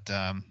 but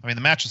I mean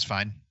the match is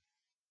fine.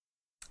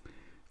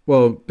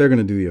 Well, they're going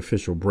to do the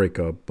official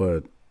breakup,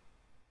 but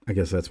I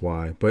guess that's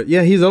why. But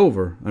yeah, he's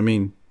over. I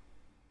mean,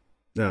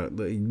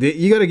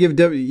 you got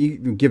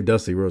to give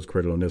Dusty Rhodes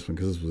credit on this one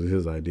because this was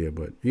his idea,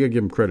 but you got to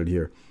give him credit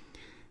here.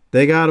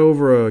 They got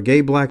over a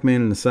gay black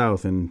man in the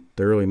South in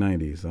the early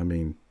 90s. I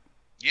mean,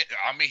 yeah,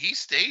 I mean, he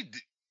stayed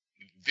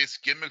this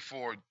gimmick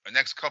for the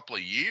next couple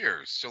of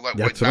years. So, like,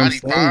 what,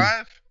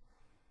 95?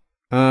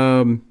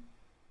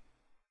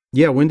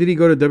 Yeah, when did he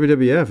go to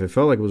WWF? It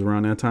felt like it was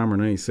around that time, or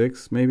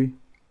 96, maybe.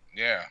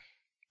 Yeah,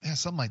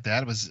 something like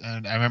that. It was.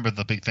 I remember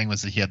the big thing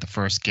was that he had the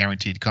first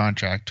guaranteed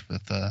contract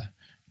with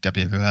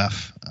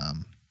WWF.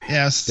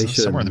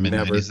 Somewhere in the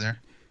mid-90s there.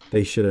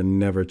 They should have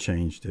never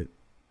changed it.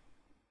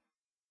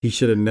 He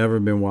should have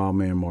never been Wild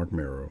Man Mark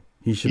Merrow.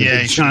 He should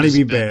have been Johnny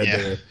B. Bad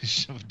there.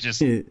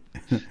 Just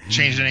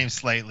change the name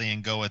slightly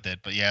and go with it.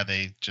 But yeah,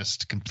 they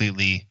just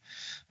completely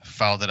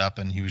fouled it up,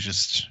 and he was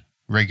just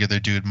regular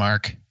dude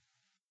Mark.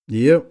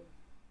 Yep.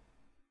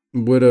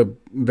 With a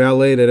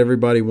valet that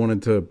everybody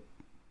wanted to,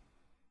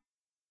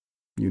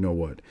 you know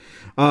what.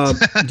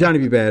 Johnny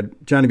B.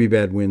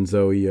 Bad wins,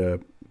 though. He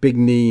big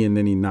knee, and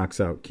then he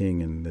knocks out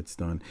King, and that's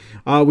done.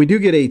 We do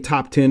get a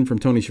top 10 from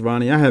Tony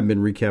Schiavone. I haven't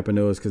been recapping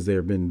those because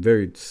they've been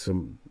they're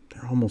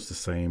almost the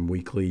same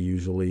weekly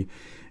usually.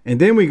 And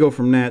then we go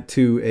from that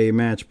to a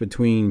match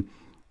between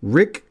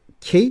Rick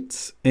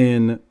Cates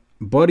and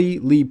Buddy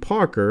Lee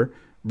Parker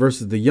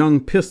versus the Young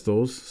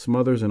Pistols,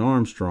 Smothers and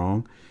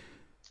Armstrong.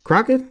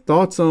 Crockett,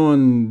 thoughts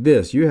on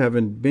this? You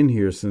haven't been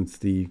here since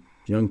the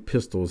Young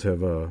Pistols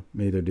have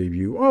made their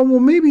debut. Oh, well,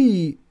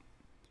 maybe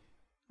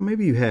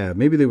you have.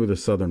 Maybe they were the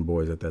Southern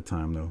boys at that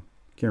time, though.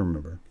 Can't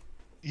remember.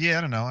 Yeah,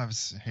 I don't know. I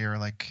was here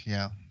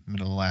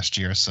middle of last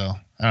year, so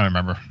I don't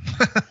remember.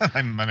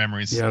 My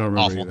memory's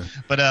awful. Either.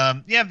 But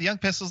the Young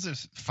Pistols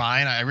is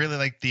fine. I really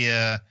like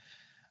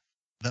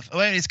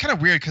it's kind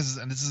of weird because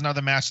this is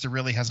another match that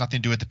really has nothing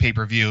to do with the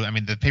pay-per-view. I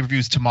mean, the pay-per-view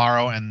is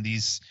tomorrow, and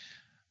these,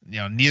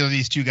 neither of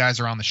these two guys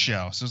are on the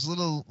show, so it's a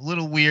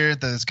little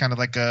weird that it's kind of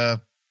like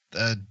a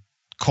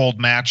cold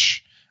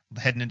match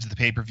heading into the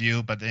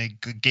pay-per-view. But they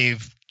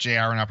gave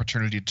JR an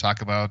opportunity to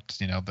talk about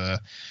the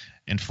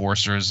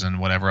enforcers and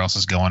whatever else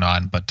is going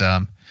on. But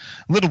a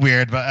little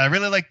weird. But I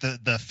really like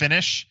the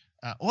finish.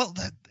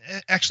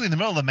 Actually, in the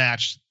middle of the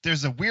match,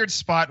 there's a weird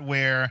spot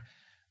where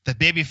the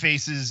baby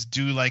faces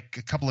do like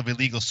a couple of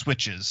illegal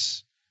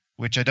switches,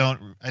 which I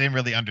didn't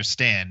really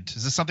understand.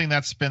 Is this something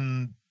that's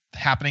been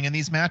happening in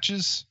these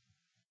matches?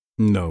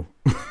 No.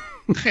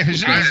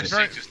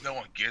 Just no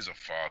one gives a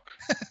fuck.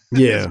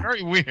 Yeah. It's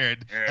very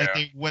weird.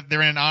 Yeah. Like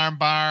they're in an arm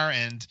bar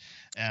and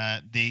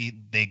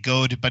they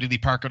go to Buddy Lee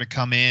Parker to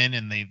come in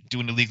and they do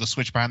an illegal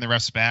switch behind the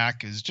ref's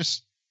back. Is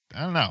just,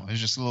 I don't know. It's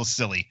just a little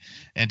silly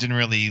and didn't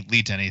really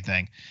lead to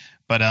anything.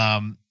 But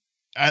I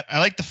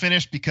like the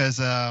finish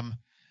because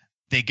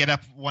they get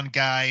up one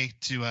guy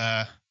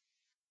to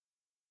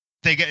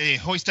they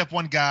hoist up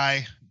one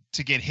guy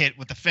to get hit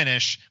with the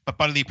finish, but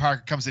Buddy Lee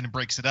Parker comes in and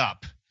breaks it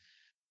up.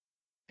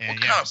 And,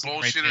 what kind of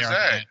bullshit is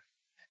that?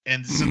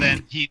 And so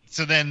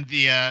then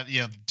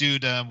the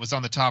dude was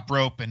on the top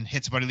rope and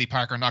hits Buddy Lee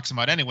Parker, knocks him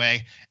out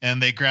anyway, and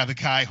they grab the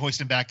guy,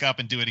 hoist him back up,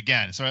 and do it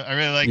again. So I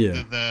really like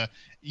the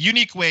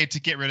unique way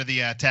to get rid of the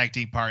tag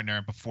team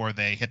partner before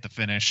they hit the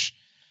finish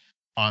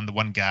on the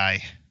one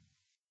guy,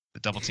 the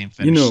double team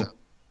finish.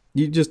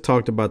 You just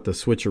talked about the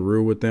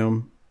switcheroo with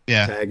them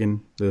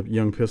tagging the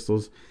Young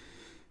Pistols.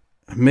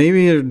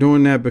 Maybe they're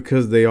doing that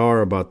because they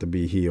are about to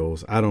be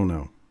heels. I don't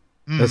know.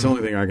 That's the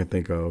only thing I can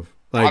think of.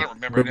 I don't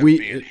remember them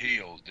being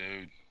heels,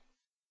 dude.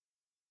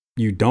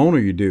 You don't or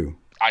you do?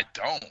 I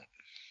don't.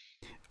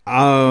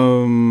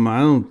 I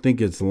don't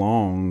think it's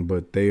long,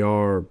 but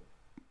they're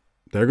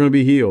going to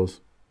be heels.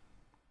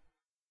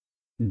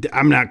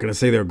 I'm not going to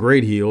say they're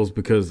great heels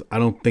because I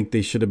don't think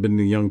they should have been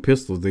the Young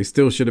Pistols. They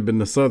still should have been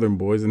the Southern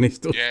boys, and they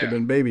still should have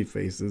been baby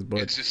faces.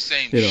 But it's the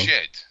same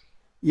shit.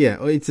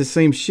 Yeah, it's the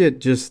same shit,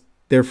 just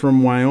they're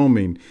from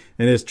Wyoming.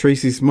 And as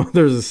Tracy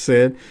Smothers has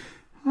said,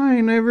 I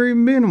ain't never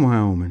even been in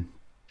Wyoming.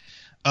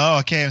 Oh,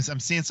 okay. I'm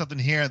seeing something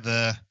here.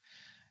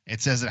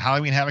 It says that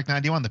Halloween Havoc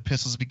 91, the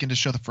Pistols begin to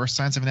show the first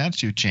signs of an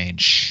attitude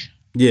change.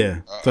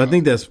 Yeah. So I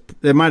think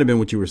that might have been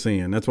what you were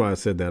saying. That's why I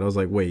said that. I was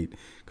like, wait,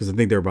 because I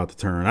think they're about to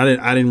turn.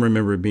 I didn't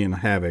remember it being a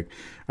Havoc.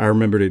 I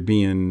remembered it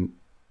being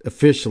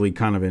officially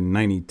kind of in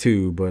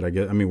 92, but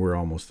we're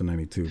almost to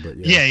 92, but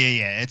yeah.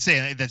 Yeah. It's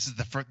saying that's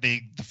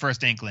the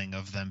first inkling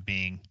of them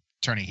being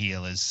turning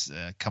heel is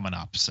coming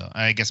up. So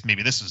I guess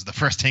maybe this was the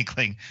first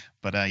inkling,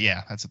 but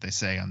that's what they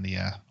say on the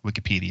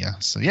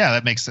Wikipedia. So yeah,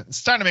 that makes sense. It's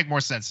starting to make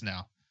more sense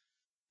now.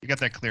 You got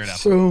that cleared up.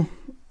 So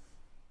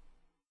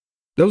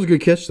that was a good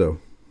catch though.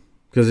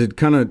 Because it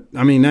kind of,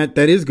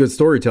 that is good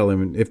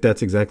storytelling if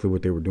that's exactly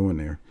what they were doing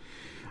there.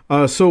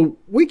 So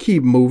we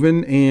keep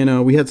moving,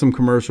 and we had some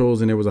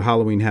commercials, and there was a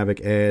Halloween Havoc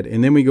ad.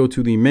 And then we go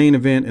to the main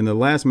event and the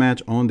last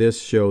match on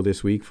this show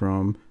this week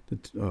from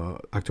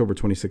October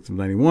 26th of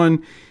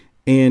 91.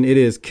 And it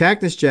is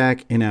Cactus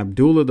Jack and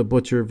Abdullah the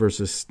Butcher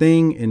versus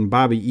Sting and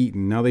Bobby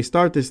Eaton. Now, they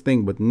start this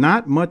thing with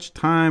not much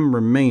time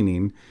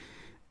remaining.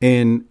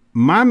 And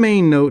my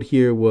main note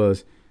here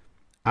was,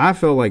 I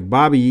felt like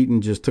Bobby Eaton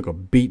just took a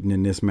beating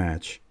in this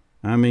match.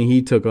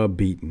 He took a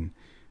beating.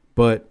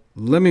 But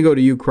let me go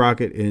to you,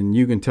 Crockett, and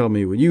you can tell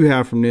me what you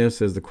have from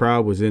this as the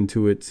crowd was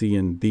into it,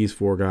 seeing these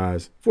four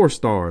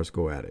stars,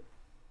 go at it.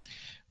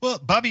 Well,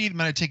 Bobby Eaton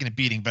might have taken a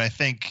beating, but I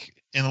think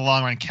in the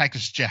long run,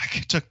 Cactus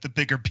Jack took the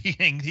bigger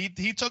beating.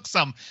 He took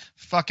some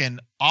fucking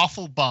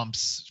awful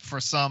bumps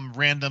for some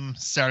random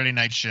Saturday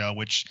night show,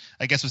 which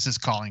I guess was his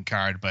calling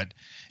card, but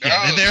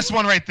there's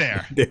one right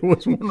there. There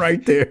was one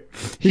right there.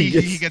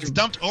 He gets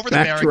dumped over the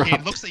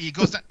barricade. Looks like he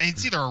goes down.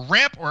 It's either a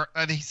ramp or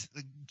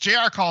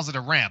JR calls it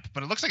a ramp,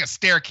 but it looks like a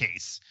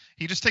staircase.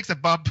 He just takes a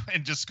bump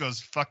and just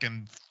goes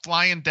fucking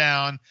flying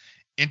down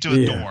into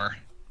a door.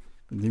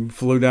 He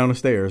flew down the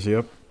stairs.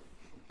 Yep.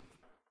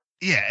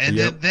 Yeah, and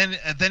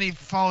then he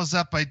follows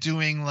up by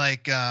doing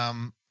like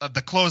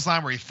the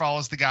clothesline where he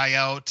follows the guy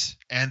out,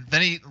 and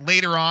then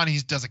later on he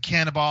does a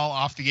cannonball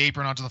off the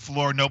apron onto the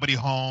floor, nobody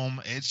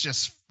home. It's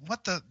just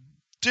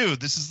dude,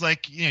 this is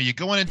like, you're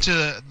going into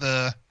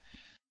the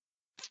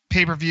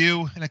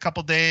pay-per-view in a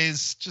couple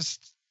days,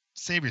 just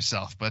save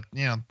yourself. But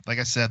like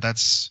I said,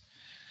 that's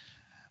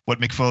what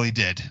Mick Foley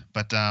did.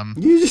 But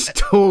you just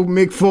told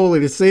Mick Foley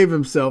to save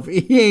himself.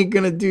 He ain't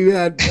gonna do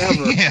that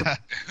ever. Yeah.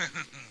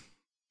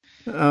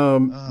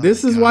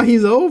 This is why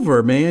he's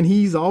over, man.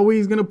 He's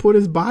always going to put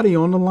his body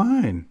on the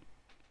line.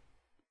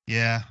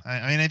 Yeah,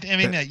 I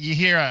mean, you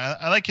hear.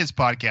 I like his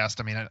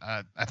podcast. I mean,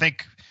 I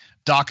think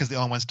Doc is the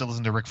only one still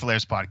listening to Ric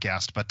Flair's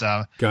podcast, but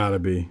gotta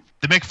be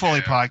the Mick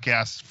Foley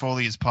podcast.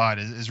 Foley's pod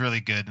is really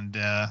good, and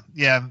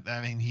yeah,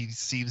 I mean, he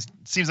seems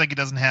like he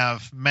doesn't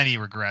have many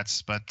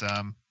regrets, but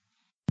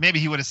maybe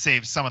he would have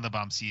saved some of the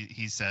bumps.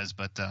 He says,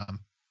 but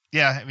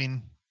yeah, I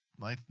mean,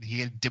 like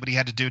he did what he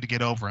had to do to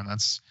get over, and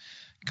that's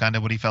kind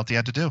of what he felt he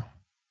had to do.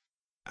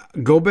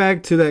 Go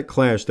back to that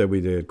clash that we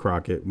did,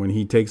 Crockett, when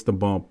he takes the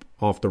bump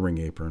off the ring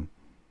apron.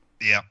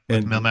 Yeah,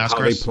 and Mil how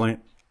they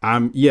plan.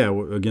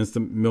 Against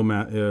the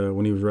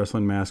when he was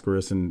wrestling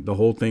Mascaris, and the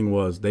whole thing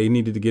was they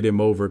needed to get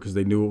him over because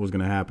they knew what was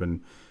going to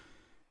happen.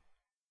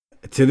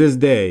 To this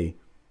day,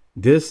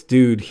 this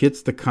dude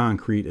hits the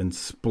concrete and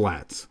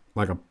splats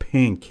like a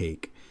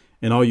pancake,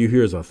 and all you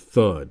hear is a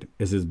thud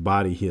as his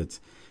body hits,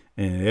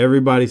 and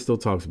everybody still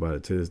talks about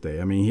it to this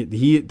day. I mean,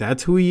 he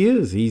that's who he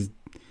is. He's,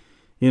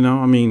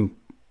 I mean.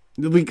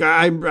 Like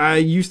I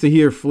used to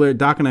hear Flair.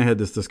 Doc and I had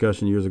this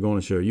discussion years ago on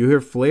the show. You hear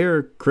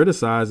Flair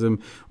criticize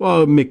him.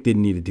 Well, Mick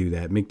didn't need to do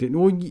that. Mick didn't.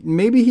 Well,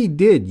 maybe he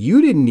did.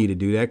 You didn't need to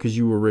do that because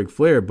you were Ric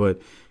Flair.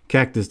 But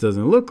Cactus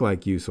doesn't look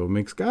like you, so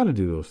Mick's got to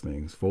do those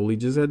things. Foley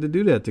just had to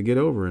do that to get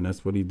over, and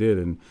that's what he did.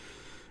 And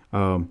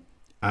what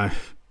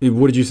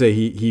did you say?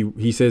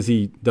 He says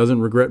he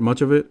doesn't regret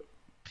much of it.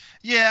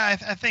 Yeah,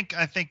 I think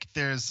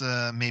there's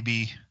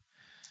maybe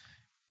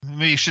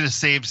you should have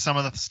saved some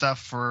of the stuff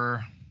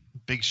for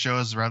big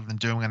shows rather than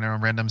doing it on a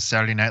random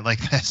Saturday night like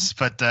this.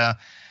 But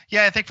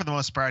yeah, I think for the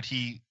most part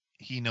he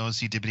knows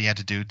he did what he had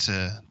to do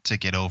to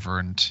get over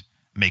and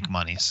make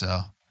money.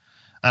 So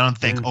I don't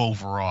think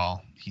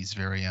overall he's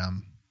very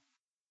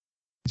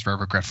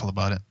regretful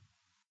about it.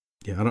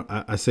 Yeah,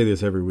 I say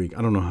this every week.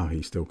 I don't know how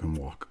he still can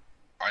walk.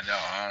 I know,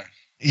 huh?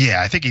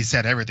 Yeah, I think he's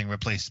had everything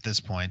replaced at this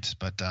point.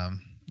 But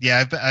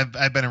yeah,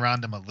 I've been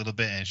around him a little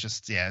bit, and it's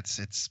just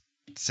it's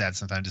sad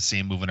sometimes to see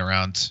him moving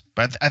around,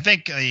 but I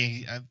think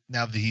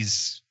now that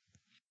he's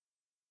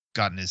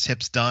gotten his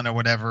hips done or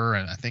whatever,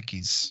 and I think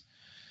he's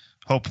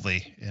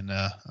hopefully in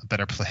a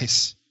better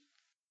place.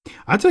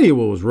 I tell you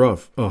what was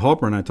rough.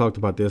 Harper and I talked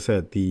about this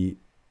at the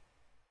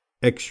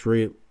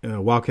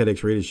Wildcat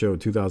X-Rated show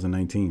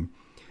 2019.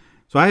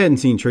 So I hadn't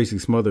seen Tracy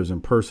Smothers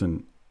in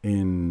person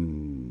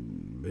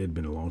it'd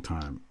been a long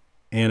time,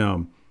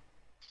 and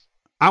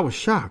I was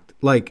shocked.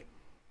 Like,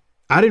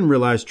 I didn't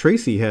realize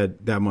Tracy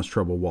had that much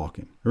trouble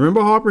walking. Remember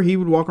Harper? He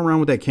would walk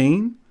around with that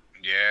cane.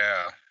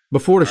 Yeah.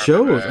 Before the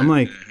shows, I'm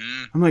like,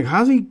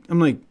 how's he? I'm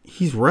like,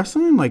 he's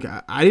wrestling. Like,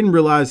 I didn't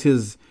realize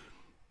his,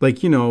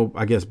 like,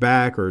 I guess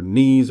back or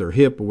knees or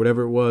hip or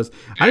whatever it was.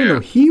 Yeah. I didn't know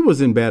he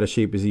was in bad a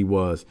shape as he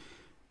was.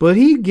 But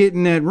he get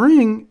in that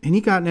ring, and he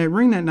got in that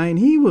ring that night, and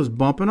he was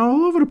bumping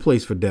all over the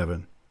place for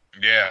Devin.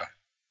 Yeah.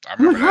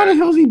 I'm like, how the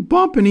hell is he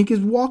bumping? He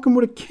was walking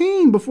with a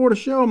cane before the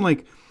show. I'm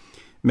like,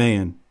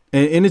 man.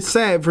 And it's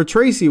sad for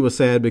Tracy. It was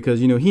sad because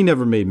he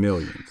never made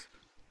millions.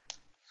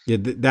 Yeah,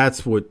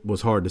 that's what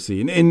was hard to see.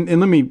 And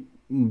let me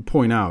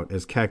point out,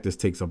 as Cactus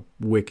takes a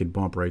wicked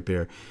bump right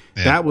there,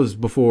 that was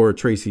before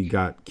Tracy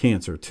got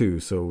cancer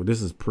too. So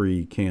this is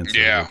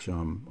pre-cancer, which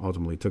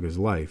ultimately took his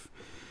life.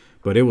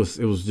 But it was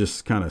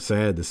just kind of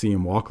sad to see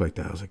him walk like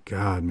that. I was like,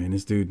 God, man,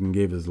 this dude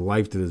gave his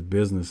life to this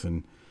business,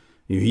 and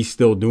he's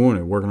still doing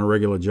it, working a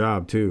regular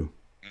job too.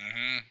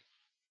 Mm-hmm.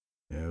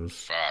 Yeah, it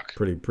was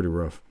pretty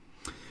rough.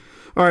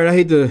 All right, I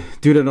hate to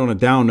do that on a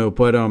down note,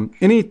 but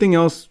anything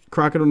else,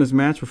 Crockett, on this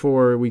match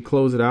before we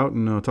close it out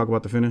and talk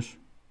about the finish?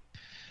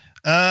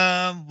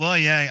 Well,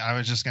 yeah, I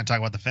was just going to talk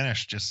about the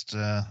finish. Just,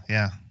 a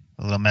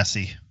little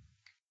messy.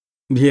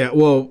 Yeah,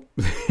 well,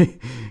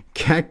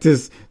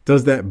 Cactus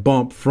does that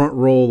bump, front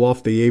roll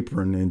off the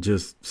apron, and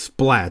just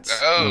splats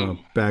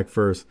back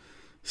first.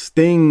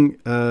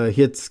 Sting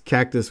hits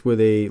Cactus with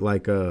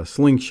a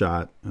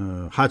slingshot,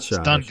 hot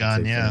shot. Stun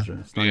gun, yeah.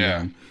 Stun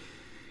gun.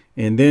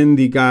 And then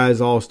the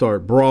guys all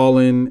start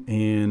brawling,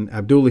 and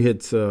Abdullah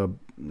hits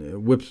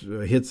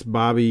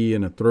Bobby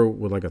in the throat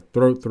with like a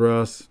throat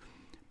thrust.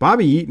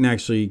 Bobby Eaton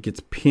actually gets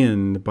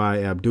pinned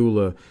by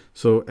Abdullah.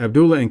 So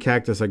Abdullah and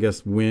Cactus, I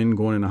guess, win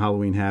going into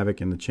Halloween Havoc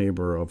in the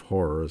Chamber of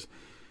Horrors,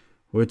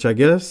 which I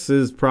guess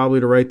is probably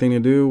the right thing to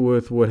do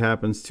with what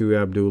happens to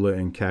Abdullah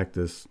and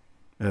Cactus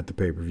at the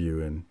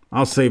pay-per-view. And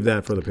I'll save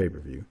that for the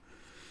pay-per-view.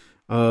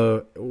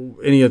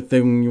 Any other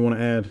thing you want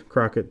to add,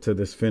 Crockett, to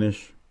this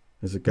finish?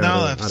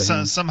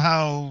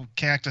 Somehow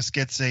Cactus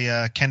gets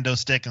a kendo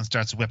stick and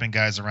starts whipping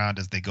guys around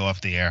as they go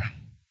off the air.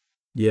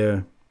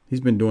 Yeah,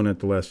 he's been doing that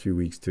the last few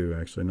weeks too,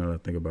 actually, now that I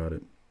think about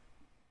it.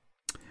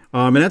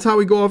 And that's how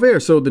we go off air.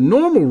 So the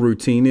normal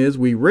routine is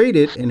we rate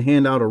it and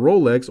hand out a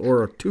Rolex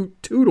or a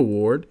Toot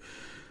award.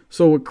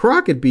 So with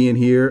Crockett being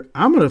here,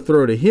 I'm going to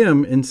throw to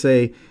him and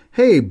say,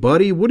 hey,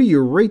 buddy, what do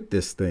you rate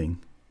this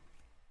thing?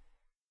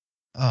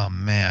 Oh,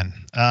 man.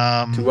 2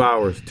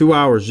 hours. 2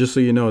 hours, just so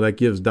you know, that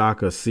gives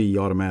Doc a C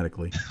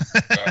automatically.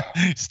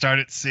 Start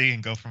at C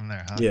and go from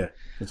there, huh? Yeah,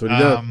 that's what he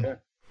does.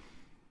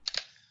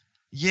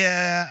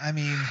 Yeah, I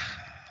mean,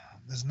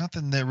 there's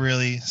nothing that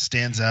really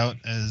stands out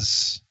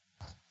as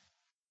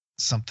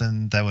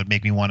something that would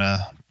make me want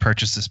to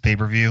purchase this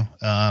pay-per-view.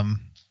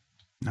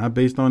 Not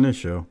based on this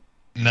show.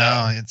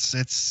 No,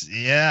 it's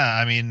yeah.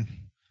 I mean,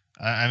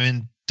 I'm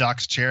in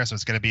Doc's chair, so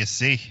it's got to be a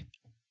C.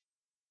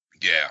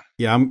 Yeah.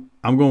 Yeah, I'm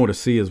going with a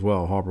C as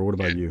well. Harper, what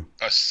about you?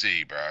 A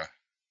C, bro.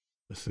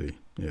 A C.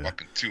 Yeah.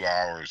 Fucking 2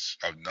 hours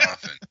of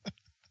nothing.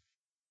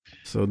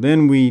 So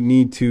then we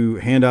need to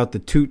hand out the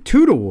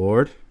Toot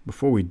Award.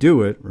 Before we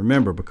do it,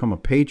 remember, become a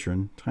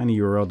patron,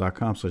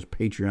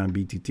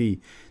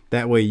 tinyurl.com/PatreonBTT.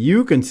 That way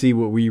you can see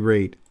what we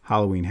rate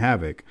Halloween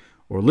Havoc,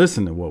 or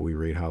listen to what we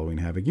rate Halloween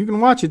Havoc. You can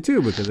watch it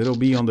too, because it'll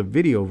be on the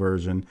video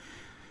version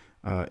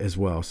as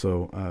well.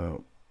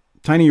 So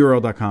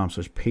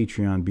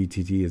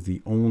tinyurl.com/PatreonBTT is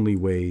the only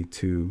way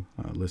to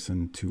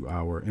listen to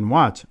and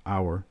watch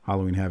our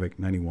Halloween Havoc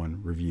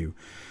 91 review.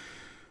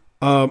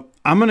 I'm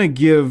going to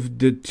give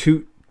the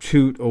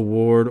Toot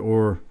Award,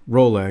 or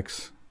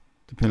Rolex,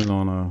 depending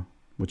on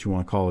what you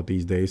want to call it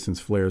these days, since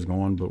Flair's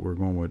gone, but we're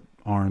going with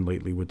Arn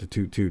lately with the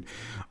Toot.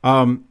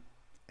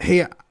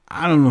 Hey,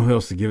 I don't know who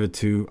else to give it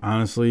to,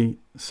 honestly.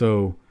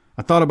 So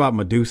I thought about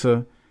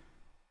Medusa,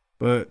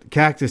 but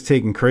Cactus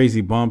taking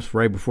crazy bumps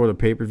right before the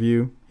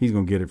pay-per-view, he's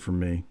going to get it from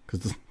me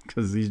because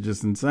he's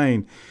just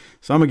insane.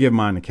 So I'm going to give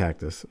mine to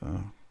Cactus.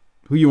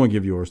 Who you want to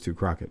give yours to,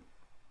 Crockett?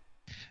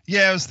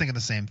 Yeah, I was thinking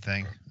the same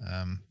thing.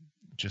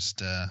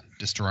 Just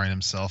destroying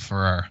himself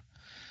for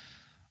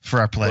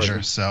our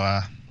pleasure.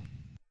 So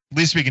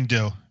least we can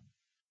do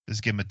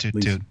is give him a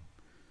toot.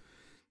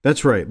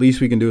 That's right.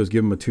 Least we can do is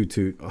give him a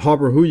toot.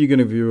 Harper, who are you going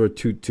to give a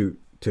toot to?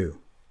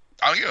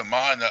 I'll give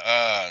mine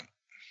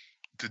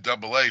to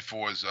Double A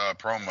for his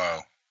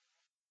promo.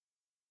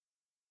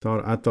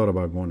 I thought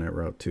about going that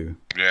route too.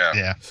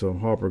 Yeah. So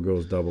Harper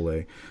goes Double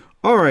A.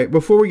 All right.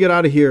 Before we get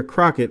out of here,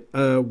 Crockett,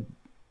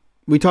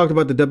 we talked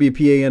about the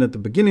WPAN at the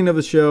beginning of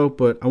the show,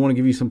 but I want to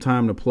give you some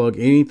time to plug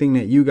anything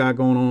that you got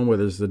going on,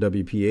 whether it's the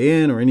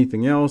WPAN or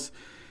anything else.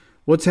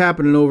 What's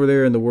happening over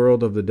there in the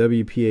world of the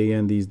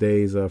WPAN these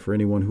days for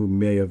anyone who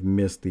may have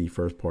missed the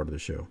first part of the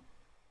show?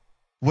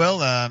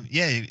 Well, I'm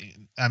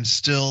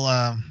still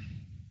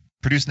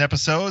producing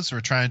episodes.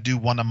 We're trying to do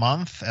one a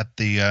month at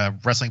the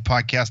Wrestling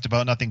Podcast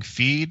About Nothing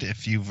feed.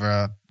 If you've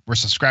were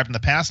subscribed in the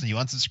past and you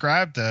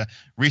unsubscribed,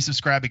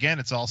 resubscribe again.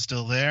 It's all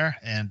still there.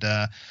 And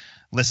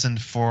listen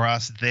for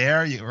us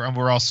there.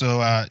 We're also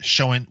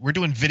we're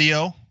doing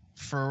video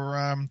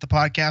for the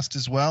podcast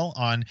as well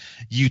on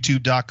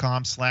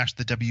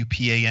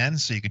youtube.com/the-WPAN.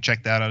 So you can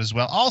check that out as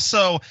well.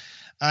 Also,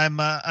 I'm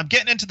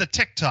getting into the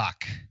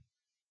TikTok.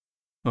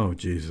 Oh,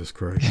 Jesus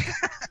Christ.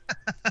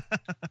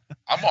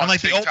 I'm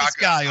like TikTok, the oldest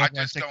guy over I on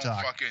just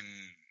TikTok.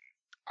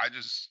 I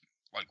just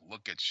like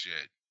look at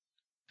shit.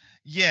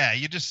 Yeah,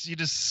 you just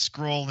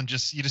scroll and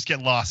you just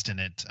get lost in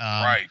it.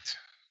 Right.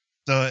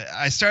 So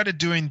I started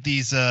doing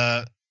these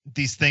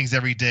things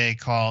every day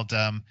called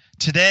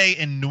Today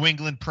in New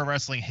England Pro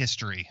Wrestling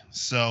History.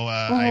 So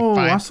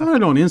I saw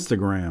it on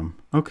Instagram.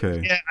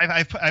 Okay. Yeah,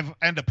 I've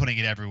ended up putting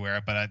it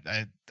everywhere, but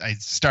I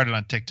started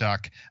on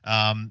TikTok.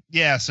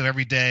 So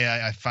every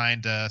day I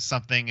find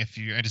something. If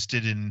you're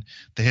interested in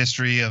the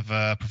history of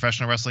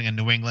professional wrestling in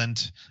New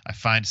England, I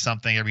find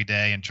something every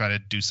day and try to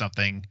do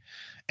something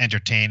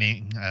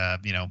entertaining.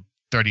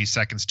 30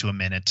 seconds to a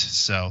minute.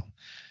 So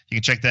you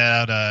can check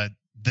that out.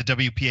 The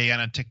WPAN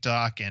on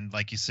TikTok, and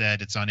like you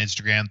said, it's on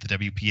Instagram, the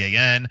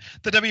WPAN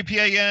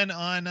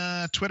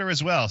on Twitter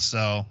as well.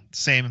 So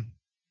same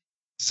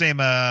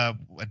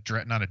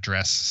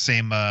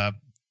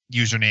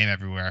username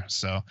everywhere.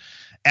 So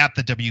at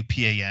the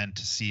WPAN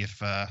to see if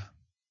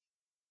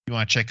you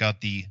want to check out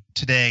the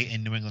Today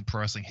in New England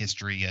Pro Wrestling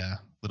History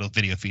little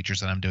video features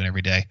that I'm doing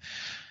every day.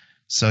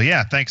 So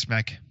yeah, thanks,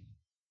 Meg.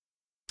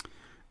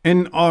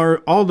 And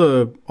all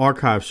the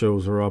archive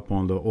shows are up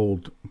on the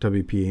old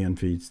WPAN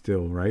feed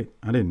still, right?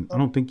 I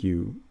don't think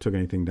you took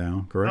anything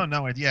down, correct? Oh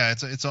no,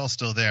 it's all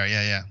still there.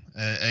 Yeah.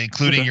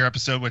 Including your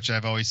episode, which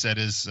I've always said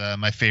is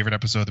my favorite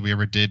episode that we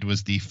ever did,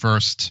 was the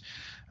first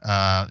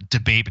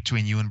debate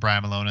between you and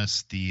Brian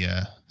Malonis, the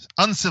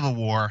Uncivil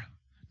War,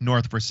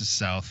 North versus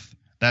South.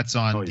 That's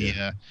on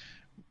the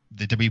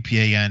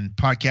WPAN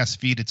podcast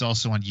feed. It's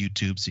also on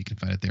YouTube, so you can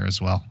find it there as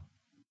well.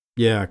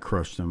 Yeah, I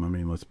crushed them. I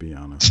mean, let's be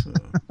honest.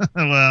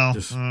 Well,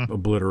 just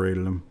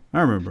obliterated them.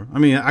 I remember. I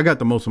mean, I got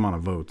the most amount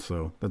of votes,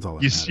 so that's all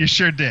that matters. You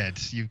sure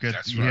did. You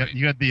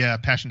had the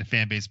passionate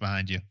fan base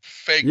behind you.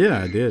 Fake news.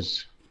 I did.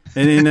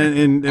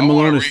 And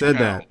Malonis said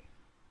that.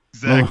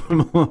 Exactly.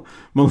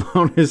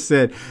 Malonis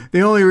said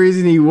the only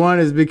reason he won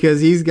is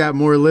because he's got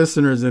more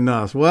listeners than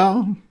us.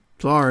 Well,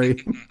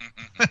 sorry.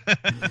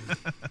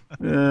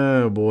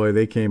 Oh boy,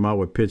 they came out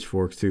with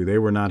pitchforks too. They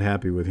were not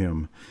happy with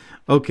him.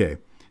 Okay.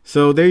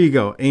 So there you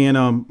go.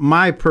 And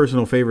my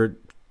personal favorite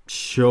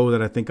show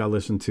that I think I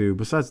listened to,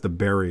 besides The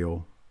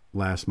Burial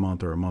last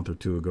month or a month or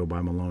two ago by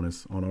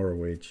Malonis on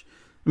ROH.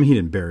 I mean, he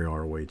didn't bury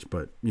ROH,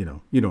 but you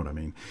know what I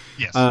mean.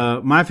 Yes.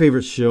 My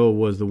favorite show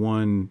was the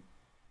one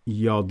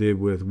y'all did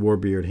with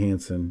Warbeard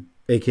Hansen,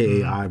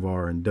 a.k.a.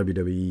 Ivar in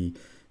WWE.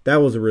 That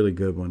was a really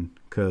good one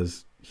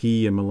because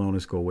he and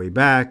Malonis go way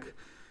back.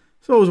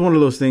 So it was one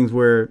of those things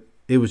where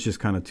it was just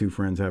kind of two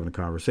friends having a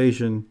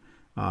conversation,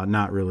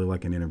 not really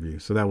like an interview.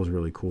 So that was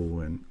really cool.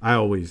 And I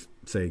always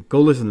say,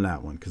 go listen to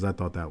that one because I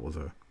thought that was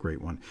a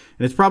great one.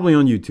 And it's probably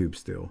on YouTube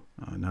still.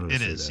 Now that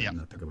I say that,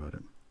 and I think about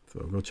it. So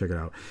go check it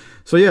out.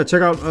 So yeah,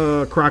 check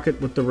out Crockett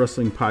with the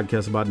Wrestling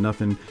Podcast About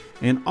Nothing.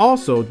 And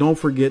also don't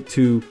forget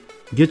to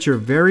get your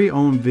very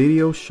own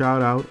video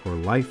shout out or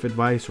life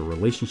advice or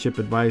relationship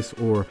advice.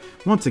 Or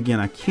once again,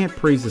 I can't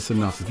praise this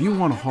enough. If you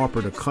want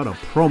Harper to cut a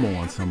promo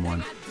on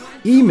someone,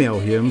 email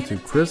him to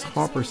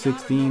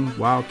ChrisHarper16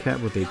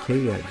 Wildcat with a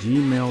K at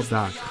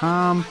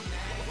gmail.com.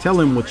 Tell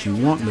him what you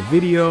want in the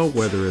video,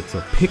 whether it's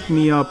a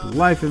pick-me-up,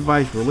 life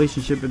advice,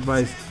 relationship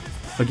advice.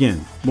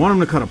 Again, want him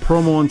to cut a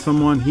promo on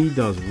someone, he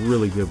does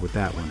really good with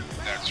that one.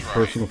 That's right.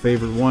 Personal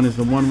favorite one is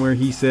the one where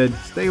he said,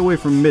 stay away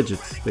from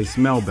midgets, they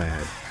smell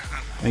bad.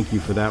 Thank you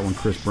for that one,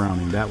 Chris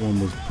Browning. That one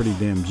was pretty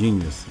damn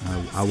genius.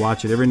 I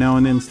watch it every now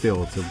and then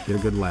still to get a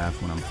good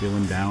laugh when I'm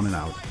feeling down and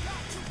out.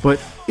 But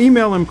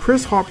email him,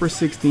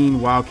 ChrisHarper16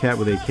 Wildcat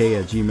with a K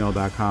at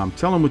gmail.com.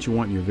 Tell him what you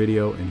want in your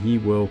video, and he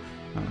will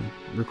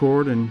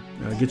record and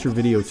get your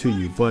video to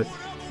you. But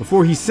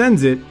before he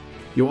sends it,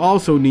 you'll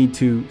also need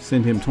to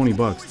send him $20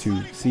 to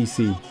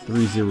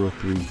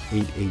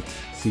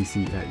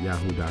cc30388cc at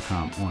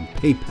yahoo.com on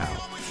PayPal.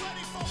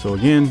 So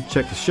again,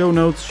 check the show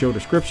notes, show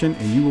description,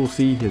 and you will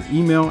see his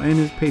email and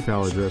his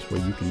PayPal address where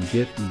you can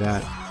get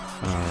that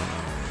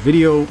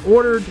video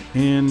ordered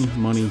and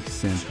money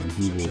sent, and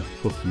he will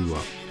hook you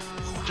up.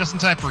 Just in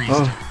time for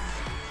Easter.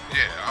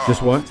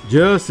 Just what?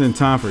 Just in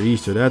time for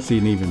Easter. That's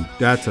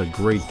a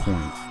great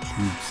point.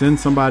 You send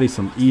somebody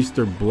some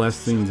Easter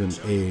blessings and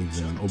eggs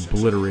and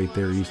obliterate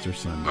their Easter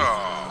Sunday.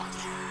 Oh,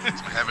 some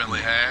heavenly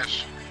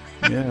hash.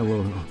 Yeah,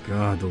 well, oh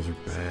God, those are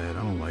bad.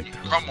 I don't like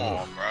those. Come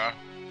on,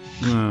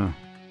 bro.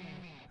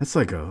 That's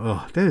like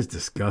that is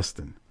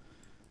disgusting.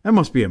 That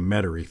must be a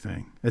Metairie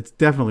thing. It's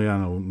definitely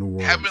on a New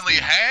Orleans Heavenly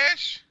thing.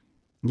 Hash?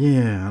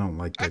 Yeah, I don't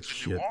like that That's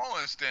shit. New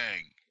Orleans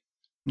thing.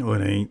 No,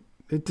 it ain't.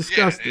 It's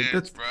disgusting. Yeah,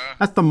 it is,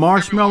 that's the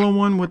marshmallow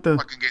one with the.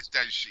 Fucking gets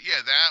that shit.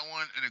 Yeah, that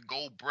one and the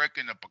gold brick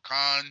and the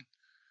pecan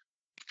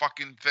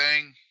fucking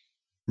thing.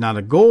 Now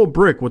the gold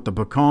brick with the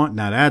pecan.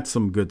 Now that's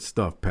some good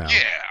stuff, pal.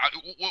 Yeah,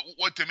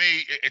 what to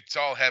me, it's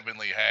all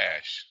heavenly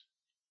hash.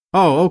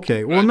 Oh,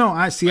 okay. Well, no,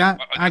 I see. I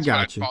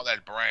got you. I call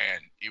that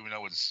brand, even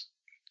though it's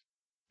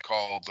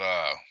called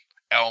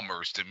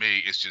Elmer's. To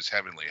me, it's just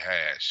heavenly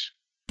hash.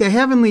 The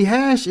heavenly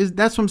hash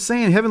that's what I'm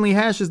saying. Heavenly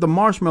hash is the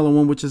marshmallow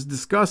one, which is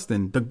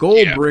disgusting. The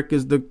gold brick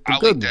is the good I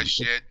like that one.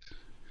 shit.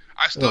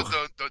 I still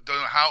don't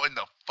know how in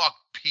the fuck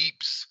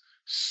Peeps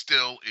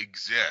still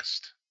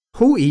exist.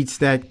 Who eats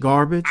that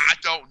garbage? I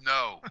don't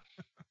know.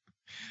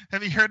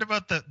 Have you heard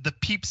about the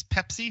Peeps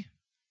Pepsi?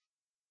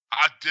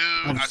 I do.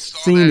 I've I saw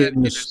seen that it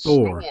in the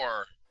store.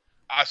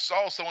 I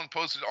saw someone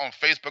posted on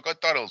Facebook. I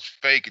thought it was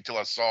fake until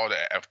I saw it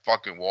at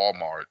fucking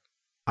Walmart.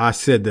 I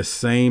said the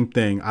same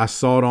thing. I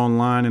saw it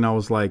online and I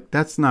was like,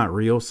 that's not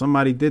real.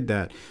 Somebody did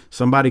that.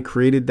 Somebody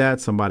created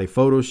that. Somebody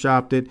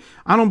photoshopped it.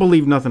 I don't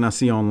believe nothing I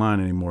see online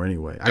anymore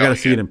anyway. I got to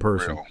see it in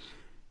person. Real.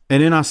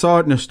 And then I saw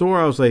it in the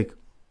store. I was like,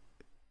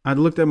 I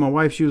looked at my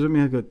wife. She was with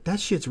me. I go, that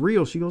shit's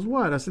real. She goes,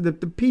 what? I said,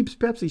 the Peeps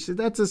Pepsi. She said,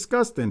 that's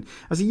disgusting.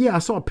 I said, yeah, I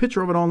saw a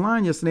picture of it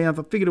online yesterday. I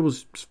figured it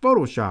was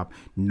Photoshop.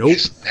 Nope.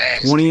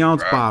 Nasty,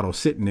 20-ounce bro. bottle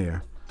sitting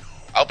there.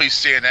 I'll be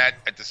seeing that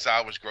at the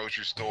Salvage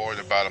grocery store in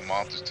about a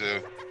month or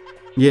two.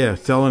 Yeah,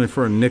 selling it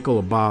for $0.05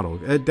 a bottle.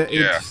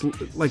 It's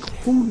like,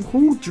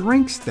 who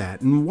drinks that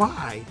and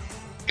why?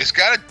 It's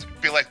got to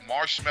be like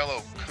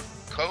marshmallow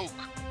Coke.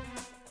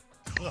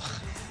 Ugh.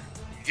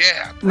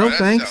 Yeah. Bro, No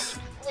thanks.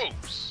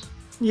 Gross.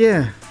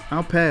 Yeah,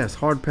 I'll pass.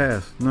 Hard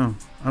pass. No,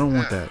 I don't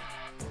want that.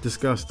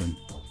 Disgusting.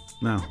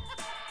 No,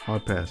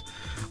 hard pass.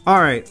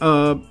 All right.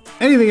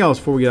 Anything else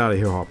before we get out of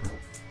here, Harper?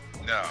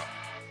 No.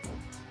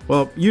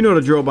 Well, you know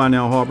the drill by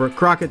now, Harper.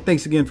 Crockett,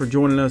 thanks again for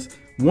joining us.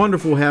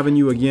 Wonderful having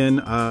you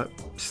again.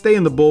 Stay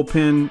in the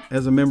bullpen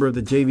as a member of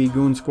the JV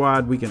Goon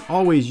Squad. We can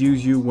always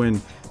use you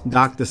when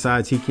Doc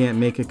decides he can't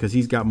make it because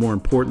he's got more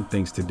important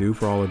things to do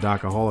for all the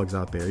Docaholics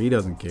out there. He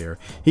doesn't care.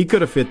 He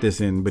could have fit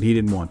this in, but he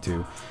didn't want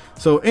to.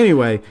 So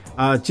anyway,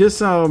 just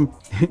stay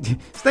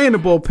in the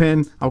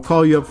bullpen. I'll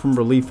call you up from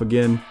relief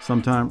again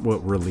sometime.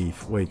 What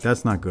relief? Wait,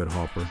 that's not good,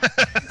 Harper.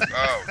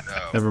 Oh,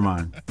 no. Never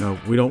mind. No,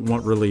 we don't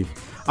want relief.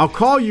 I'll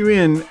call you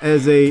in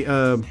as a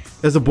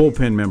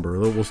bullpen member.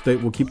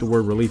 We'll keep the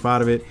word relief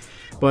out of it.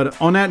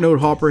 But on that note,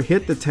 Harper,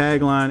 hit the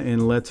tagline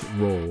and let's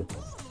roll.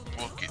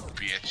 Book it,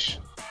 bitch.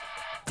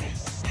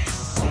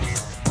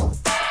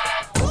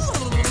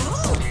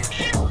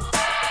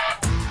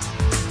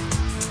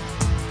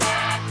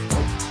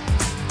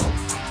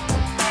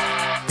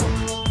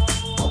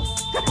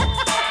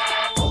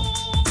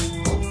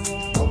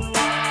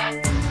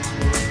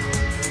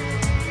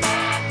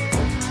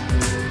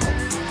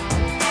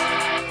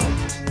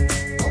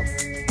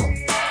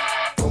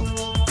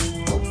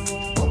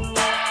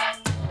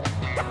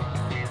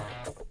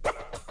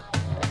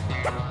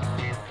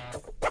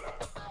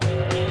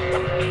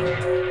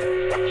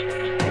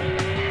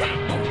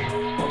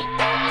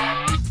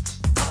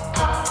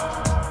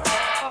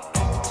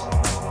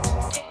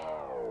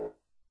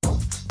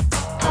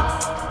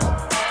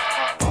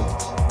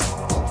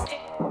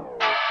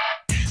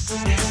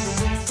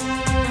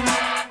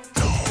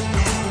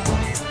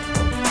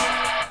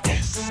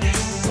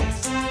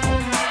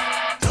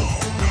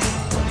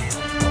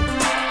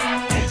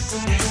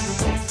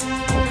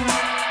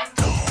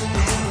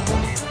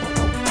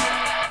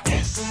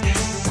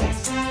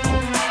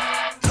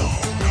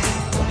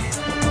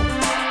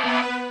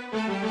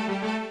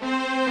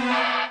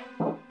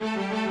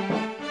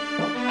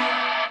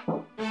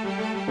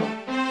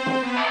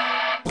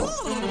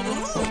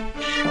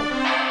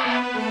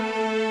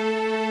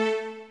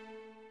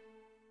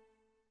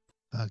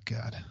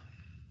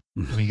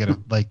 get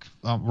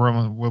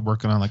we're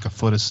working on like a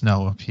foot of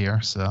snow up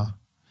here. So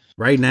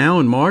right now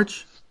in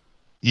March.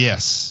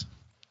 Yes.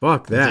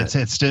 Fuck that.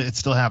 It's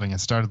still happening. It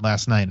started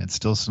last night and it's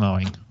still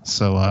snowing.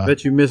 So I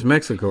bet you miss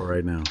Mexico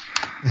right now.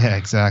 Yeah,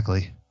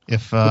 exactly.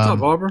 What's up,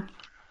 Harper?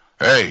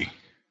 Hey.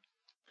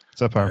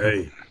 What's up, Harper?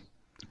 Hey.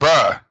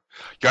 Bruh.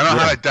 Y'all know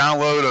how to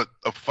download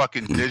a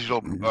fucking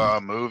digital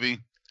movie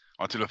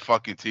onto the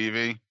fucking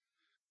TV?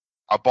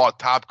 I bought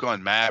Top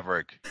Gun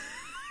Maverick.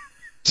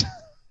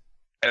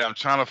 And I'm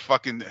trying to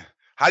fucking...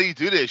 How do you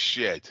do this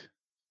shit?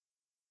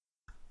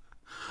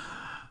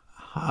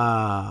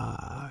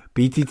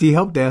 BTT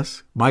Help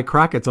Desk. Mike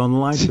Crockett's on the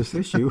line to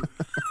assist you.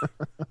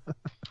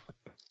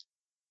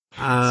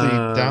 So you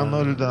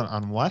downloaded it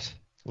on what?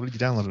 What did you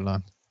download it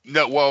on?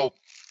 No, well,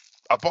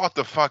 I bought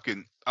the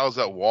fucking... I was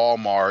at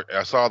Walmart.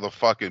 I saw the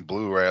fucking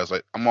Blu-ray. I was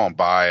like, I'm gonna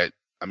buy it.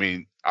 I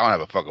mean, I don't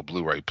have a fucking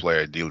Blu-ray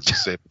player. Dealers to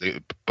say,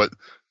 but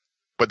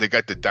they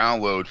got the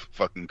download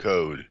fucking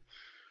code.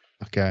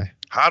 Okay.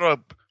 How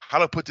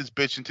to put this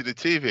bitch into the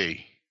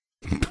TV?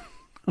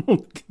 I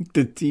don't think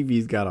the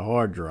TV's got a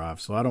hard drive,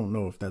 so I don't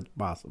know if that's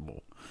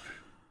possible.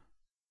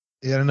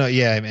 Yeah, I don't know.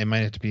 Yeah, it might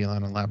have to be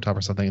on a laptop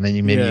or something, and then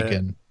you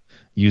can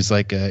use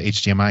like a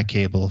HDMI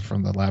cable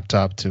from the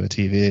laptop to a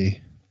TV.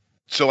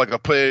 So like I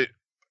put it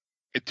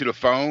into the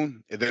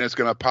phone, and then it's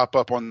gonna pop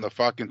up on the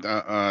fucking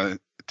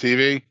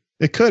TV.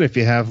 It could if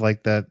you have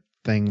like that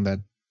thing where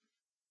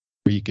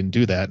you can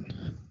do that.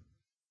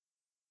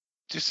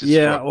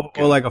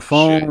 Or like a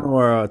phone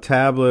or a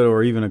tablet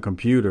or even a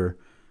computer,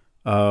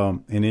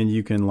 and then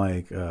you can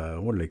like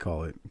what do they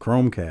call it?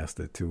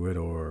 Chromecast it to it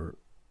or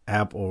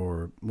app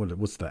or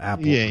what's the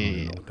Apple?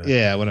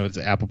 Whatever it's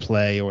Apple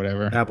Play or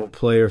whatever. Apple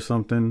Play or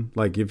something.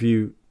 Like if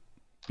you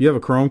have a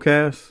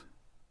Chromecast.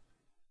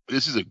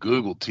 This is a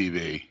Google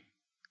TV.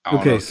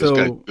 Okay, so it's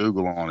got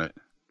Google on it.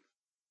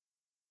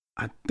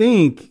 I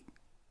think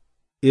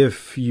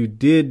if you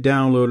did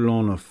download it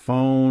on a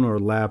phone or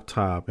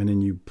laptop and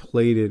then you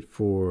played it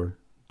from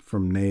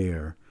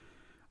there,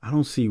 I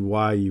don't see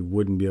why you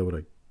wouldn't be able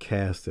to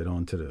cast it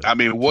onto the I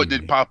mean, what TV.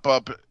 did pop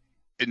up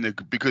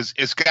because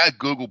it's got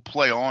Google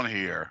Play on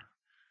here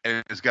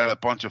and it's got a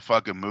bunch of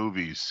fucking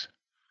movies,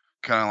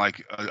 kind of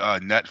like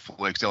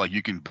Netflix that like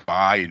you can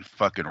buy and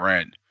fucking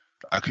rent.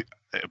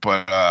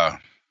 But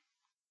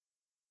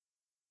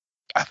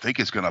I think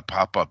it's gonna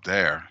pop up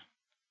there.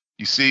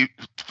 You see,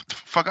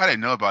 fuck, I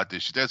didn't know about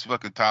this shit. That's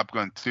fucking Top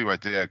Gun 2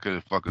 right there. I could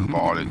have fucking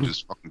bought it and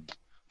just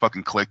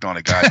fucking clicked on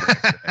it, guy.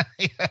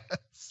 Yeah,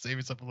 save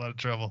yourself a lot of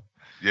trouble.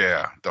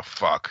 Yeah, the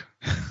fuck.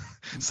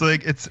 So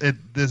like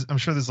I'm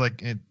sure there's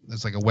like a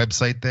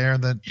website there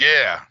that.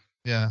 Yeah,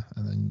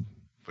 and then.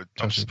 But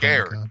I'm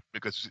scared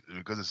because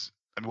it's.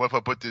 I mean, what if I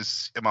put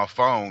this in my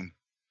phone?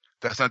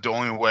 That's not the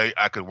only way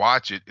I could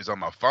watch it is on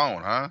my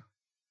phone, huh?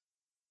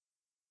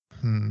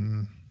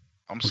 I'm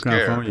what scared.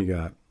 What kind of phone you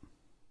got?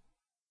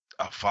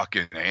 A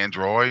fucking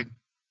Android?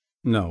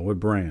 No, what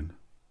brand?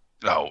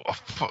 No,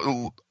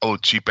 a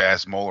cheap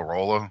ass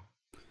Motorola.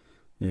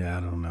 Yeah,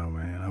 I don't know,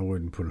 man. I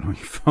wouldn't put it on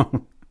your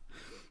phone.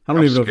 I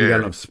don't even know if you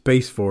got enough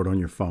space for it on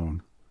your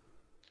phone.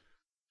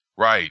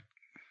 Right.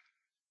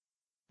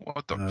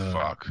 What the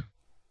fuck?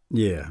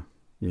 Yeah,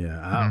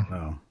 I don't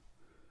know.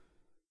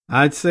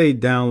 I'd say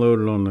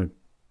download it on the.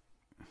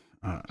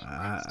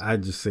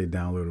 I'd just say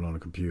download it on the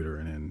computer,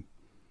 and then.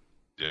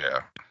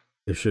 Yeah.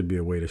 There should be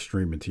a way to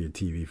stream it to your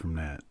TV from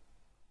that.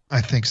 I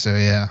think so,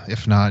 yeah.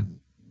 If not,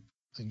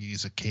 you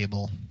use a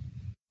cable.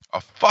 A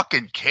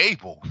fucking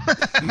cable?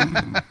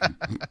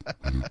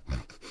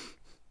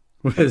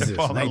 What is this,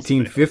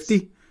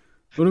 1950?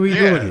 What are we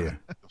doing here?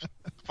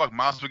 Fuck,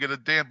 might as well get a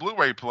damn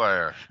Blu-ray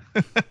player.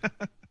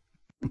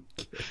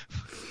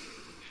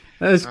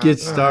 Let's get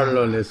started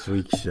on this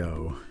week's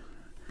show.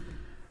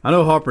 I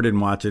know Harper didn't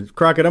watch it.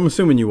 Crockett, I'm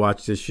assuming you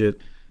watched this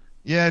shit.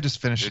 Yeah, I just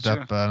finished it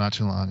up not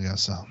too long ago,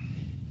 so.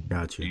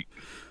 Gotcha.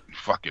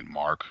 Fucking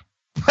Mark.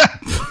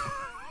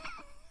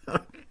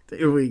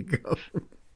 There we go.